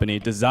engagement company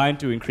designed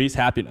to increase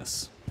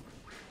happiness.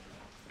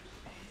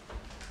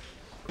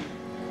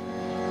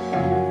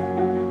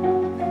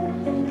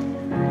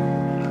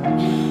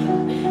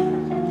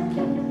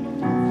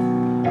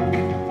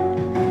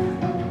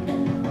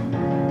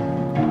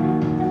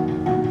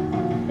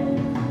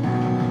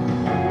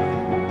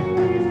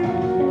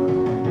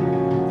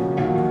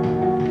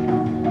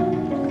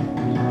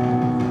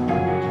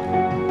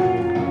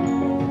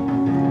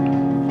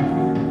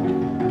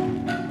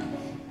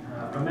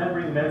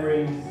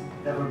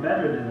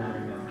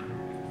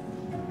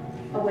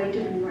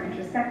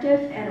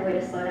 And a way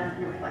to slow down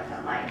and reflect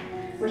on life,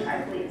 which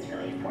I believe is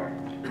really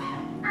important.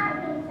 I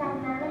can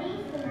send memories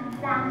to my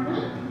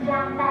family,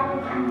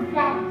 grandparents, and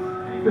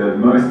friends. The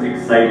most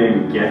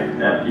exciting gift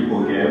that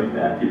people give,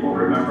 that people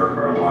remember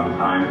for a long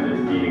time, is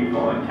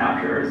meaningful and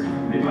captures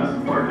the most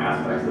important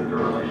aspects of their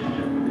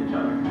relationship with each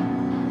other.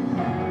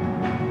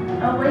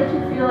 A way to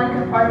feel like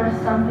a part of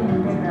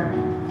something bigger.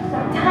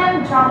 Some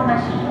time travel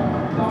machine.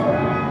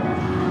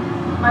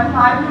 My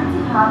 5 minutes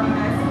of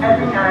happiness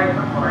every night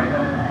before I go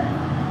to bed.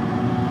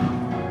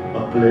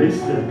 A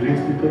place that brings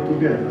people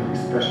together,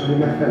 especially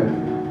my family.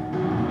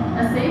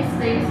 A safe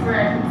space where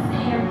I can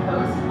see and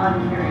post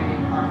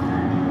uncurated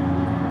content.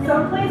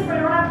 Some place where I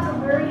don't have to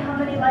worry how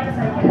many likes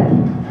I get.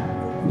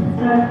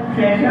 A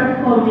treasure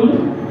for me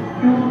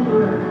to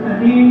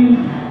really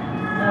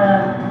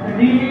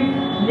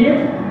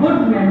live good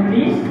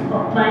memories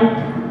of my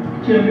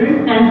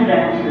children and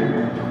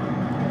grandchildren.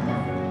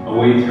 A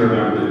way to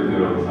remember the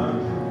good old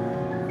times.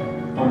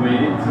 A way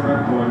to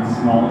record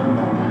smaller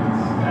moments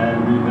and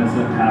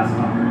revisit past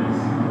memories.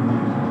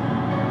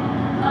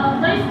 A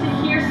place to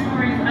hear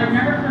stories I've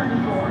never heard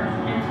before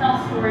and tell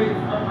stories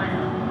of my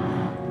own.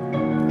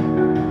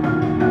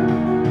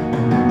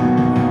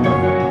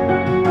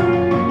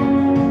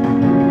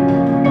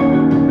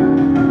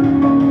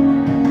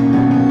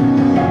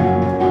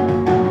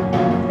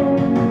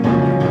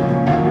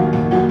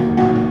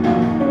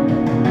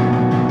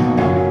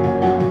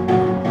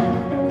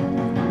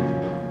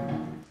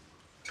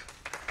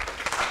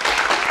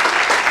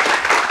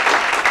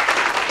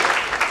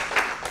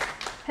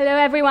 Hello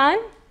everyone,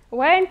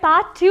 we're in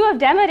part 2 of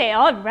Demo Day,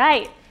 all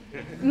right.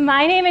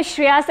 My name is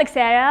Shreya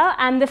Saxena.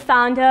 I'm the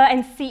founder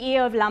and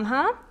CEO of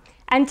Lumhaa,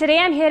 and today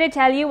I'm here to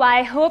tell you why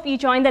I hope you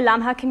join the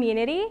Lumhaa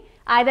community,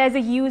 either as a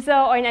user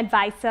or an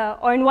advisor,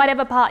 or in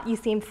whatever part you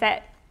seem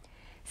fit.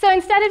 So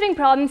instead of doing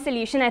problem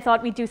solution, I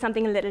thought we'd do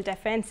something a little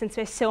different. Since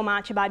we're so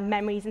much about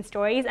memories and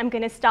stories, I'm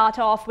going to start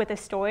off with a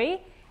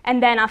story,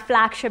 and then our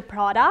flagship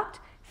product,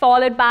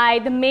 followed by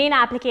the main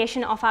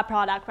application of our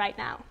product right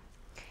now.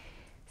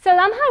 So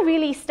Lumhaa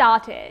really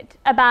started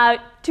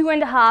about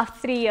 2.5,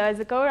 3 years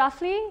ago,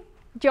 roughly,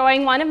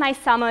 during one of my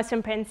summers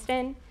from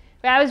Princeton,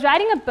 where I was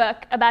writing a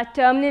book about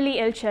terminally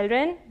ill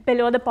children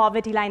below the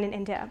poverty line in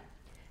India.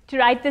 To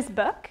write this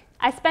book,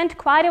 I spent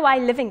quite a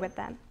while living with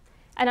them.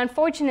 And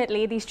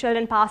unfortunately, these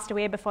children passed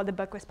away before the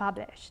book was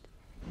published.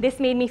 This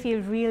made me feel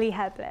really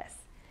helpless.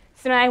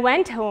 So when I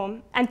went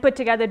home and put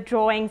together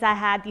drawings I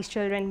had these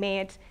children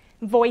made,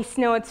 voice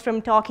notes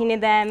from talking to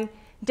them,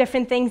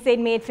 different things they'd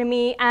made for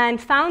me, and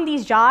found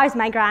these jars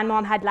my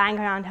grandmom had lying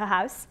around her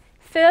house,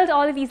 filled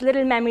all of these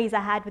little memories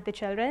I had with the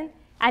children,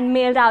 and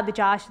mailed out the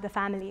jars to the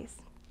families.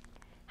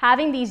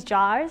 Having these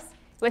jars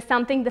was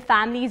something the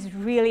families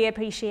really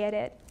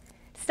appreciated.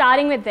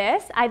 Starting with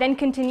this, I then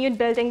continued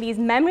building these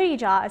memory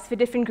jars for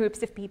different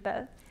groups of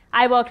people.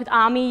 I worked with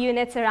army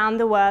units around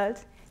the world,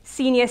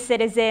 senior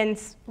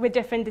citizens with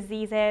different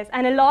diseases,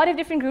 and a lot of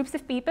different groups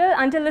of people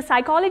until the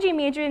psychology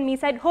major in me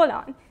said, hold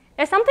on,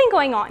 there's something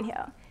going on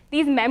here.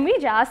 These memory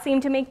jars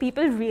seem to make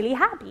people really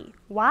happy.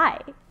 Why?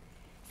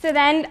 So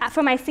then,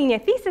 for my senior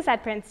thesis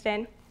at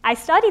Princeton, I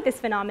studied this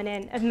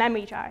phenomenon of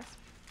memory jars.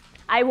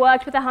 I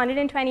worked with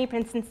 120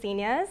 Princeton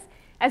seniors,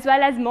 as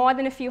well as more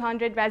than a few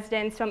hundred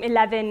residents from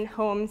 11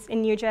 homes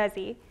in New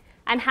Jersey,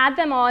 and had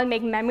them all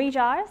make memory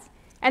jars,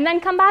 and then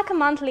come back a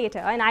month later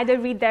and either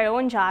read their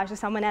own jars or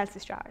someone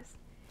else's jars.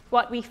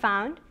 What we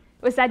found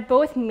was that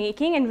both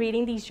making and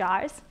reading these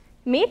jars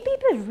made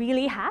people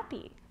really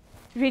happy,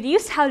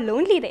 reduced how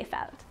lonely they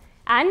felt,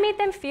 and made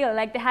them feel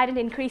like they had an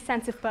increased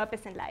sense of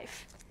purpose in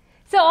life.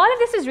 So all of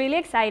this was really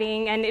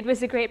exciting, and it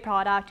was a great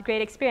product, a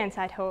great experience,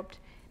 I'd hoped.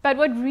 But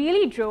what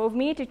really drove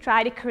me to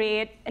try to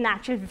create an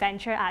actual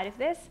venture out of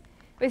this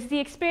was the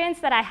experience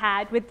that I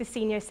had with the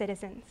senior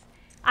citizens.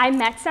 I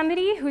met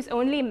somebody whose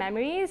only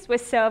memories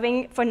was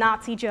serving for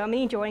Nazi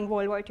Germany during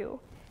World War II.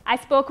 I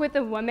spoke with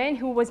a woman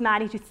who was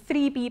married to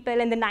 3 people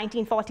in the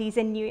 1940s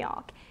in New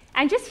York.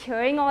 And just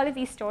hearing all of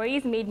these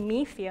stories made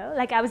me feel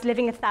like I was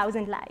living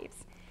 1,000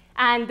 lives.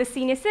 And the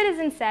senior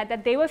citizens said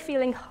that they were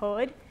feeling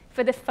heard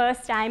for the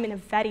first time in a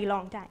very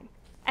long time.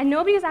 And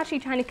nobody was actually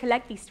trying to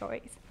collect these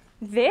stories.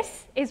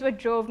 This is what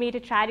drove me to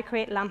try to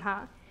create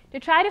Lumhaa, to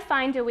try to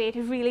find a way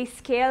to really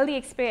scale the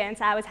experience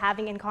I was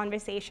having in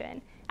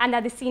conversation and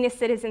that the senior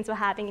citizens were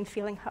having in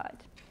feeling heard.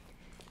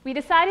 We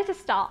decided to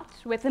start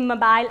with a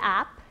mobile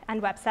app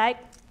and website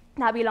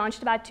that we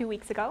launched about 2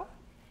 weeks ago.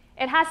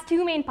 It has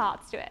 2 main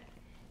parts to it.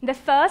 The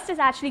first is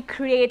actually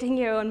creating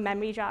your own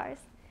memory jars.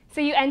 So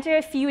you enter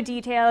a few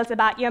details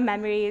about your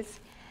memories,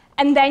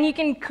 and then you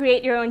can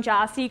create your own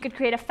jar. So you could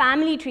create a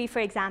family tree, for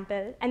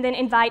example, and then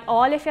invite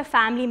all of your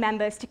family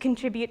members to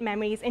contribute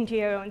memories into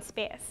your own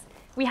space.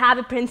 We have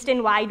a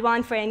Princeton-wide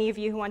one for any of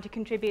you who want to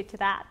contribute to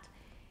that.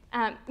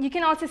 You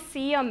can also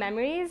see your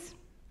memories,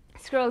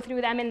 scroll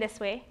through them in this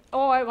way.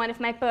 Or one of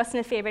my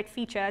personal favorite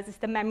features is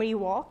the memory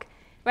walk,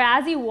 where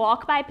as you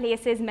walk by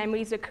places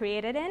memories were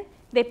created in,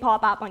 they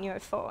pop up on your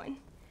phone.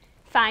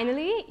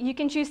 Finally, you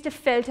can choose to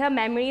filter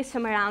memories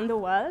from around the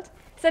world.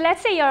 So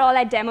let's say you're all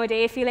at demo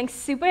day feeling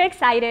super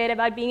excited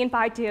about being in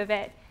part 2 of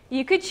it.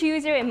 You could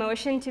choose your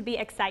emotion to be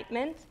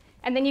excitement,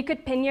 and then you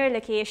could pin your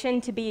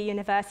location to be a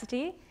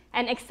university.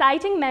 And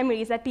exciting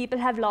memories that people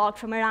have logged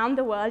from around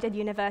the world at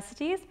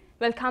universities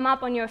will come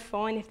up on your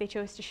phone if they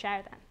chose to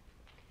share them.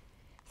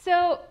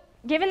 So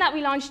given that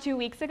we launched 2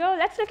 weeks ago,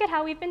 let's look at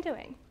how we've been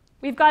doing.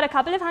 We've got a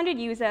couple of hundred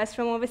users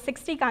from over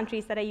 60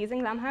 countries that are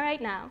using Lumhaa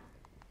right now.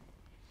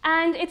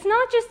 And it's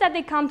not just that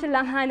they come to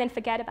Lumhaa and then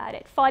forget about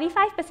it.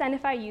 45%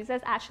 of our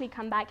users actually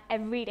come back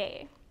every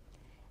day.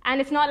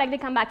 And it's not like they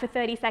come back for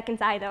 30 seconds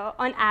either.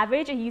 On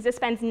average, a user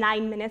spends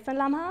 9 minutes on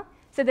Lumhaa.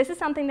 So this is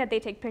something that they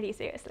take pretty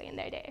seriously in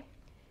their day.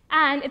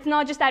 And it's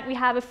not just that we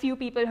have a few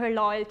people who are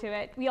loyal to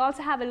it. We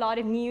also have a lot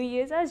of new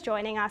users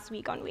joining us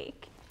week on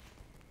week.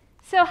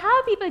 So how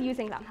are people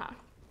using Lumhaa?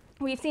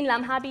 We've seen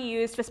Lumhaa be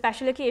used for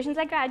special occasions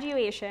like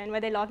graduation, where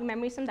they log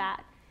memories from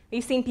that.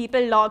 We've seen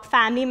people log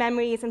family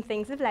memories and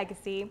things of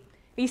legacy.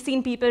 We've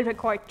seen people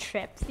record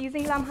trips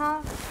using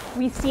Lumhaa.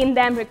 We've seen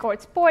them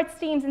record sports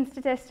teams and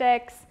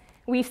statistics.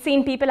 We've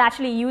seen people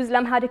actually use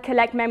Lumhaa to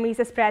collect memories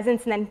as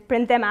presents and then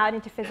print them out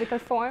into physical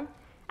form.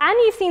 And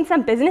we've seen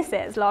some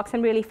businesses log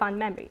some really fun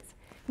memories.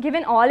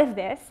 Given all of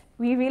this,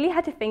 we really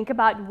had to think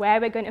about where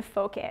we're going to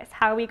focus,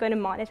 how are we going to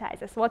monetize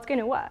this, what's going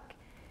to work.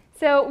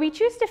 So we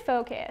choose to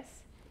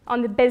focus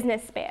on the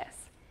business space.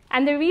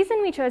 And the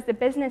reason we chose the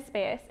business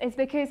space is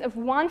because of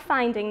one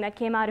finding that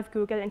came out of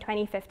Google in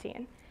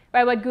 2015,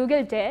 where what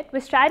Google did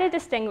was try to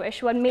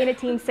distinguish what made a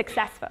team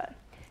successful.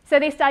 So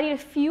they studied a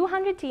few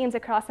hundred teams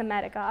across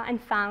America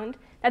and found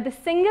that the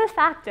single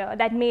factor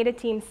that made a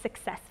team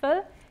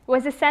successful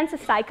was a sense of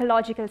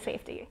psychological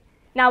safety.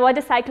 Now, what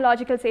does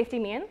psychological safety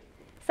mean?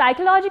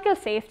 Psychological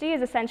safety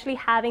is essentially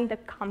having the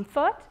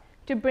comfort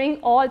to bring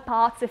all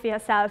parts of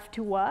yourself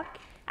to work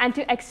and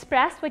to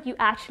express what you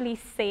actually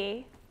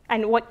say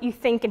and what you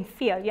think and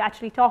feel. You're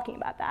actually talking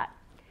about that.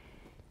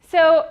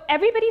 So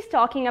everybody's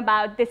talking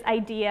about this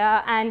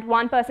idea, and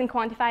one person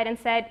quantified and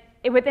said,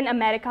 within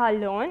America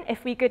alone,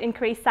 if we could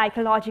increase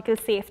psychological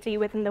safety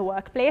within the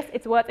workplace,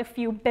 it's worth a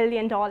few $1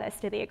 billion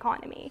to the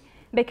economy.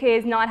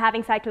 Because not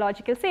having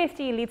psychological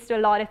safety leads to a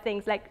lot of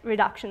things like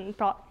reduction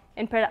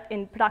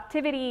in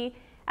productivity,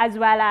 as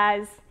well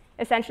as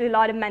essentially a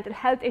lot of mental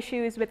health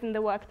issues within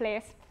the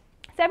workplace.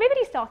 So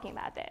everybody's talking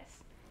about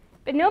this.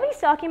 But nobody's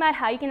talking about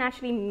how you can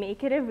actually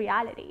make it a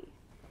reality.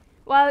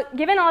 Well,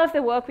 given all of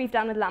the work we've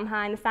done with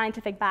Lumhaa and the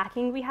scientific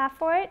backing we have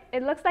for it,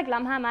 it looks like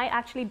Lumhaa might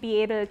actually be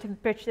able to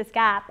bridge this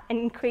gap and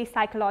increase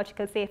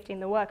psychological safety in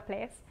the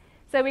workplace.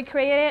 So we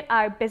created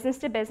our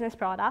business-to-business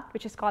product,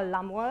 which is called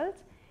LumWorld.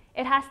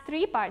 It has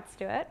 3 parts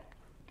to it.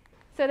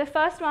 So the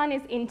first one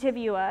is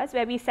interviewers,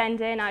 where we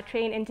send in our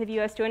trained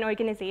interviewers to an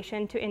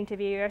organization to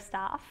interview your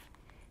staff.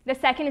 The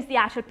second is the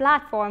actual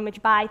platform,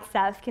 which by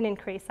itself can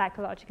increase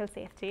psychological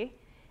safety.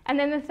 And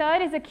then the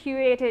third is a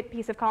curated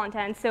piece of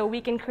content, so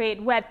we can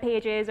create web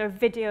pages or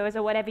videos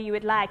or whatever you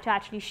would like to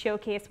actually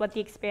showcase what the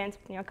experience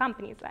within your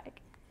company is like.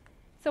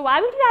 So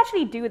why would you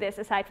actually do this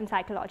aside from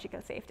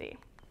psychological safety?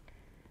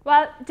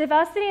 Well,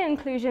 diversity and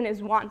inclusion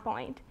is one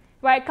point,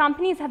 where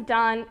companies have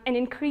done an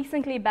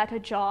increasingly better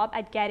job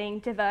at getting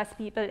diverse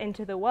people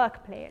into the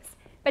workplace,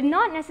 but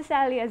not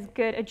necessarily as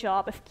good a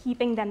job of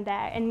keeping them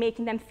there and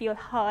making them feel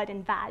heard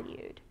and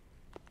valued.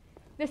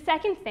 The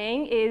second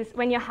thing is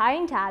when you're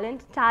hiring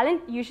talent,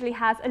 talent usually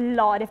has a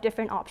lot of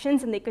different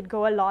options and they could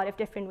go a lot of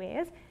different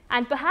ways.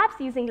 And perhaps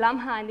using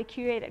Lumhaa and the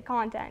curated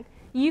content,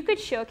 you could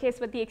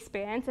showcase what the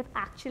experience of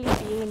actually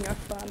being in your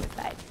firm is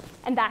like.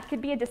 And that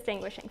could be a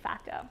distinguishing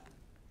factor.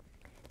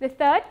 The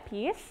third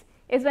piece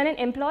is when an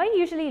employee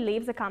usually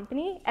leaves a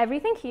company,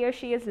 everything he or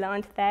she has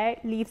learned there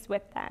leaves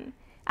with them.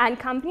 And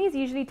companies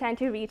usually tend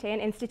to retain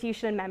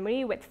institutional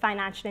memory with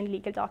financial and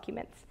legal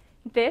documents.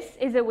 This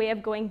is a way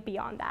of going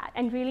beyond that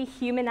and really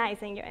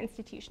humanizing your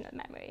institutional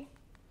memory.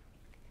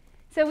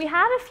 So we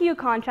have a few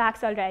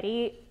contracts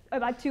already,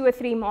 about 2 or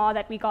 3 more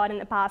that we got in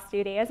the past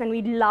few days, and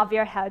we'd love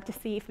your help to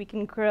see if we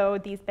can grow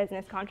these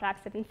business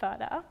contracts even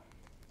further.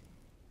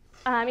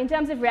 In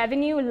terms of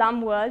revenue,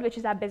 World, which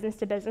is our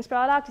business-to-business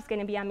product, is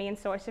going to be our main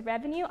source of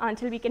revenue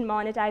until we can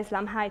monetize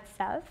Lumhaa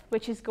itself,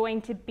 which is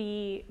going to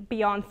be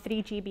beyond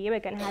 3 GB. We're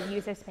going to have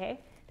users pay.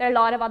 There are a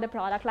lot of other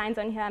product lines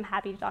on here. I'm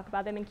happy to talk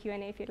about them in Q&A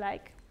if you'd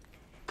like.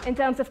 In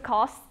terms of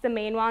costs, the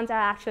main ones are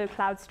actual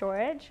cloud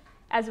storage,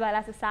 as well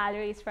as the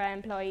salaries for our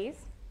employees.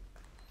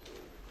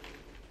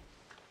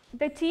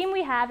 The team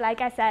we have,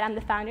 like I said, I'm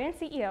the founder and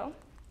CEO.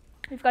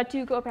 We've got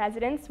 2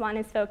 co-presidents. One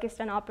is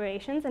focused on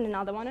operations and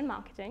another one on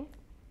marketing.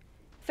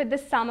 For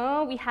this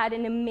summer, we had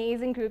an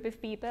amazing group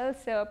of people.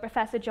 So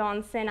Professor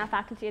Johnson, our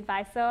faculty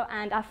advisor,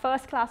 and our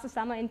first class of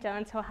summer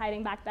interns who are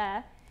hiding back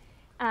there.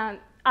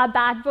 Our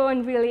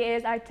backbone really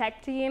is our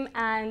tech team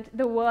and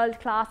the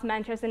world-class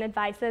mentors and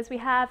advisors we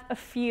have. A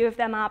few of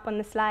them up on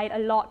the slide, a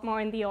lot more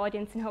in the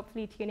audience and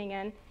hopefully tuning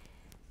in.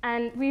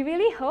 And we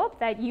really hope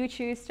that you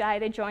choose to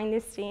either join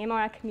this team or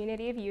our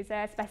community of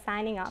users by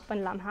signing up on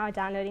Lumhaa or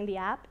downloading the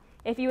app.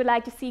 If you would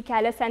like to see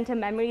Keller Center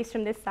memories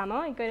from this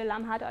summer, go to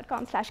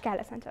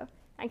lumhaa.com/Keller Center.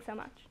 Thanks so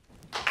much.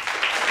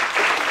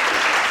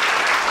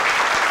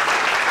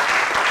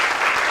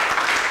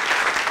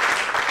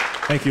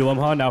 Thank you,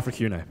 Lumhaa. Now for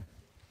Q&A.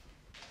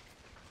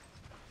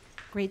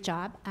 Great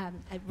job. I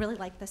really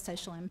like the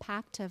social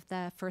impact of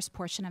the first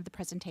portion of the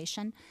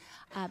presentation.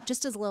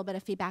 Just as a little bit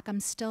of feedback, I'm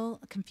still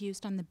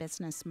confused on the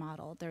business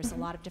model. There's a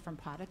lot of different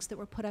products that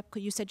were put up.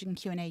 You said in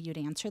Q&A you'd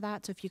answer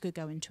that, so if you could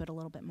go into it a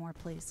little bit more,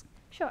 please.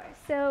 Sure.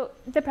 So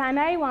the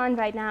primary one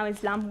right now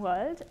is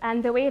World,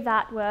 and the way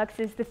that works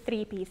is the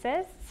 3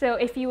 pieces. So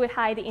if you would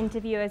hire the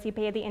interviewers, you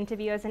pay the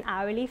interviewers an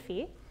hourly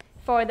fee.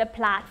 For the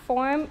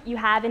platform, you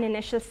have an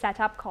initial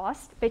setup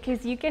cost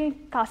because you can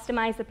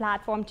customize the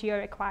platform to your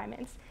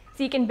requirements.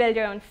 So you can build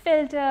your own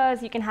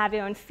filters, you can have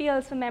your own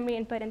fields for memory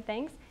input and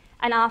things.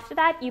 And after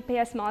that, you pay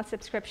a small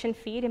subscription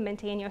fee to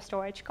maintain your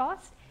storage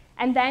cost.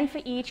 And then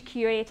for each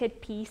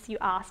curated piece you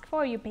ask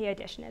for, you pay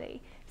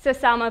additionally. So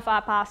some of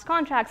our past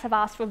contracts have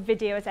asked for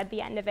videos at the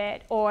end of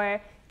it,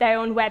 or their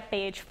own web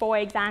page. For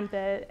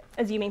example,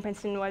 assuming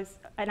Princeton was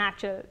an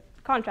actual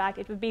contract,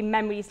 it would be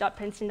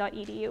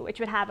memories.princeton.edu, which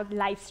would have a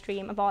live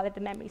stream of all of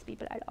the memories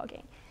people are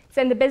logging.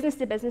 So in the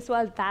business-to-business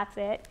world, that's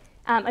it.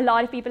 A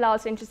lot of people are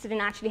also interested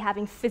in actually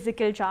having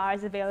physical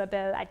jars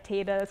available at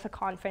tables for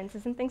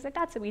conferences and things like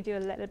that, so we do a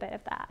little bit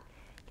of that.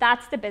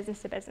 That's the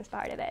business-to-business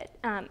part of it.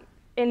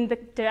 In the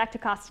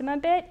direct-to-customer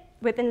bit,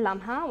 within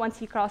Lumhaa,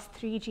 once you cross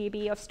 3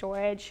 GB of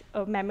storage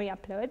of memory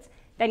uploads,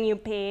 then you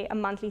pay a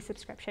monthly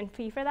subscription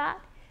fee for that.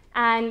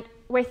 And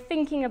we're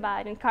thinking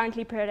about and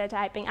currently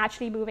prototyping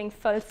actually moving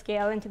full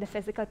scale into the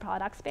physical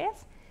product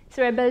space.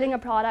 So we're building a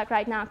product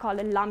right now called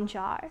a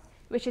Lumjar,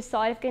 which is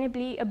sort of going to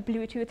be a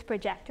Bluetooth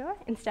projector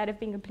instead of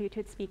being a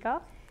Bluetooth speaker,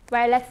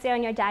 where let's say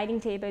on your dining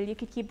table, you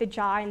could keep the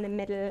jar in the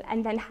middle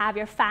and then have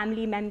your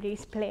family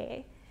memories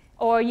play.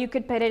 Or you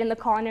could put it in the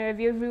corner of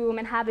your room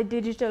and have a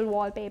digital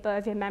wallpaper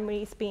of your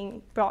memories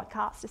being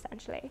broadcast,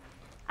 essentially.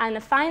 And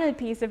the final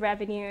piece of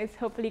revenue is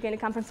hopefully going to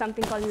come from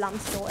something called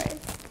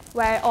Lumstores,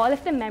 where all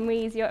of the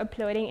memories you're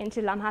uploading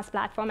into Lumhaa's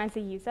platform as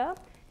a user,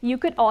 you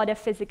could order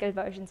physical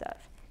versions of.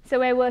 So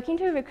we're working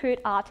to recruit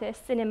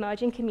artists in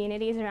emerging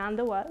communities around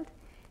the world.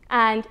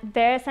 And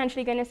they're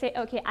essentially going to say,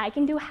 OK, I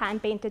can do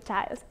hand-painted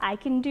tiles. I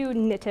can do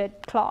knitted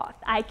cloth.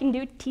 I can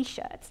do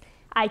T-shirts.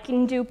 I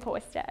can do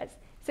posters.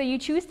 So you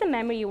choose the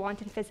memory you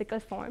want in physical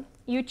form.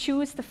 You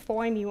choose the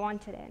form you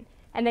want it in.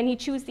 And then you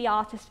choose the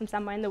artist from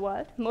somewhere in the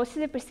world. Most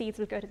of the proceeds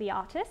will go to the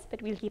artist,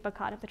 but we'll keep a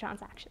cut of the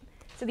transaction.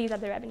 So these are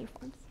the revenue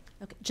forms.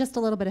 Okay, just a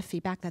little bit of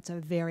feedback. That's a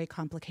very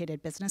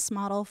complicated business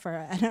model for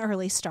an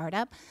early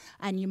startup,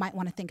 and you might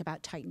want to think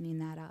about tightening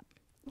that up.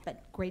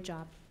 But great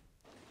job.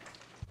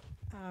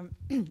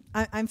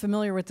 I'm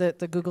familiar with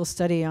the Google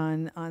study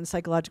on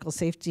psychological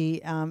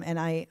safety, and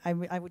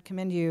I would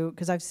commend you,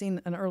 because I've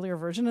seen an earlier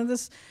version of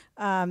this,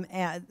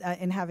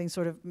 in having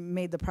sort of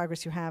made the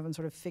progress you have and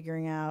sort of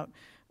figuring out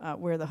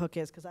where the hook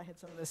is, because I had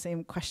some of the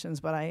same questions,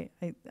 but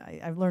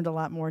I've learned a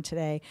lot more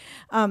today.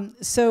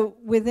 So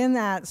within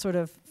that sort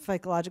of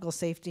psychological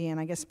safety, and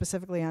I guess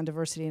specifically on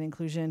diversity and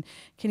inclusion,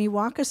 can you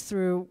walk us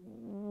through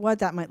what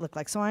that might look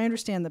like? So I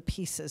understand the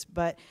pieces,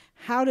 but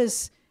how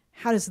does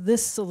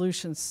this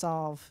solution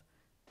solve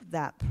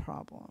that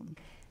problem?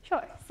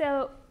 Sure.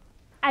 So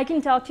I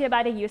can talk to you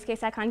about a use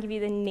case. I can't give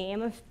you the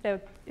name of the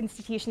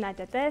institution that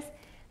did this.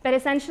 But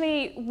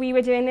essentially, we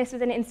were doing this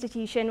with an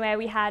institution where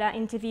we had our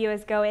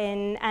interviewers go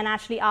in and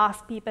actually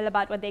ask people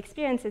about what their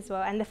experiences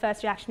were. And the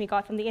first reaction we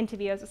got from the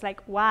interviewers was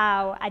like,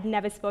 wow, I'd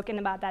never spoken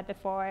about that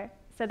before.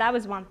 So that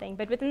was one thing.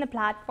 But within the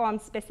platform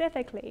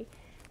specifically,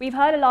 we've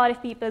heard a lot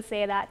of people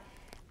say that,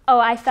 oh,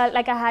 I felt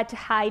like I had to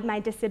hide my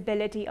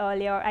disability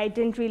earlier. I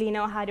didn't really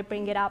know how to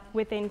bring it up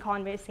within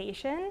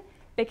conversation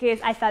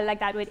because I felt like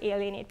that would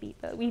alienate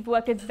people. We've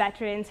worked with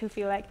veterans who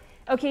feel like,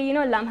 okay, you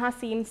know, Lumhaa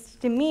seems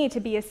to me to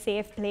be a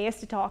safe place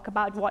to talk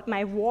about what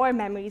my war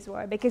memories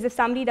were, because if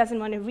somebody doesn't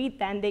want to read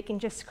them, they can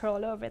just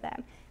scroll over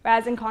them.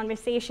 Whereas in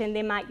conversation,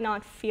 they might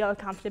not feel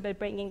comfortable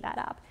bringing that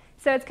up.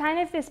 So it's kind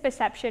of this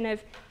perception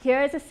of,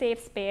 here is a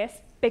safe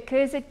space,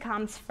 because it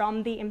comes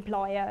from the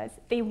employers,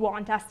 they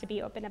want us to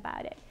be open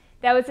about it.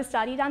 There was a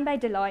study done by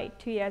Deloitte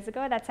 2 years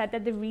ago that said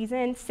that the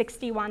reason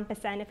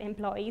 61% of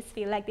employees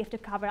feel like they have to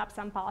cover up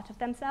some part of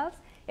themselves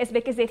is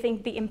because they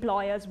think the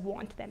employers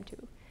want them to.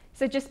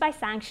 So just by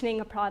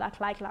sanctioning a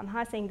product like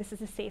Lumhaa, saying this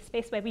is a safe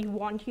space where we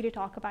want you to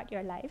talk about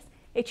your lives,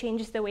 it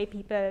changes the way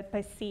people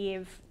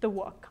perceive the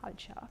work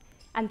culture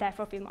and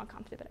therefore feel more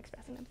comfortable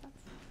expressing themselves.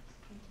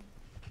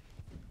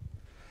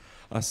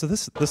 So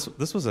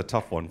this was a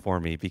tough one for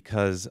me,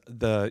 because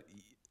the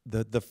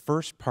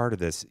first part of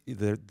this,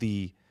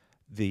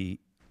 the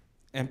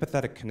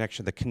empathetic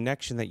connection, the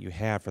connection that you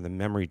have for the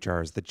memory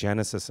jars, the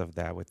genesis of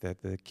that with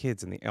the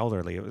kids and the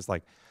elderly, it was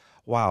like,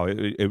 wow,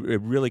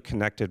 it really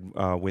connected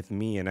with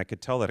me, and I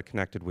could tell that it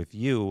connected with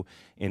you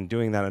in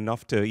doing that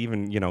enough to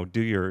even, you know,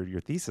 do your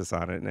thesis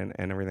on it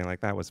and everything like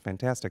that was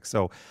fantastic.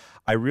 So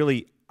I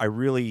really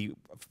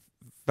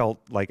felt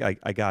like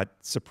I got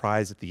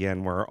surprised at the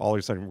end where all of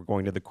a sudden we're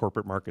going to the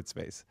corporate market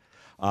space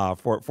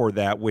for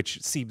that,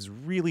 which seems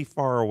really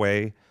far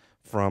away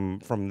from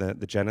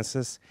the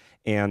genesis,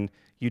 and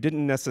you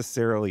didn't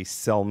necessarily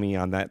sell me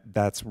on that.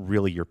 That's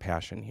really your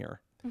passion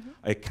here.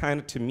 It kind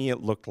of, to me,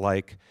 it looked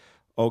like,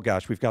 oh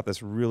gosh, we've got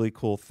this really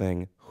cool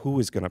thing. Who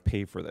is going to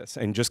pay for this?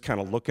 And just kind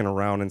of looking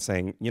around and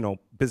saying, you know,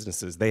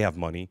 businesses, they have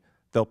money,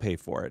 they'll pay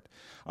for it.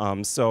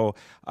 So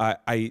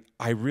I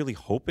really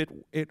hope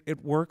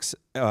it works,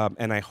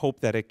 and I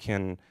hope that it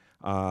can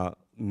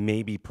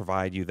maybe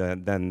provide you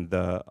then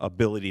the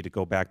ability to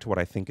go back to what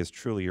I think is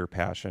truly your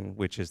passion,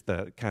 which is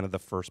the kind of the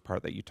first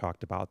part that you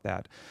talked about.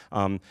 That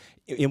and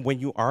when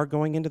you are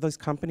going into those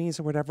companies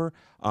or whatever,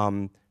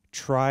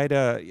 try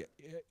to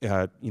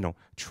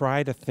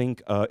try to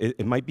think.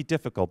 It might be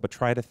difficult, but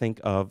try to think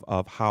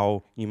of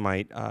how you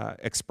might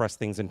express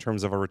things in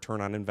terms of a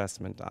return on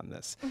investment on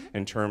this,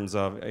 in terms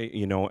of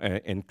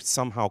and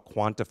somehow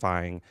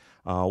quantifying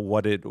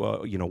what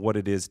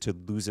it is to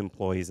lose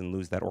employees and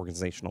lose that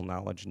organizational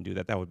knowledge and do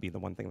that. That would be the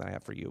one thing that I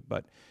have for you.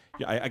 But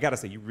yeah, I got to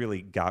say, you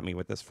really got me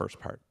with this first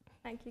part.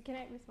 Thank you. Can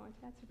I respond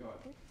to that? Go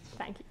ahead.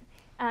 Thank you.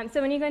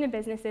 So when you go into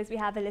businesses, we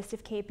have a list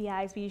of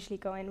KPIs we usually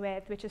go in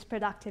with, which is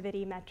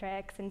productivity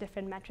metrics and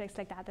different metrics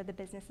like that the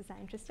businesses are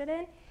interested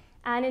in.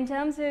 And in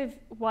terms of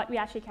what we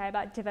actually care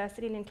about,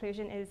 diversity and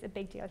inclusion is a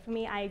big deal for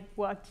me. I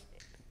worked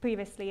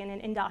previously in an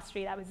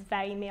industry that was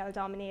very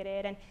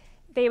male-dominated, and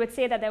they would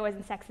say that there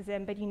wasn't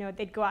sexism, but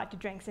they'd go out to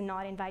drinks and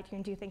not invite you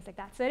and do things like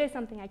that. So it is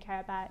something I care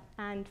about.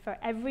 And for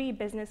every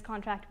business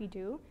contract we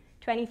do,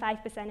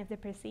 25% of the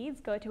proceeds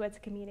go towards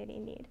community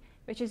need,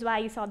 which is why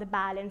you saw the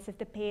balance of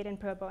the paid and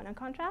pro bono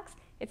contracts.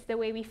 It's the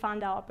way we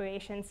fund our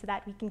operations so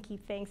that we can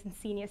keep things in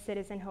senior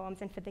citizen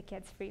homes and for the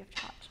kids free of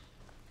charge.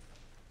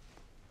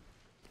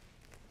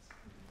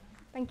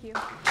 Thank you.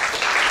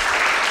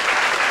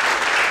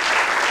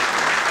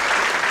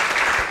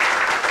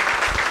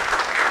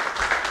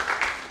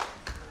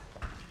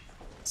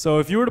 So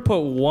if you were to put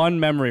one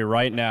memory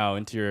right now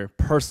into your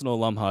personal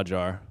Lumhaa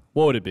jar,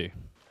 what would it be?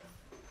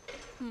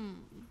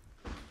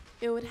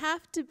 It would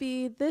have to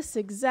be this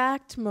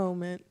exact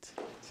moment.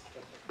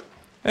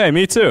 Hey,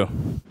 me too.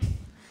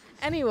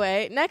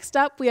 Anyway, next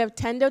up we have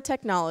Tendo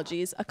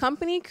Technologies, a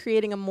company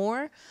creating a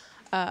more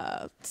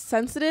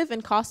sensitive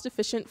and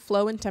cost-efficient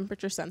flow and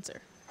temperature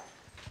sensor.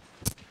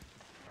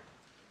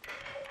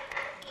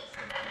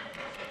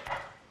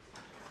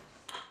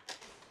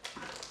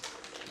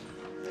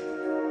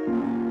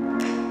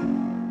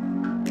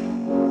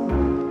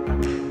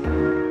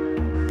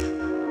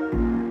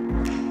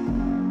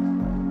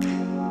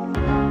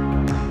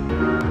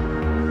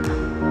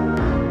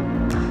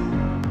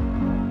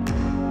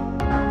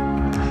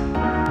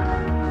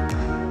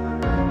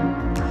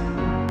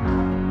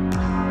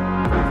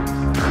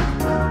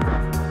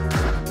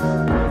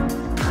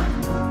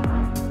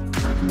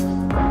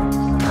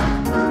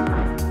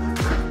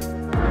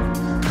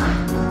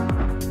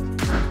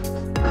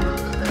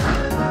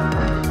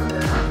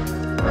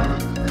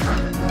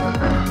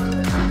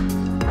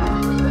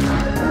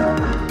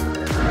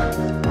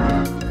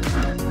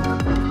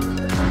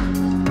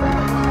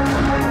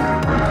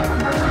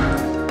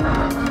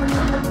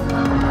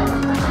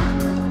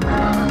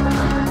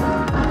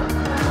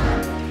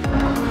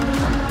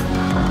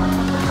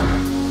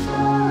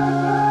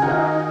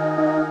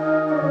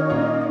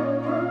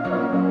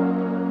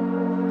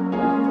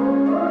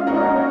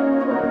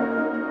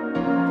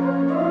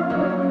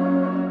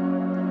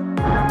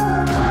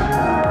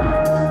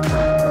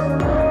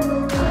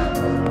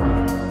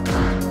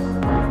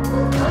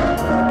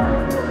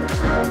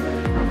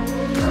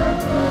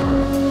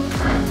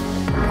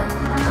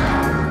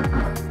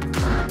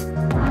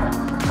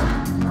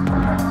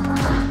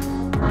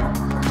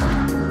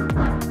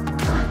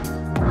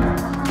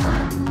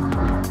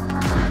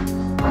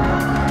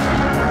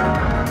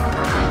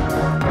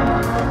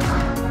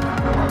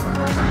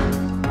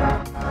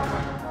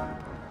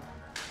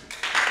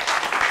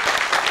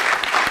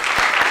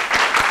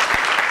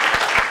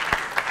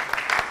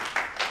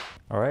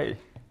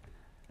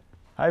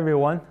 Hi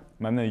everyone,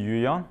 my name is Yu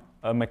Yang,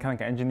 a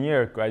mechanical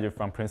engineer graduate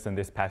from Princeton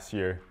this past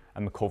year.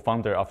 I'm a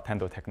co-founder of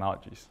Tendo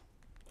Technologies.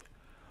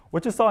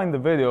 What you saw in the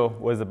video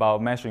was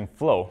about measuring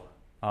flow,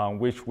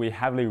 which we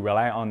heavily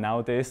rely on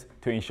nowadays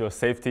to ensure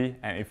safety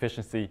and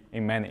efficiency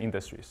in many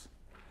industries.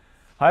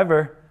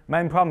 However,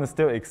 many problems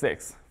still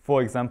exist.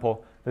 For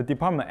example, the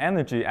Department of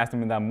Energy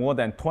estimates that more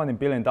than $20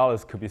 billion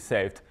could be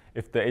saved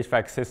if the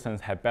HVAC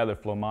systems had better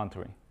flow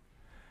monitoring.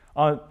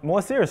 On a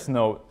more serious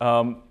note,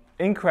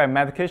 incorrect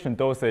medication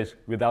dosage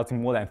results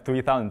in more than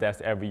 3,000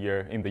 deaths every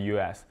year in the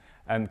US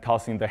and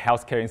costing the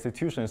healthcare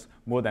institutions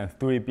more than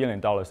 $3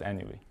 billion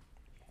annually.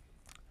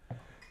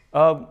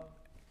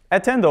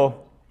 At Tendo,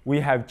 we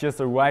have just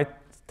the right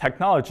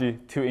technology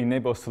to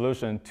enable a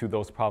solution to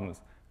those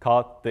problems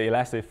called the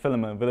elastic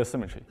filament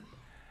velocimetry.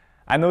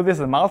 I know this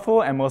is a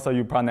mouthful, and most of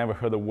you probably never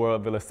heard the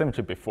word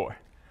velocimetry before.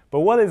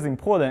 But what is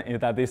important is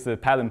that this is a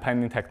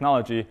patent-pending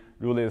technology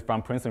released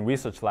from Princeton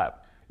Research Lab,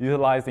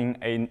 utilizing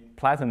a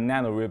platinum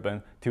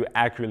nanoribbon to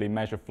accurately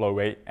measure flow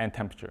rate and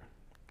temperature.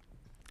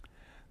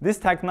 This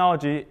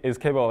technology is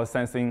capable of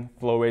sensing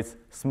flow rates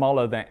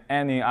smaller than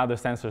any other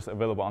sensors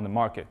available on the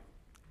market.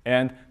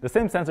 And the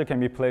same sensor can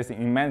be placed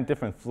in many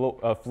different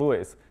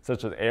fluids,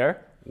 such as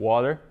air,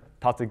 water,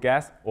 toxic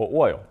gas, or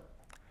oil.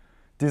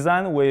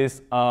 Designed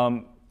with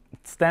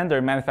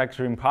standard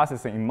manufacturing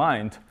processing in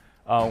mind,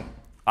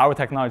 our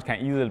technology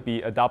can easily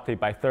be adopted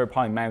by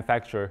third-party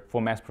manufacturers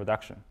for mass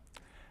production.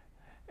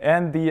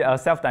 And the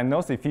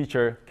self-diagnosis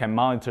feature can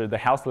monitor the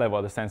health level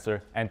of the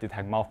sensor and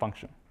detect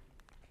malfunction.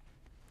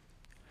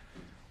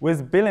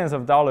 With billions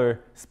of dollars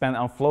spent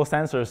on flow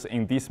sensors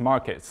in these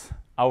markets,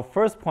 our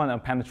first point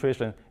of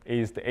penetration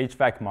is the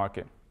HVAC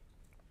market.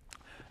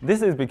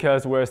 This is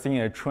because we're seeing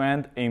a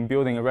trend in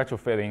building and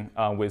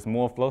retrofitting with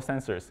more flow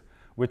sensors,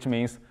 which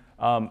means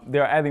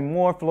they're adding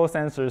more flow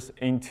sensors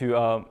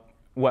into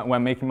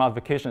when making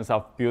modifications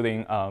of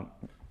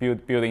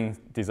building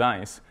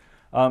designs.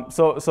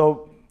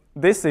 So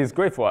this is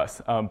great for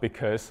us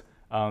because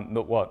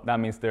that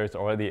means there's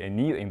already a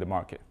need in the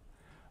market.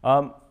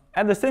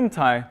 At the same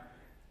time,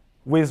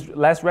 with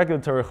less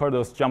regulatory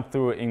hurdles jump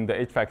through in the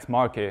HVAC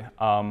market,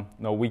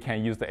 we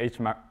can use the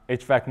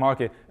HVAC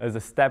market as a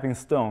stepping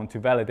stone to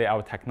validate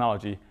our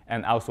technology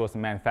and outsource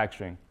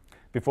manufacturing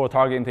before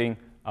targeting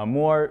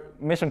more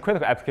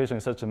mission-critical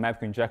applications such as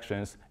medical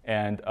injections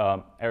and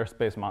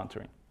aerospace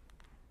monitoring.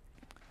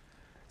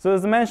 So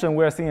as mentioned,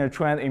 we're seeing a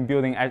trend in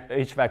building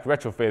HVAC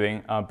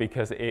retrofitting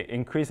because it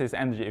increases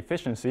energy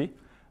efficiency,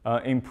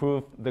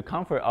 improves the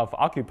comfort of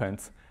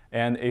occupants,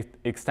 and it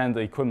extends the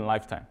equipment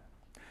lifetime.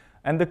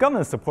 And the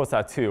government supports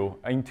that too.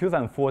 In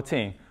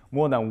 2014,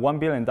 more than $1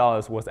 billion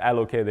was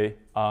allocated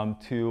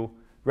to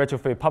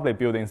retrofit public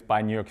buildings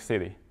by New York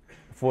City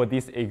for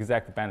these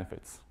exact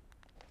benefits.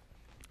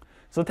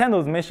 So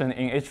Tendo's mission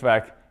in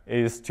HVAC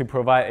is to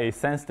provide a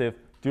sensitive,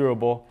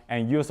 durable,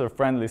 and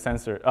user-friendly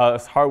sensor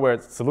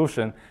hardware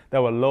solution that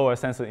will lower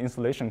sensor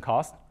installation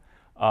costs,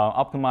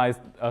 optimize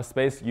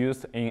space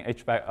used in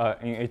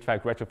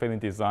HVAC retrofitting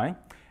design,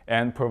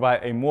 and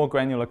provide a more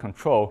granular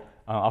control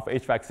of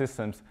HVAC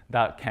systems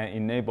that can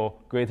enable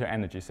greater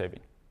energy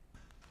saving.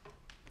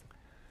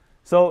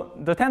 So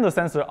the Tendo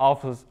sensor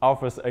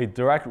offers a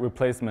direct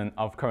replacement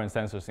of current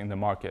sensors in the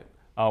market,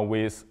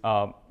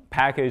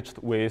 packaged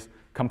with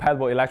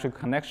compatible electrical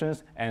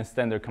connections and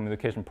standard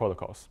communication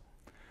protocols.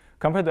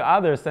 Compared to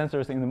other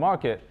sensors in the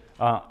market,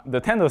 the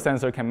Tendo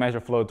sensor can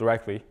measure flow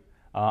directly,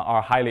 are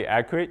highly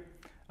accurate,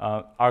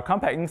 are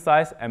compact in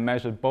size, and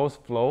measure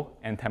both flow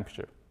and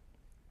temperature.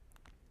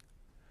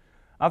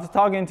 After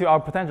talking to our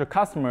potential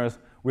customers,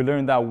 we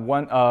learned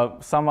that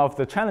some of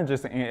the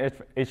challenges in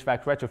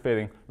HVAC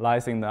retrofitting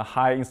lies in the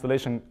high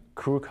installation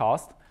crew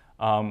cost,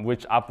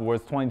 which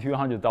upwards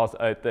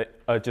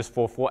 $2,200 just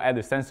for 4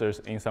 added sensors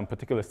in some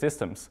particular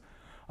systems.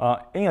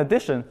 In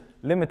addition,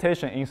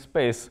 limitation in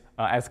space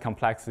adds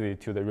complexity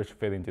to the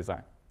retrofitting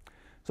design.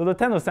 So the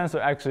Tendo sensor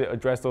actually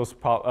addresses those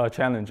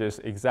challenges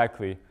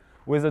exactly.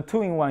 With a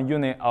 2-in-1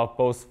 unit of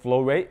both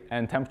flow rate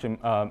and temperature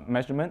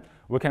measurement,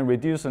 we can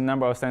reduce the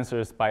number of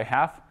sensors by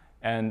half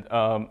and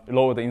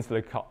lower the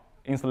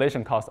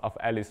installation cost of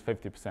at least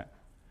 50%.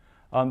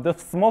 The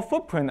small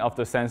footprint of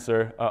the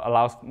sensor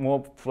allows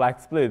more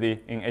flexibility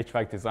in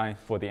HVAC design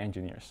for the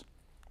engineers.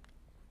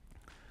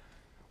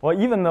 Well,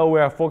 even though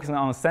we are focusing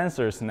on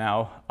sensors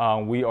now,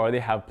 we already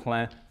have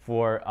plans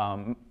for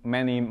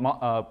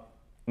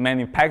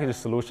many package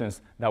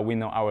solutions that we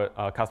know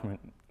our customer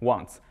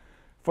wants,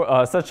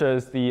 such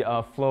as the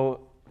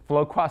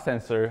flow cross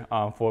sensor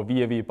for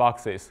VAV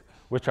boxes,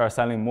 which are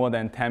selling more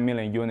than 10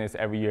 million units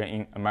every year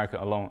in America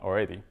alone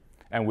already.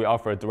 And we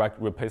offer a direct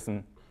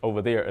replacement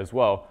over there as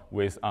well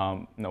with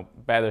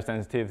better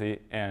sensitivity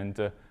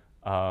and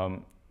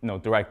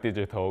direct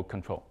digital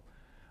control.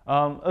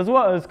 As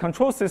well as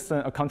control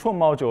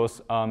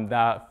modules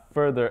that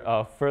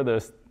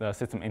furthers the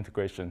system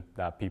integration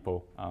that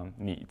people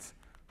need.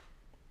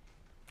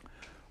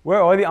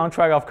 We're already on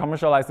track of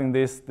commercializing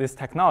this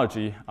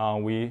technology.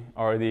 We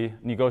already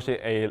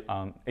negotiated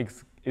an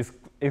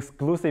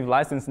exclusive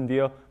licensing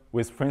deal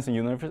with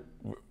Princeton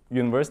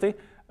University,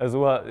 as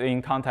well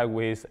in contact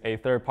with a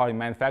third-party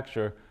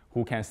manufacturer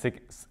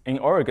in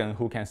Oregon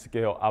who can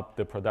scale up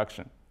the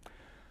production.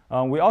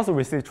 We also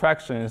received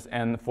tractions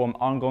and form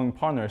ongoing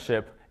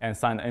partnership and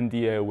signed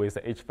NDA with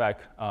the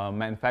HVAC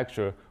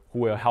manufacturer who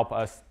will help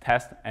us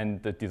test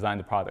and design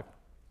the product.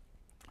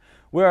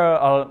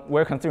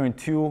 We're considering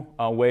two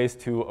ways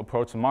to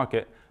approach the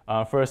market.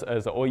 First,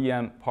 as an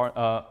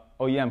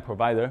OEM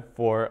provider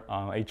for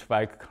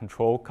HVAC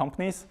control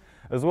companies,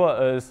 as well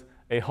as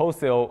a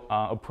wholesale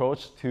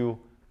approach to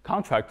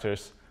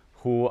contractors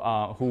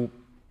who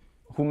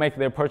make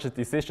their purchase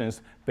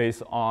decisions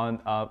based on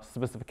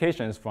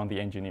specifications from the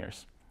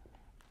engineers.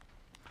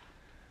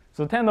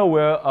 So Tendo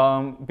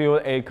will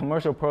build a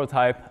commercial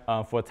prototype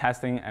for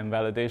testing and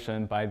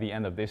validation by the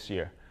end of this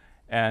year,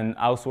 and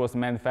outsource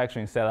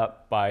manufacturing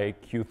setup by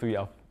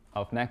Q3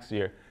 of next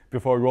year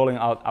before rolling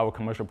out our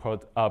commercial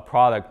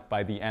product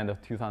by the end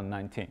of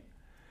 2019.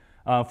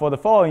 For the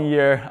following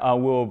year,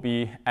 Tendo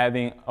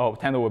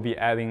will be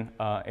adding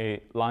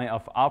a line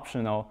of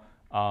optional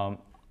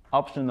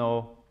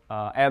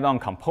add-on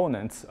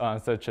components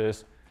such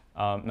as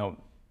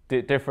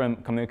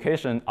different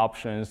communication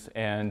options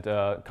and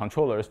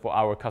controllers for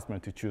our customer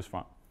to choose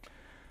from.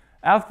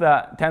 After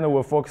that, Tendo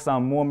will focus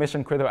on more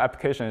mission-critical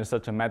applications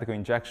such as medical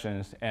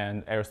injections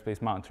and aerospace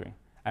monitoring.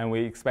 And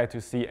we expect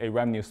to see a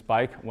revenue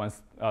spike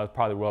once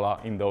product roll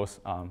out in those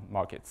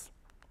markets.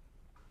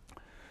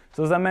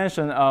 So as I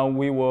mentioned,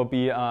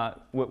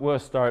 we'll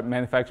start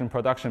manufacturing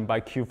production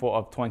by Q4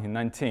 of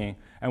 2019,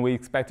 and we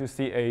expect to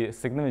see a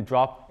significant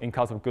drop in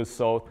cost of goods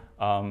sold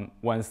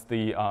once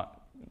the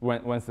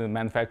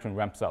manufacturing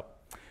ramps up,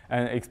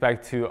 and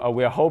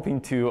we are hoping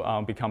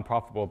to become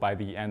profitable by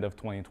the end of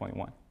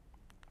 2021.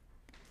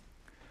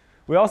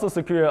 We also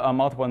secure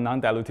multiple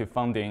non-dilutive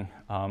funding,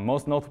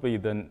 most notably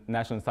the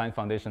National Science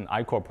Foundation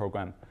I-Corps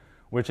program,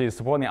 which is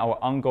supporting our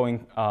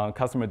ongoing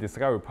customer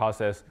discovery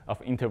process of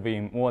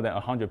interviewing more than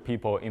 100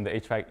 people in the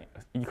HVAC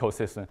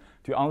ecosystem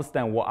to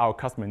understand what our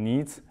customer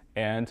needs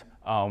and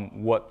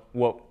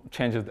what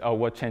changes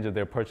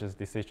their purchase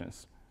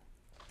decisions.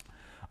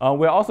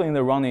 We're also in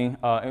the running,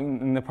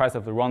 in the process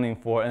of the running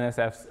for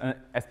NSF's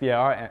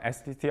SBIR and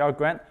STTR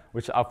grant,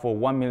 which are for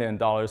 $1 million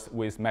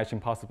with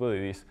matching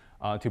possibilities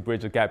to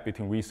bridge the gap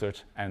between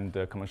research and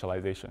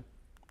commercialization.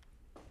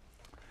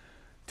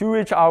 To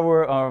reach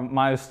our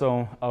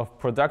milestone of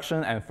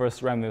production and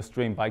first revenue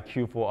stream by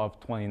Q4 of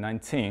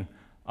 2019,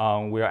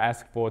 we are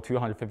asking for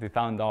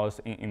 $250,000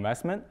 in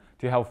investment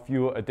to help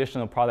fuel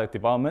additional product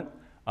development,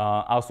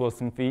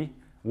 outsourcing fee,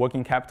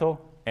 working capital,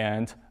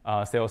 and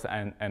sales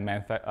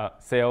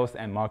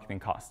and marketing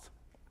costs.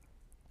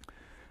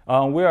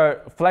 We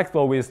are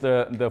flexible with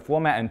the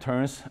format and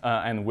terms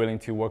and willing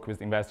to work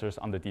with investors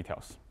on the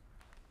details.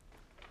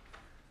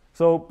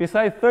 So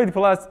besides 30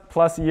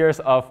 plus years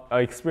of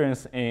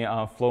experience in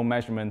flow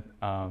measurement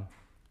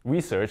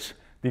research,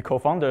 the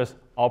co-founders,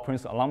 all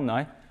Princeton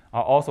alumni,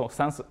 are also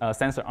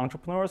sensor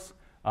entrepreneurs,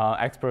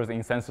 experts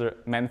in sensor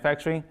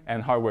manufacturing,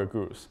 and hardware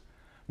gurus,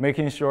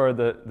 making sure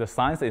that the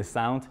science is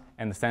sound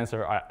and the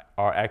sensors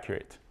are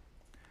accurate.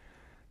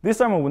 This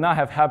summer would not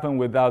have happened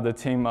without the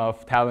team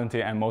of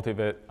talented and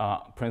motivated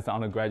Princeton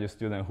undergraduate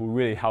students who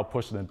really helped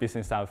push the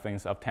business side of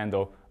things of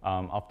Tendo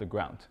off the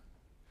ground.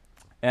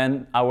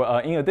 And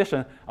in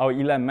addition, our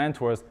eLab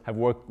mentors have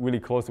worked really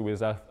closely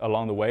with us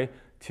along the way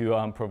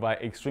to provide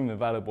extremely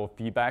valuable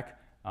feedback,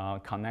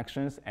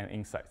 connections, and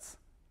insights.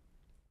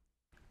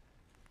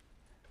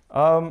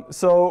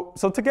 So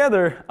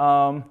together,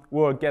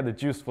 we'll get the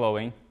juice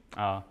flowing.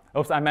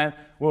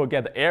 We'll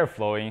get the air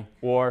flowing,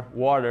 or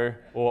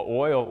water, or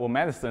oil, or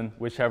medicine,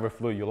 whichever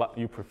fluid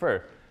you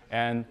prefer,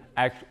 and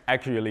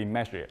accurately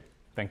measure it.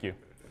 Thank you.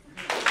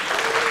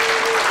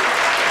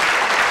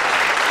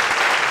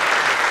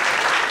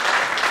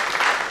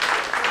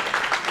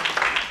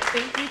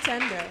 Thank you,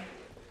 Tendo.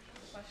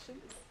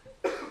 Questions?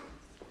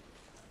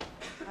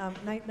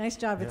 Nice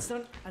job. Yeah.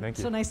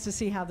 It's so nice to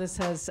see how this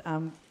has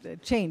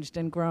changed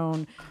and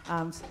grown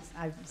since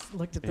I've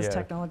looked at this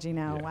technology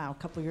now. Yeah. Wow, a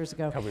couple years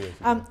ago.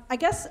 I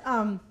guess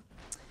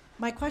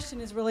my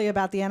question is really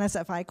about the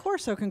NSF I-Corps.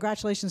 So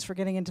congratulations for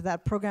getting into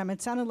that program.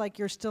 It sounded like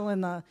you're still in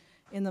the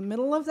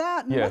middle of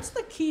that. And what's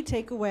the key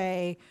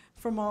takeaway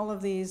from all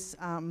of these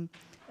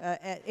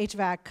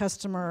HVAC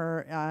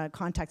customer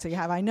contacts that you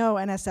have? I know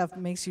NSF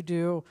makes you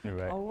do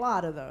a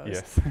lot of those.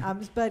 Yes.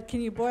 But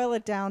can you boil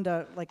it down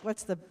to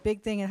what's the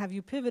big thing, and have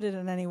you pivoted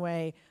in any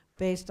way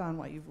based on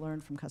what you've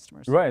learned from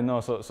customers? Right.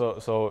 No.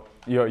 So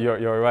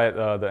you're right.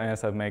 The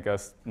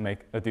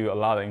NSF do a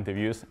lot of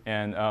interviews,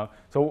 and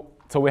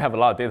so we have a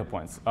lot of data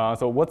points.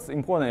 So what's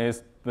important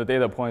is the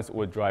data points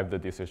would drive the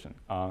decision.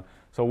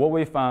 So what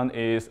we found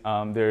is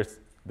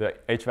the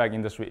HVAC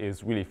industry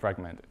is really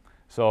fragmented.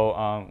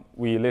 So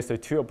we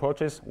listed two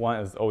approaches. One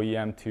is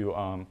OEM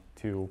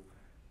to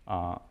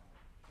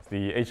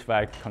the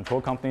HVAC control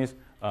companies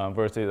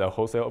versus a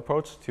wholesale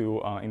approach to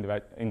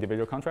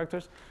individual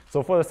contractors.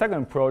 So for the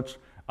second approach,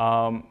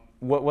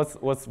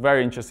 what's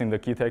very interesting, the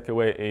key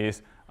takeaway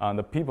is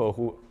the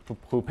people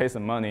who pays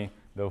the money,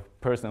 the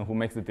person who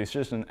makes the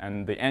decision,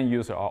 and the end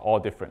user are all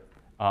different.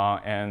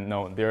 and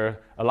there are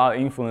a lot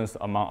of influence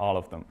among all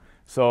of them.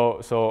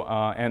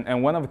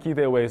 And one of the key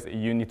takeaways,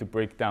 you need to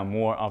break down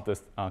more of the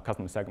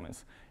customer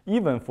segments.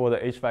 Even for the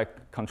HVAC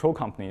control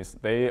companies,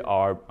 they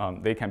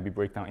can be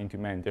broken down into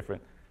many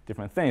different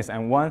things.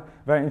 And one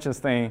very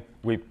interesting thing,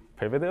 we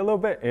pivoted a little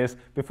bit, is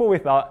before we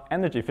thought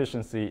energy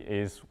efficiency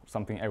is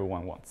something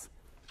everyone wants.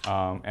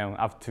 And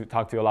I've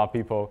talked to a lot of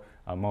people.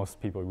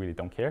 Most people really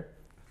don't care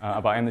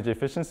about energy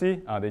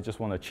efficiency. They just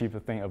want a cheaper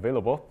thing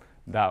available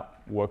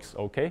that works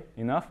okay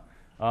enough.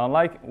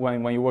 Like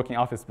when you work in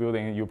office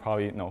building, you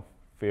probably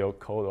feel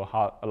cold or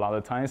hot a lot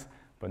of times,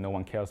 but no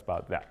one cares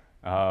about that.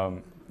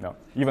 No.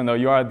 Even though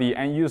you are the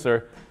end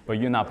user, but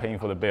you're not paying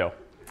for the bill.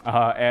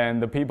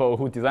 And the people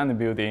who design the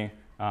building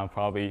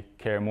probably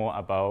care more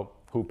about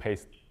who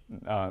pays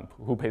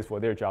for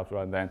their jobs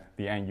rather than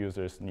the end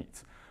user's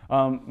needs.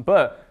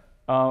 But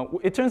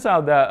it turns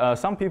out that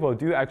some people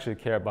do actually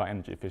care about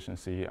energy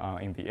efficiency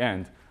in the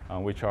end,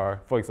 which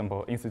are, for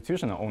example,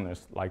 institutional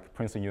owners like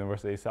Princeton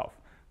University itself,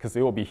 because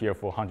they will be here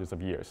for hundreds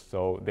of years.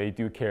 So they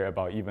do care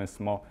about even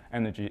small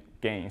energy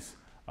gains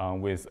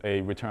with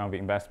a return of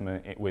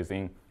investment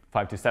within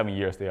 5 to 7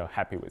 years. They are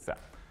happy with that.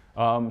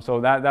 So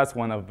that's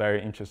one of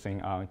very interesting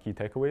key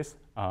takeaways.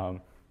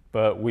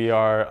 But we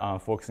are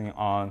focusing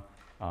on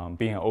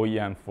being an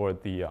OEM for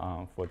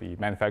the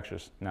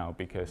manufacturers now,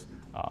 because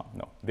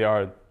they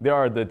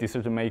are the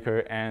decision maker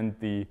and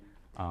the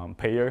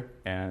payer,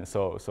 and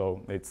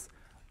so it's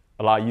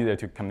a lot easier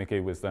to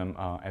communicate with them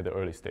at the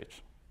early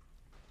stage.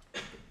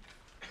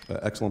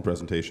 Excellent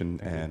presentation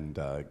and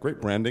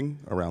great branding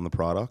around the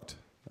product.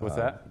 What's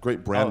that?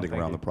 Great branding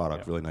around the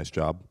product. Yeah. Really nice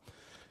job.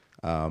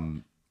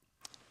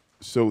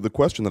 So the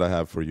question that I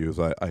have for you is,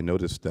 I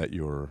noticed that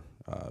your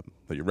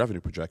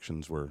revenue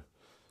projections were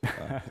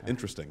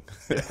interesting.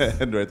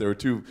 And right, there were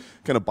two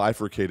kind of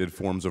bifurcated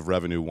forms of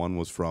revenue. One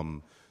was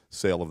from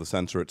sale of the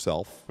sensor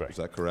itself, is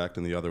that correct?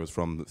 And the other was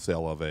from the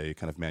sale of a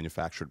kind of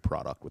manufactured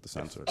product with the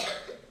sensor.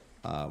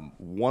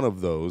 One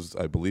of those,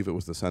 I believe it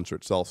was the sensor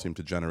itself, seemed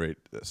to generate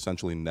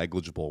essentially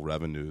negligible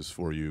revenues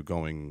for you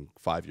going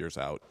 5 years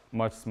out.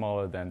 Much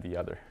smaller than the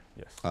other,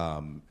 yes.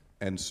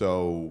 And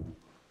so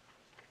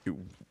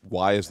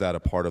why is that a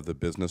part of the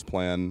business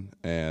plan?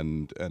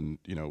 And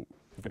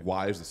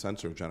why is the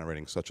sensor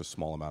generating such a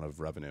small amount of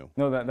revenue?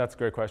 No, that's a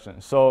great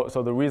question. So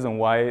the reason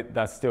why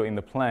that's still in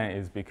the plan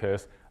is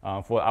because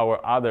for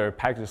our other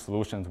package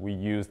solutions, we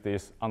use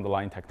this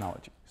underlying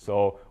technology.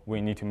 So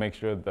we need to make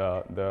sure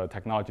the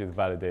technology is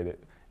validated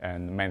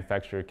and the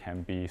manufacturer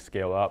can be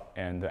scaled up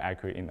and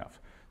accurate enough.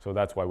 So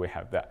that's why we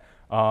have that.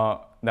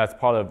 That's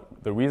part of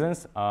the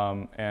reasons.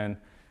 And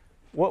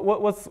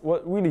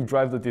what really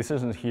drives the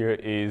decisions here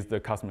is the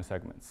customer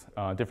segments.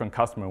 Different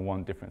customers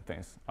want different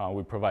things.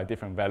 We provide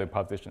different value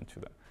proposition to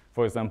them.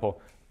 For example,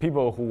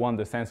 people who want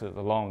the sensors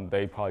alone,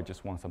 they probably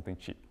just want something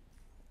cheap.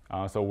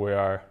 So we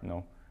are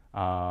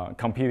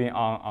competing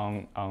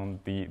on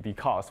the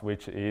cost,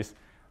 which is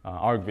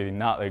arguably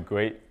not a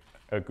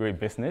great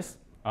business.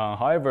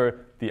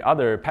 However, the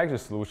other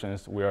package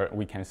solutions where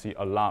we can see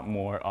a lot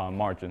more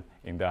margin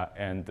in that,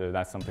 and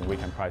that's something we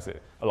can price it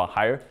a lot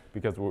higher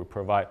because we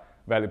provide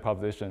value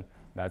proposition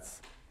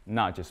that's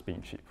not just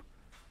being cheap.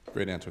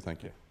 Great answer,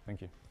 thank you.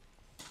 Thank you.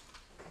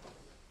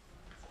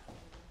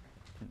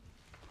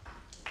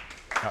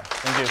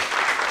 Thank you.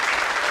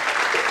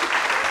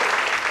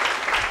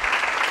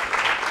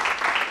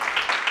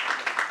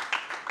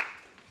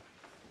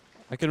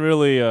 I can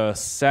really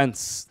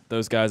sense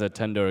those guys at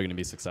Tendo are going to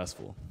be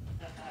successful.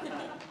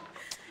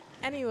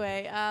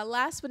 Anyway,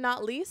 last but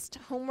not least,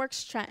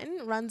 Homeworks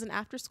Trenton runs an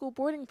after-school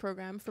boarding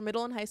program for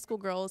middle and high school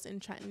girls in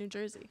Trenton, New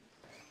Jersey.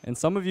 And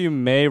some of you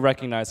may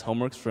recognize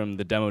Homeworks from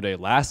the demo day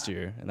last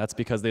year, and that's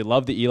because they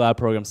love the eLab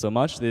program so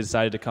much, they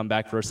decided to come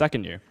back for a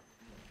second year.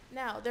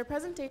 Now, their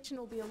presentation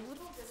will be a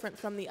little different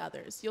from the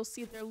others. You'll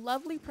see their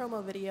lovely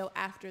promo video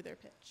after their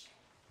pitch.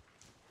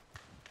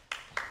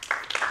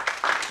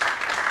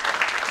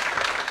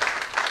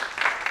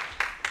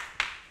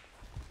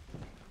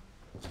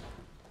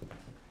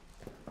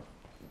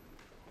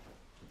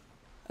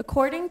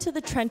 According to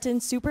the Trenton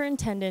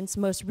Superintendent's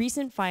most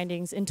recent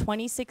findings in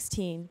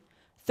 2016,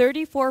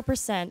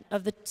 34%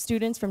 of the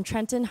students from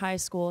Trenton High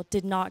School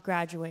did not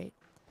graduate.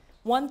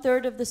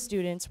 1/3 of the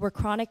students were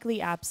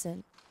chronically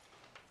absent.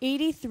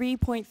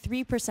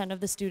 83.3% of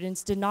the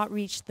students did not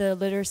reach the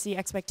literacy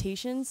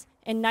expectations,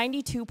 and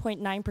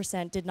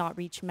 92.9% did not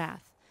reach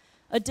math.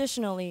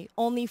 Additionally,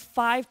 only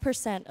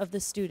 5% of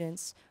the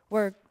students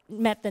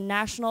met the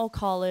National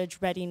College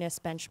Readiness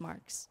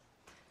benchmarks.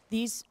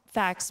 These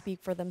facts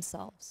speak for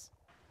themselves.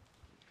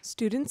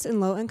 Students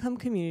in low-income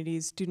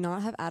communities do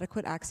not have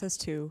adequate access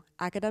to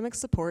academic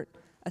support,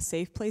 a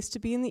safe place to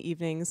be in the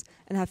evenings,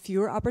 and have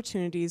fewer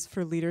opportunities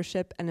for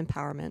leadership and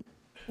empowerment.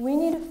 We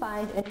need to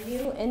find a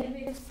new,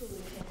 innovative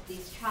solution to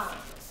these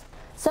challenges.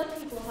 Some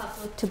people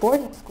have looked to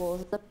boarding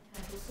schools as a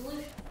potential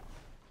solution.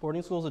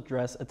 Boarding schools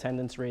address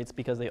attendance rates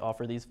because they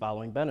offer these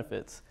following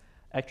benefits: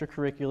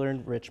 extracurricular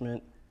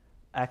enrichment,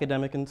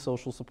 academic and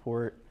social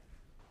support,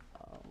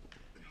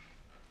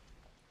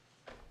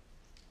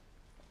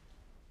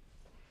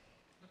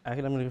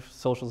 academic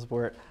social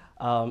support,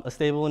 a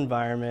stable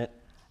environment,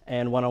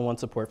 and one-on-one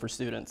support for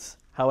students.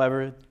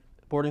 However,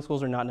 boarding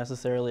schools are not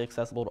necessarily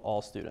accessible to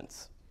all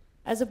students.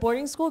 As a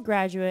boarding school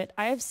graduate,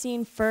 I have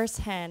seen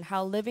firsthand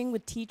how living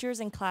with teachers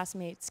and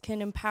classmates can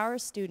empower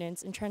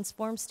students and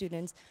transform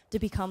students to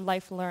become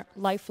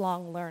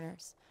lifelong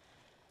learners.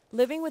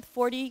 Living with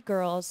 40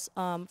 girls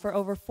for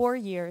over 4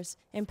 years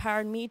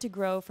empowered me to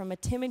grow from a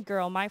timid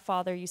girl my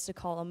father used to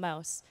call a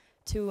mouse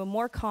to a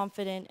more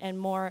confident and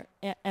more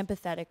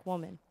empathetic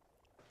woman.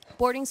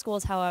 Boarding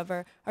schools,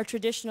 however, are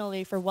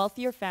traditionally for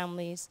wealthier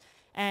families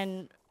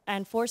and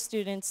for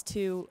students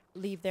to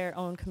leave their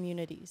own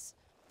communities.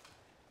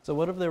 So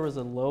what if there was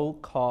a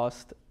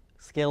low-cost,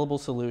 scalable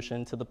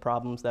solution to the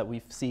problems that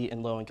we see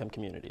in low-income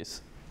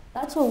communities?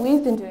 That's what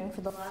we've been doing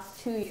for the last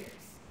 2 years.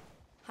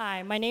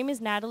 Hi, my name is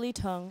Natalie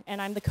Tung,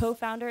 and I'm the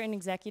co-founder and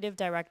executive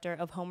director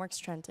of Homeworks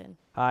Trenton.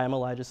 Hi, I'm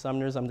Elijah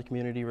Sumners. I'm the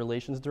Community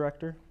Relations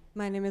Director.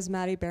 My name is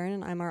Maddie Barron,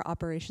 and I'm our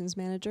operations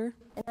manager.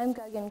 And I'm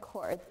Gagan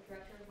Kaur, the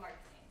director of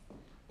marketing.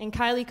 And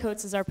Kylie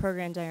Coates is our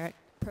programming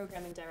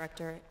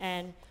director,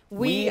 and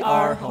we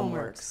are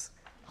Homeworks.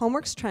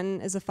 Homeworks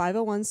Trenton is a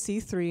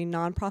 501c3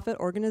 nonprofit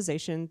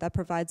organization that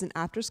provides an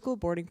after-school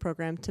boarding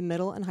program to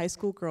middle and high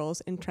school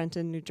girls in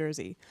Trenton, New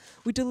Jersey.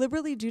 We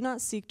deliberately do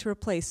not seek to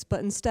replace,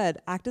 but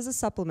instead act as a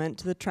supplement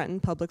to the Trenton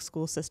public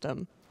school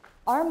system.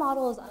 Our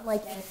model is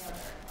unlike any other.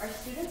 Our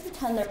students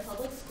attend their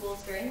public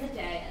schools during the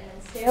day and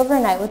then stay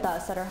overnight with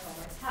us at our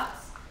Homeworks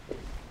house.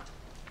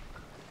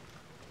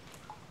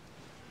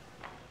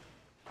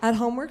 At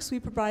Homeworks, we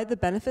provide the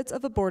benefits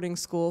of a boarding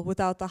school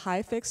without the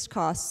high fixed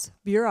costs,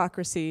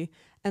 bureaucracy,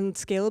 and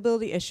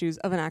scalability issues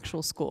of an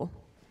actual school.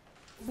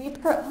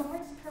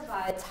 Homeworks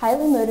provides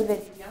highly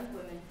motivated young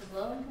women from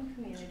low-income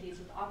communities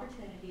with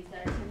opportunities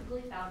that are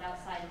typically found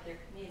outside of their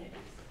communities.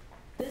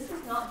 This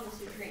is not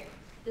just a dream.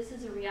 This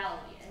is a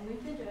reality, and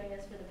we've been doing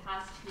this for the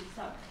past 2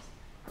 summers.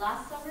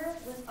 Last summer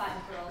was 5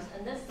 girls,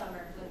 and this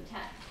summer was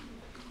 10.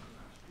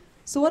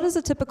 So what does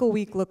a typical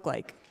week look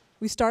like?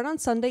 We start on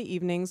Sunday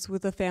evenings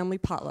with a family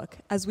potluck,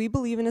 as we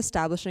believe in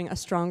establishing a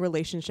strong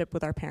relationship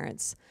with our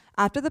parents.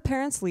 After the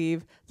parents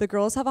leave, the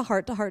girls have a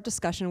heart-to-heart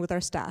discussion with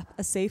our staff,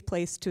 a safe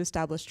place to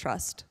establish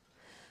trust.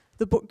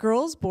 The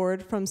girls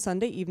board from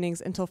Sunday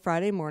evenings until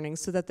Friday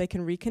mornings so that they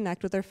can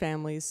reconnect with their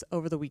families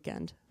over the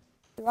weekend.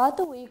 Throughout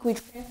the week, we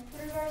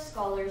transported our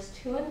scholars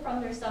to and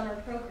from their summer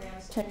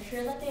programs to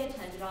ensure that they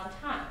attended on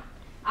time.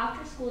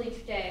 After school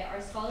each day,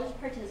 our scholars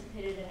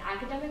participated in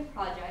academic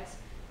projects,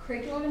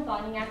 curriculum and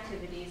bonding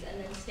activities,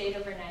 and then stayed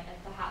overnight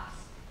at the house.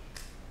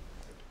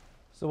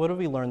 So what have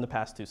we learned the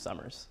past 2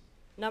 summers?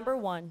 Number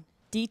 1,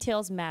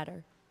 details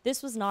matter.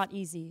 This was not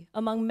easy.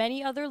 Among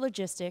many other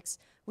logistics,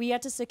 we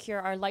had to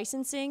secure our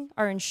licensing,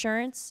 our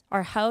insurance,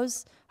 our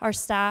house, our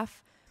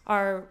staff,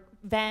 our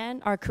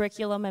van, our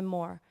curriculum, and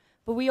more.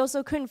 But we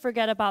also couldn't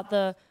forget about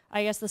the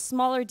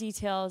smaller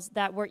details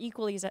that were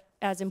equally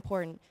as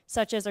important,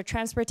 such as our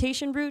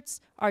transportation routes,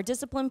 our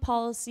discipline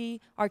policy,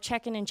 our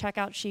check-in and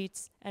check-out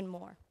sheets, and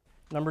more.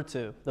 Number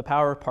 2, the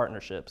power of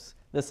partnerships.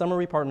 This summer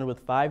we partnered with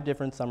 5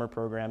 different summer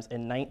programs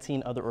and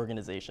 19 other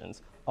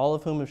organizations, all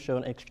of whom have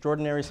shown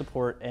extraordinary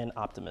support and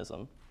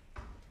optimism.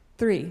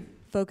 3,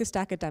 focused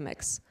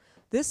academics.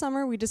 This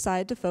summer we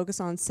decided to focus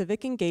on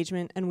civic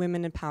engagement and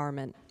women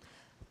empowerment.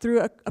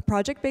 Through a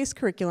project-based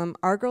curriculum,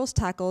 our girls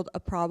tackled a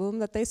problem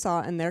that they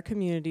saw in their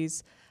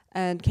communities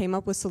and came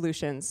up with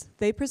solutions.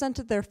 They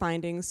presented their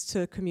findings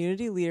to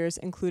community leaders,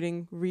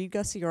 including Reed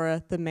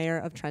Gaciora, the mayor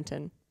of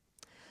Trenton.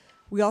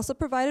 We also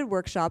provided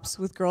workshops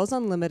with Girls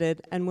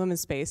Unlimited and Women's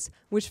Space,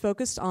 which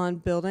focused on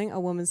building a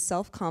woman's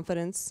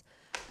self-confidence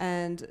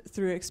and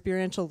through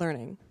experiential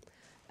learning.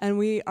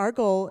 And our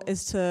goal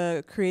is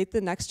to create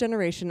the next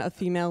generation of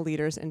female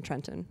leaders in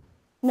Trenton.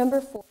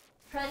 Number 4,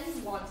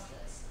 Trenton wants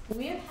this.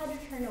 We have had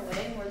to turn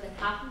away more than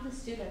half of the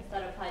students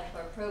that applied to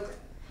our program.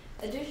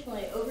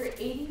 Additionally, over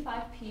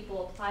 85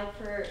 people applied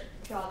for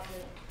jobs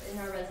in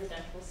our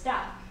residential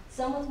staff,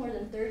 some with more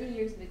than 30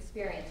 years of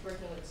experience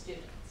working with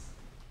students.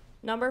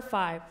 Number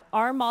 5,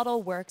 our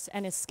model works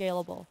and is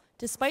scalable.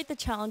 Despite the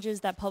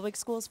challenges that public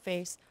schools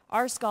face,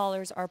 our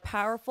scholars are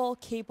powerful,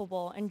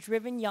 capable, and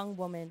driven young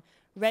women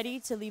ready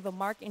to leave a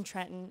mark in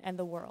Trenton and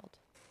the world.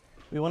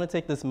 We want to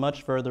take this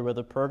much further with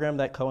a program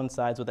that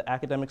coincides with the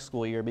academic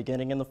school year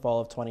beginning in the fall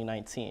of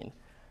 2019.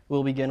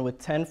 We'll begin with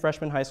 10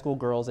 freshman high school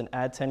girls and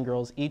add 10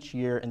 girls each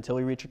year until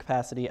we reach a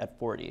capacity at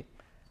 40.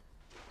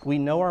 We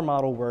know our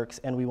model works,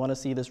 and we want to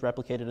see this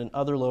replicated in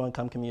other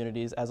low-income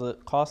communities as a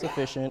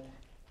cost-efficient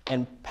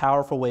and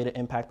powerful way to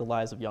impact the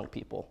lives of young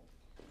people.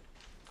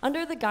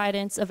 Under the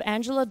guidance of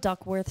Angela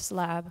Duckworth's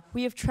lab,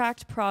 we have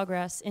tracked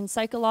progress in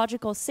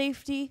psychological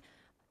safety,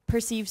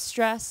 perceived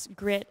stress,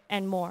 grit,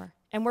 and more,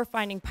 and we're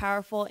finding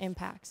powerful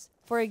impacts.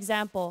 For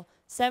example,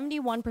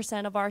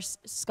 71% of our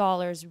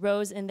scholars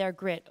rose in their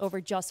grit over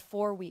just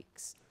 4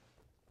 weeks.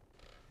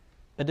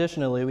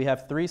 Additionally, we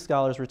have 3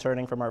 scholars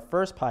returning from our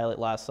first pilot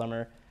last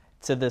summer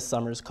to this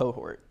summer's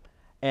cohort,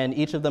 and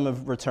each of them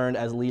have returned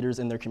as leaders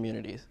in their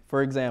communities.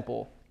 For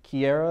example,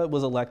 Kiera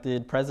was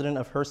elected president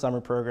of her summer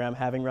program,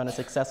 having run a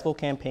successful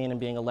campaign and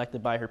being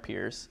elected by her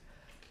peers.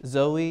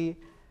 Zoe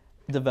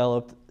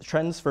developed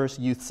Trenton's first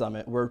youth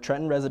summit, where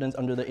Trenton residents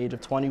under the age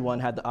of 21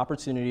 had the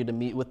opportunity to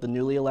meet with the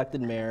newly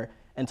elected mayor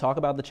and talk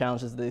about the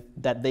challenges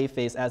that they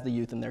face as the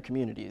youth in their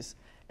communities.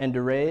 And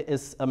DeRay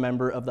is a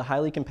member of the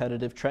highly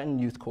competitive Trenton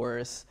Youth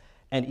Chorus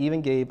and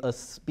even gave a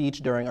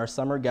speech during our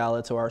summer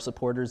gala to our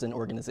supporters and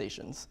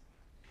organizations.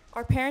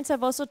 Our parents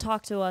have also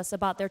talked to us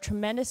about their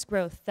tremendous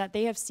growth that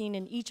they have seen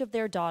in each of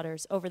their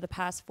daughters over the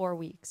past 4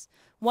 weeks.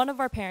 One of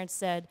our parents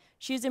said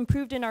she's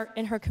improved in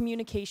her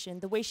communication,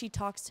 the way she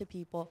talks to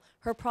people,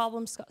 her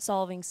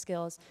problem-solving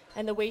skills,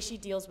 and the way she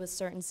deals with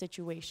certain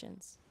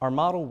situations. Our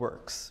model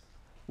works.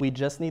 We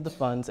just need the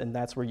funds, and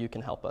that's where you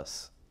can help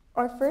us.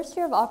 Our first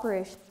year of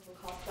operations will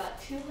cost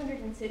about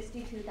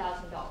 $262,000.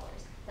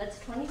 That's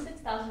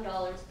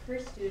 $26,000 per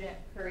student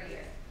per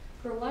year.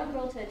 For one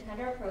girl to attend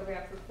our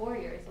program for 4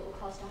 years, it will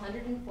cost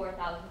 $104,000.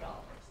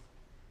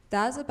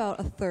 That is about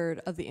a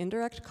third of the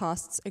indirect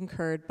costs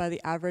incurred by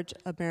the average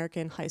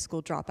American high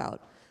school dropout.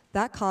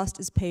 That cost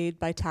is paid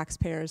by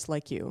taxpayers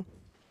like you.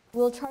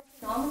 We'll charge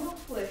nominal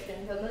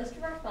tuition, but most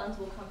of our funds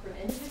will come from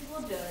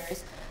individual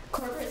donors,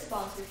 corporate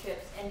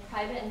sponsorships, and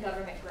private and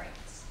government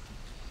grants.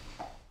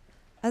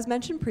 As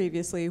mentioned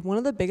previously, one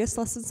of the biggest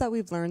lessons that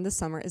we've learned this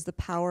summer is the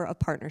power of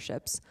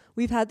partnerships.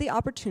 We've had the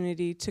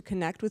opportunity to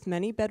connect with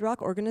many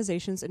bedrock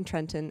organizations in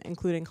Trenton,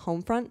 including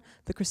Homefront,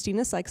 the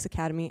Christina Sykes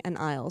Academy, and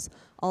ISLES,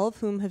 all of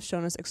whom have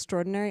shown us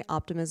extraordinary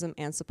optimism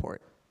and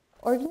support.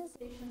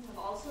 Organizations have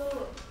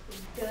also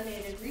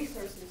donated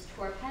resources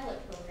to our pilot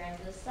program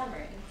this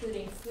summer,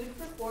 including food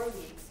for 4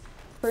 weeks,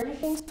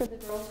 furnishings for the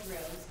girls'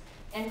 rooms,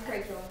 and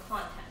curriculum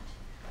content.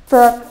 For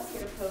our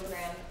full-year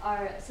program,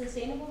 our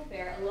Sustainable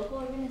Fair, a local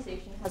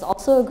organization, has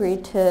also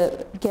agreed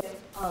to give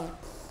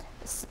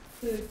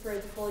food for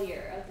the full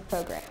year of the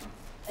program.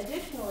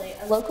 Additionally,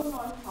 a local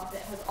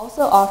nonprofit has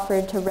also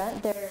offered to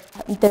rent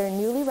their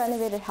newly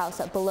renovated house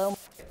at below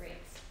market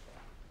rates.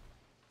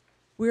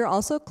 We are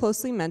also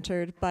closely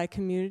mentored by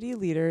community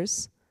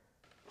leaders,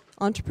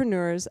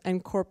 entrepreneurs,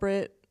 and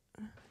corporate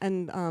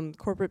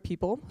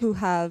people who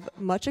have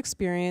much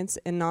experience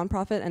in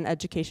nonprofit and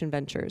education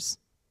ventures.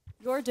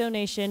 Your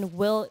donation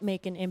will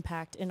make an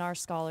impact in our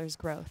scholars'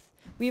 growth.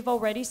 We've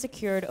already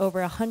secured over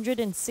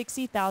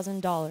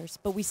 $160,000,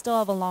 but we still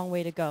have a long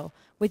way to go.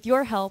 With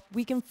your help,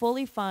 we can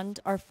fully fund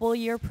our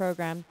full-year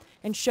program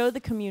and show the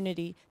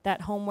community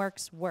that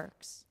Homeworks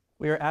works.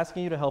 We are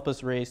asking you to help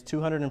us raise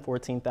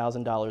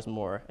 $214,000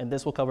 more, and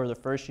this will cover the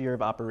first year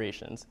of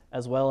operations,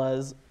 as well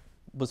as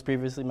was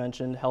previously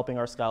mentioned, helping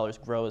our scholars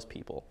grow as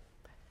people.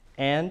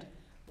 And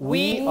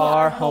we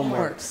are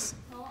Homeworks.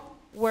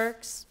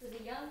 Works for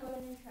the young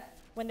women in Trenton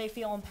when they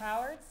feel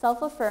empowered,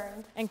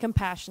 self-affirmed, and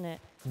compassionate.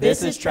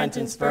 This is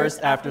Trenton's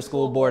first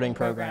after-school boarding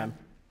program.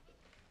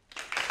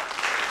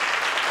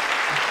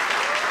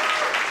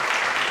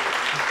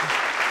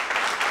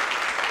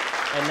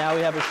 And now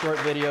we have a short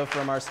video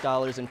from our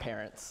scholars and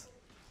parents.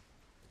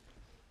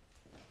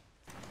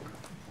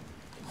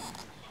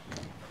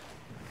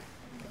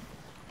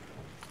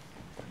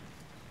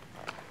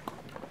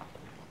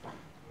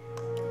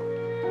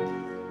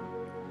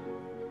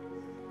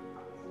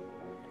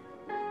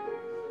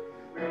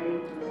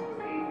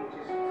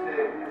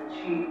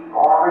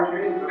 All her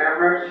dreams,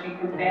 whatever she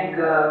could think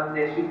of,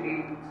 that she's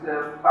able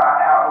to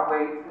find out a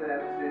way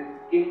to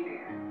get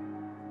there.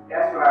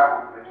 That's what I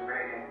want for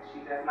Dre. She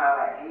does not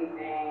let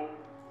anything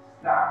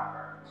stop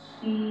her.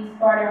 She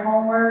started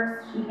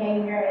Homeworks. She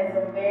came here as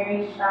a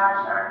very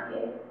shy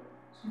kid.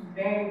 She's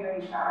very,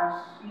 very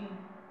shy. She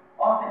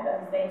often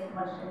doesn't say too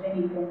much of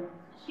anything.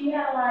 She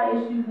had a lot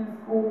of issues in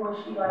school where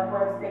she wouldn't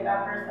stick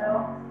up for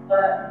herself,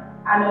 but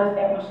I noticed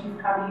that when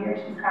she's come here,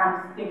 she's kind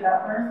of stick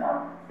up for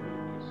herself.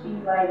 She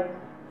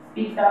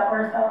speaks up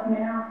for herself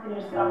now.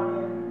 There's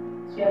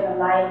something she doesn't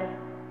like,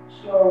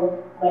 she'll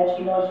let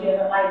you know she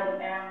doesn't like it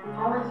now.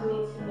 Homeworks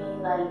means to me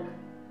like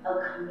a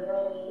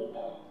community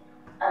and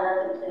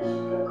another place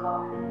you can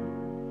call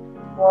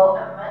home. Well,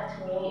 it meant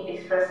to me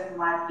expressing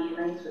my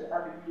feelings with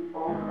other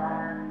people, no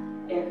matter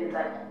if it's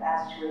like a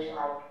bad situation,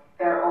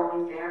 they're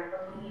always there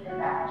for me, and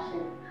that I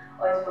should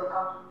always feel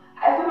comfortable.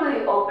 I feel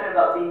really open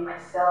about being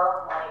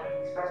myself,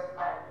 expressing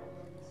my opinions.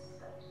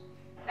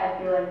 I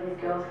feel like these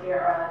girls here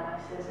are like my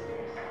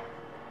sisters,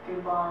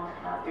 through bond,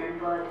 not through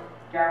blood.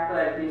 I feel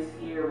like this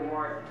year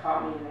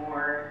taught me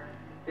more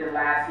than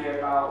last year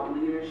about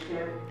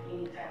leadership. You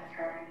need to have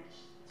courage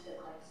to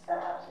step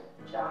up to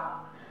the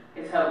job.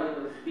 It's helped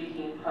me with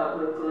speaking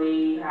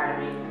publicly, how to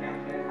make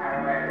connections, how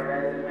to write a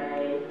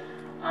resume,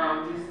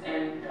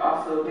 and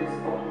also just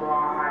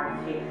overall how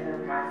to take care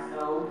of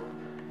myself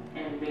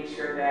and make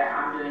sure that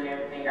I'm doing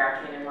everything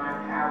I can in my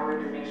power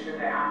to make sure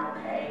that I'm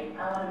okay.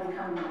 I want to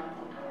become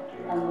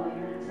a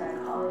lawyer,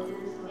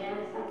 psychologist,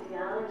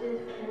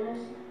 anesthesiologist,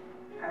 nursing.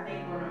 I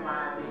think one of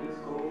my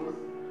biggest goals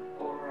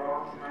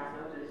overall for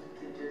myself is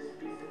to just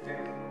be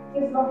successful.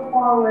 Just look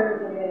forward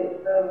to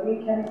the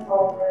weekend is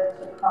over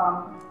to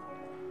come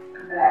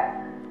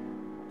back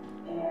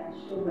And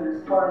she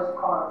was first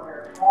called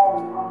her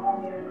home. I'm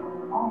home here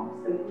going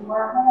home. So you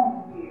were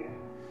home here.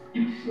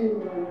 And she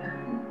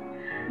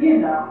was, you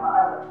know, my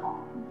other home.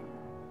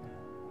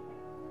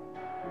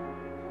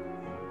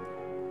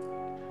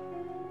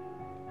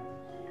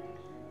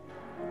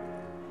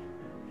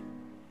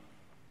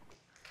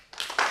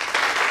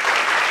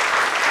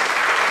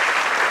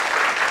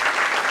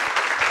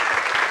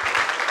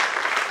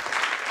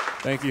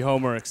 Thank you,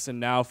 Homeworks. And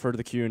now for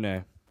the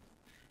Q&A.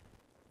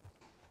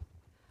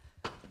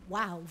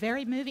 Wow,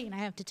 very moving, I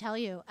have to tell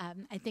you.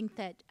 I think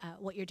that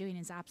what you're doing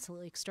is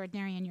absolutely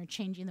extraordinary, and you're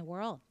changing the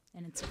world,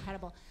 and it's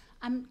incredible.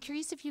 I'm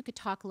curious if you could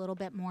talk a little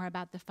bit more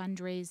about the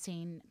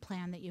fundraising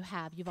plan that you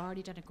have. You've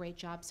already done a great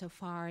job so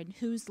far, and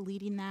who's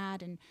leading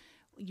that? And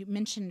you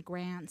mentioned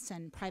grants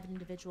and private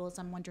individuals.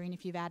 I'm wondering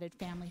if you've added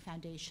family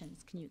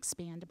foundations. Can you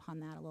expand upon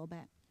that a little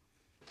bit?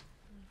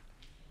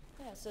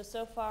 Yeah,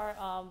 so far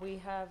we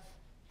have,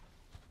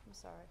 I'm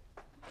sorry,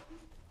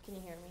 can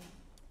you hear me?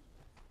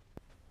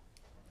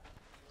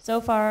 So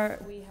far,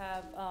 we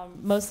have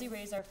mostly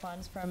raised our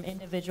funds from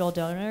individual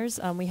donors.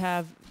 We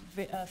have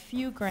a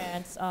few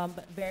grants,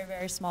 but very,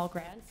 very small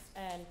grants.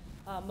 And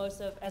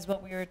most of, as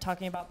what we were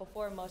talking about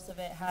before, most of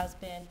it has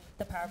been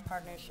the power of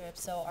partnership.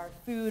 So our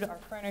food, our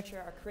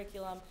furniture, our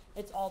curriculum,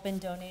 it's all been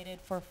donated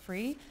for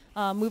free.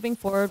 Moving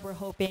forward, we're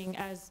hoping,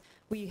 as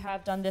we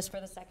have done this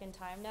for the second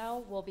time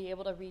now, we'll be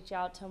able to reach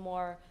out to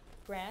more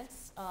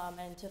grants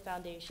and to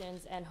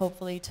foundations and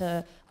hopefully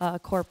to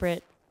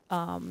corporate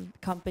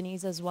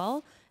companies as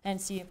well, and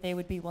see if they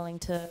would be willing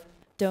to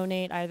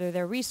donate either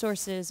their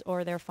resources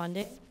or their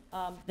funding.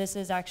 This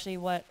is actually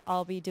what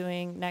I'll be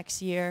doing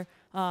next year.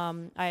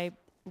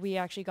 We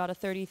actually got a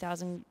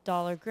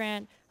 $30,000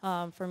 grant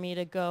for me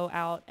to go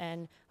out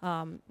and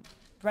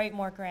write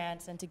more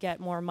grants and to get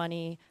more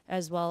money,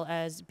 as well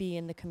as be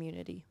in the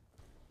community.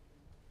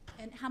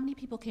 And how many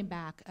people came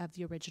back of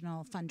the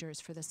original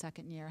funders for the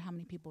second year? How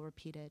many people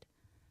repeated?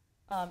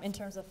 In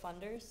terms of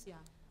funders? Yeah.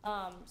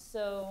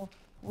 So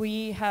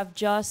we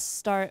just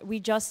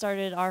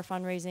started our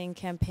fundraising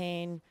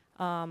campaign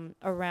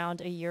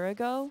around a year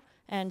ago,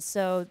 and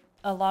so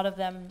a lot of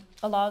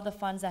the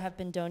funds that have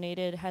been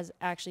donated has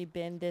actually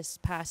been this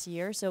past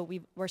year. So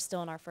we're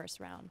still in our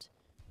first round.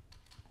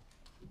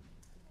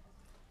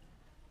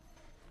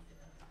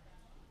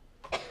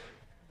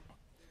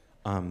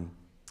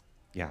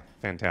 Yeah,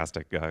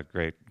 fantastic.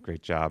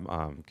 Great job.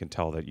 Can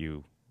tell that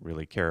you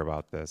really care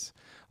about this.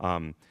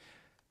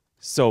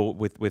 So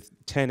with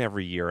 10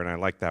 every year, and I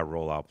like that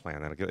rollout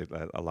plan,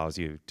 that allows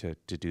you to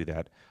do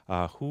that.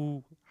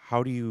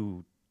 How do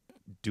you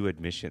do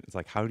admissions?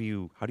 Like, how do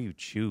you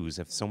choose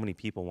if so many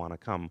people want to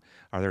come?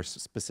 Are there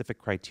specific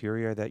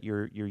criteria that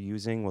you're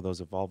using? Will those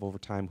evolve over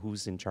time?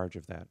 Who's in charge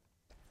of that?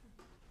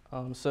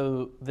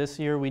 So this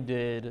year we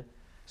did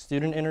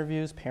student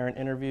interviews, parent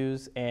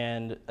interviews,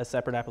 and a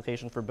separate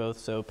application for both.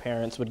 So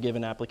parents would give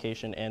an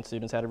application and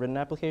students had a written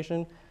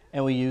application,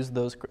 and we used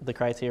the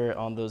criteria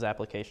on those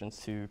applications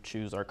to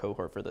choose our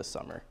cohort for this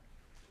summer.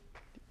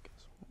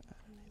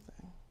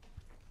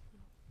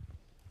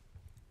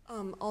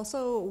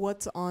 Also,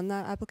 what's on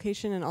that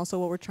application and also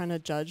what we're trying to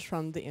judge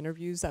from the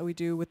interviews that we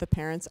do with the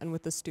parents and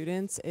with the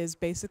students is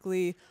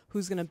basically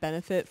who's going to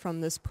benefit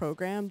from this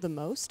program the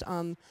most.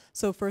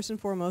 So first and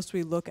foremost,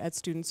 we look at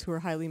students who are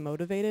highly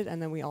motivated,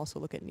 and then we also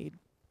look at need.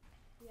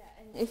 Yeah,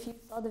 and if you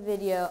saw the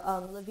video,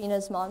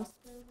 Lavina's mom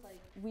spoke, like,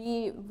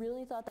 we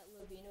really thought that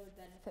Lavina would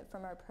benefit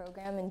from our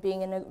program and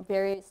being in a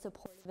very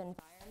supportive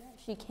environment.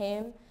 She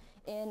came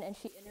in and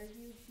she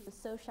interviewed. She was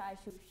so shy.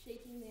 She was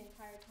shaking the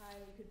entire time.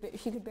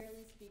 She could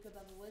barely speak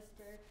above a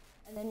whisper.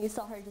 And then you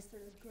saw her just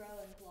sort of grow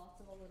and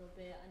blossom a little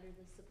bit under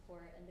the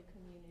support and the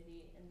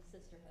community and the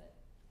sisterhood.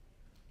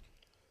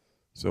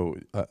 So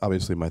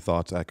obviously my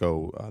thoughts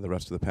echo the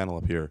rest of the panel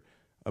up here.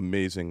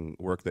 Amazing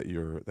work that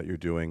you're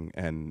doing,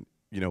 and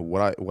you know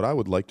what I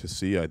would like to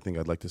see. I think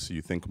I'd like to see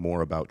you think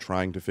more about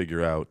trying to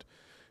figure out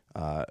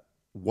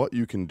what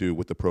you can do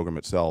with the program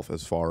itself,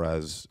 as far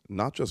as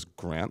not just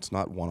grants,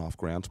 not one-off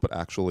grants, but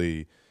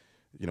actually,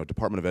 you know,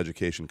 Department of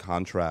Education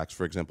contracts,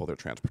 for example, their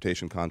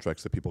transportation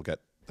contracts that people get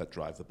that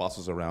drive the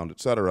buses around, et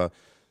cetera,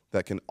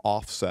 that can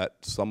offset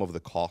some of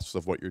the costs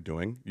of what you're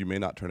doing. You may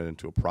not turn it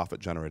into a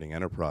profit-generating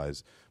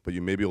enterprise, but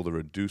you may be able to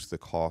reduce the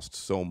cost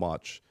so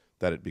much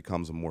that it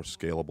becomes a more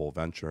scalable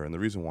venture. And the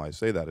reason why I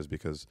say that is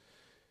because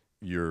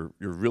you're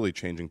really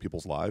changing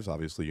people's lives.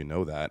 Obviously, you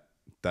know that.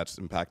 That's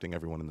impacting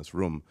everyone in this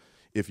room.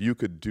 If you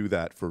could do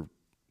that for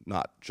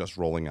not just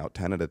rolling out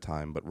 10 at a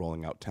time, but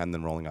rolling out 10,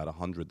 then rolling out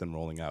 100, then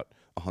rolling out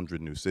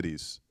 100 new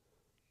cities,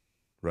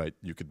 right?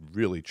 You could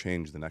really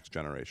change the next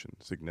generation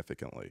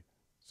significantly.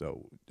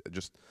 So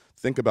just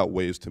think about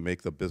ways to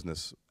make the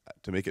business,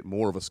 to make it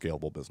more of a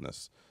scalable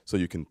business so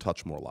you can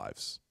touch more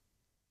lives.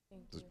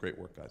 This is great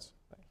work, guys.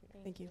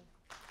 Thank you.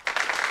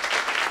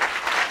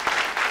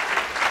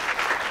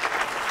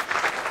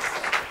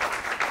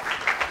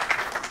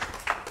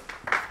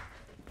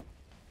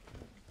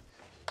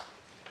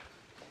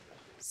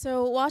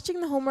 So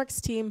watching the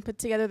Homeworks team put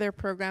together their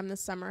program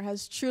this summer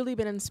has truly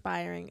been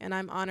inspiring, and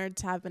I'm honored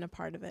to have been a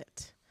part of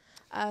it.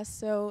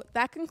 So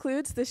that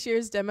concludes this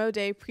year's Demo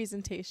Day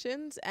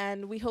presentations,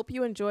 and we hope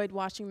you enjoyed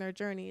watching their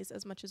journeys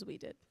as much as we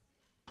did.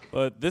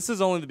 But this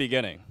is only the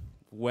beginning.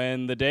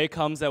 When the day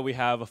comes that we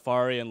have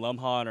Afari and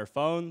Lumhaa on our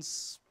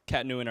phones,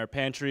 Ketnu in our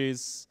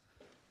pantries,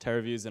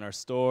 TerraVuze in our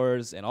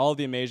stores, and all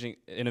the amazing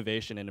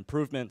innovation and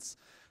improvements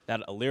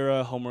that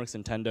Alira, Homeworks,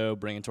 and Tendo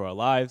bring into our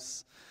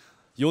lives,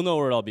 you'll know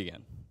where it all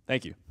began.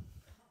 Thank you.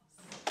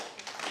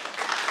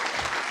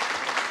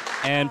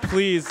 And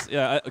please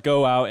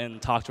go out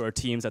and talk to our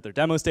teams at their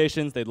demo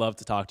stations. They'd love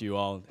to talk to you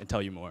all and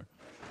tell you more.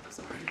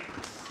 Sorry.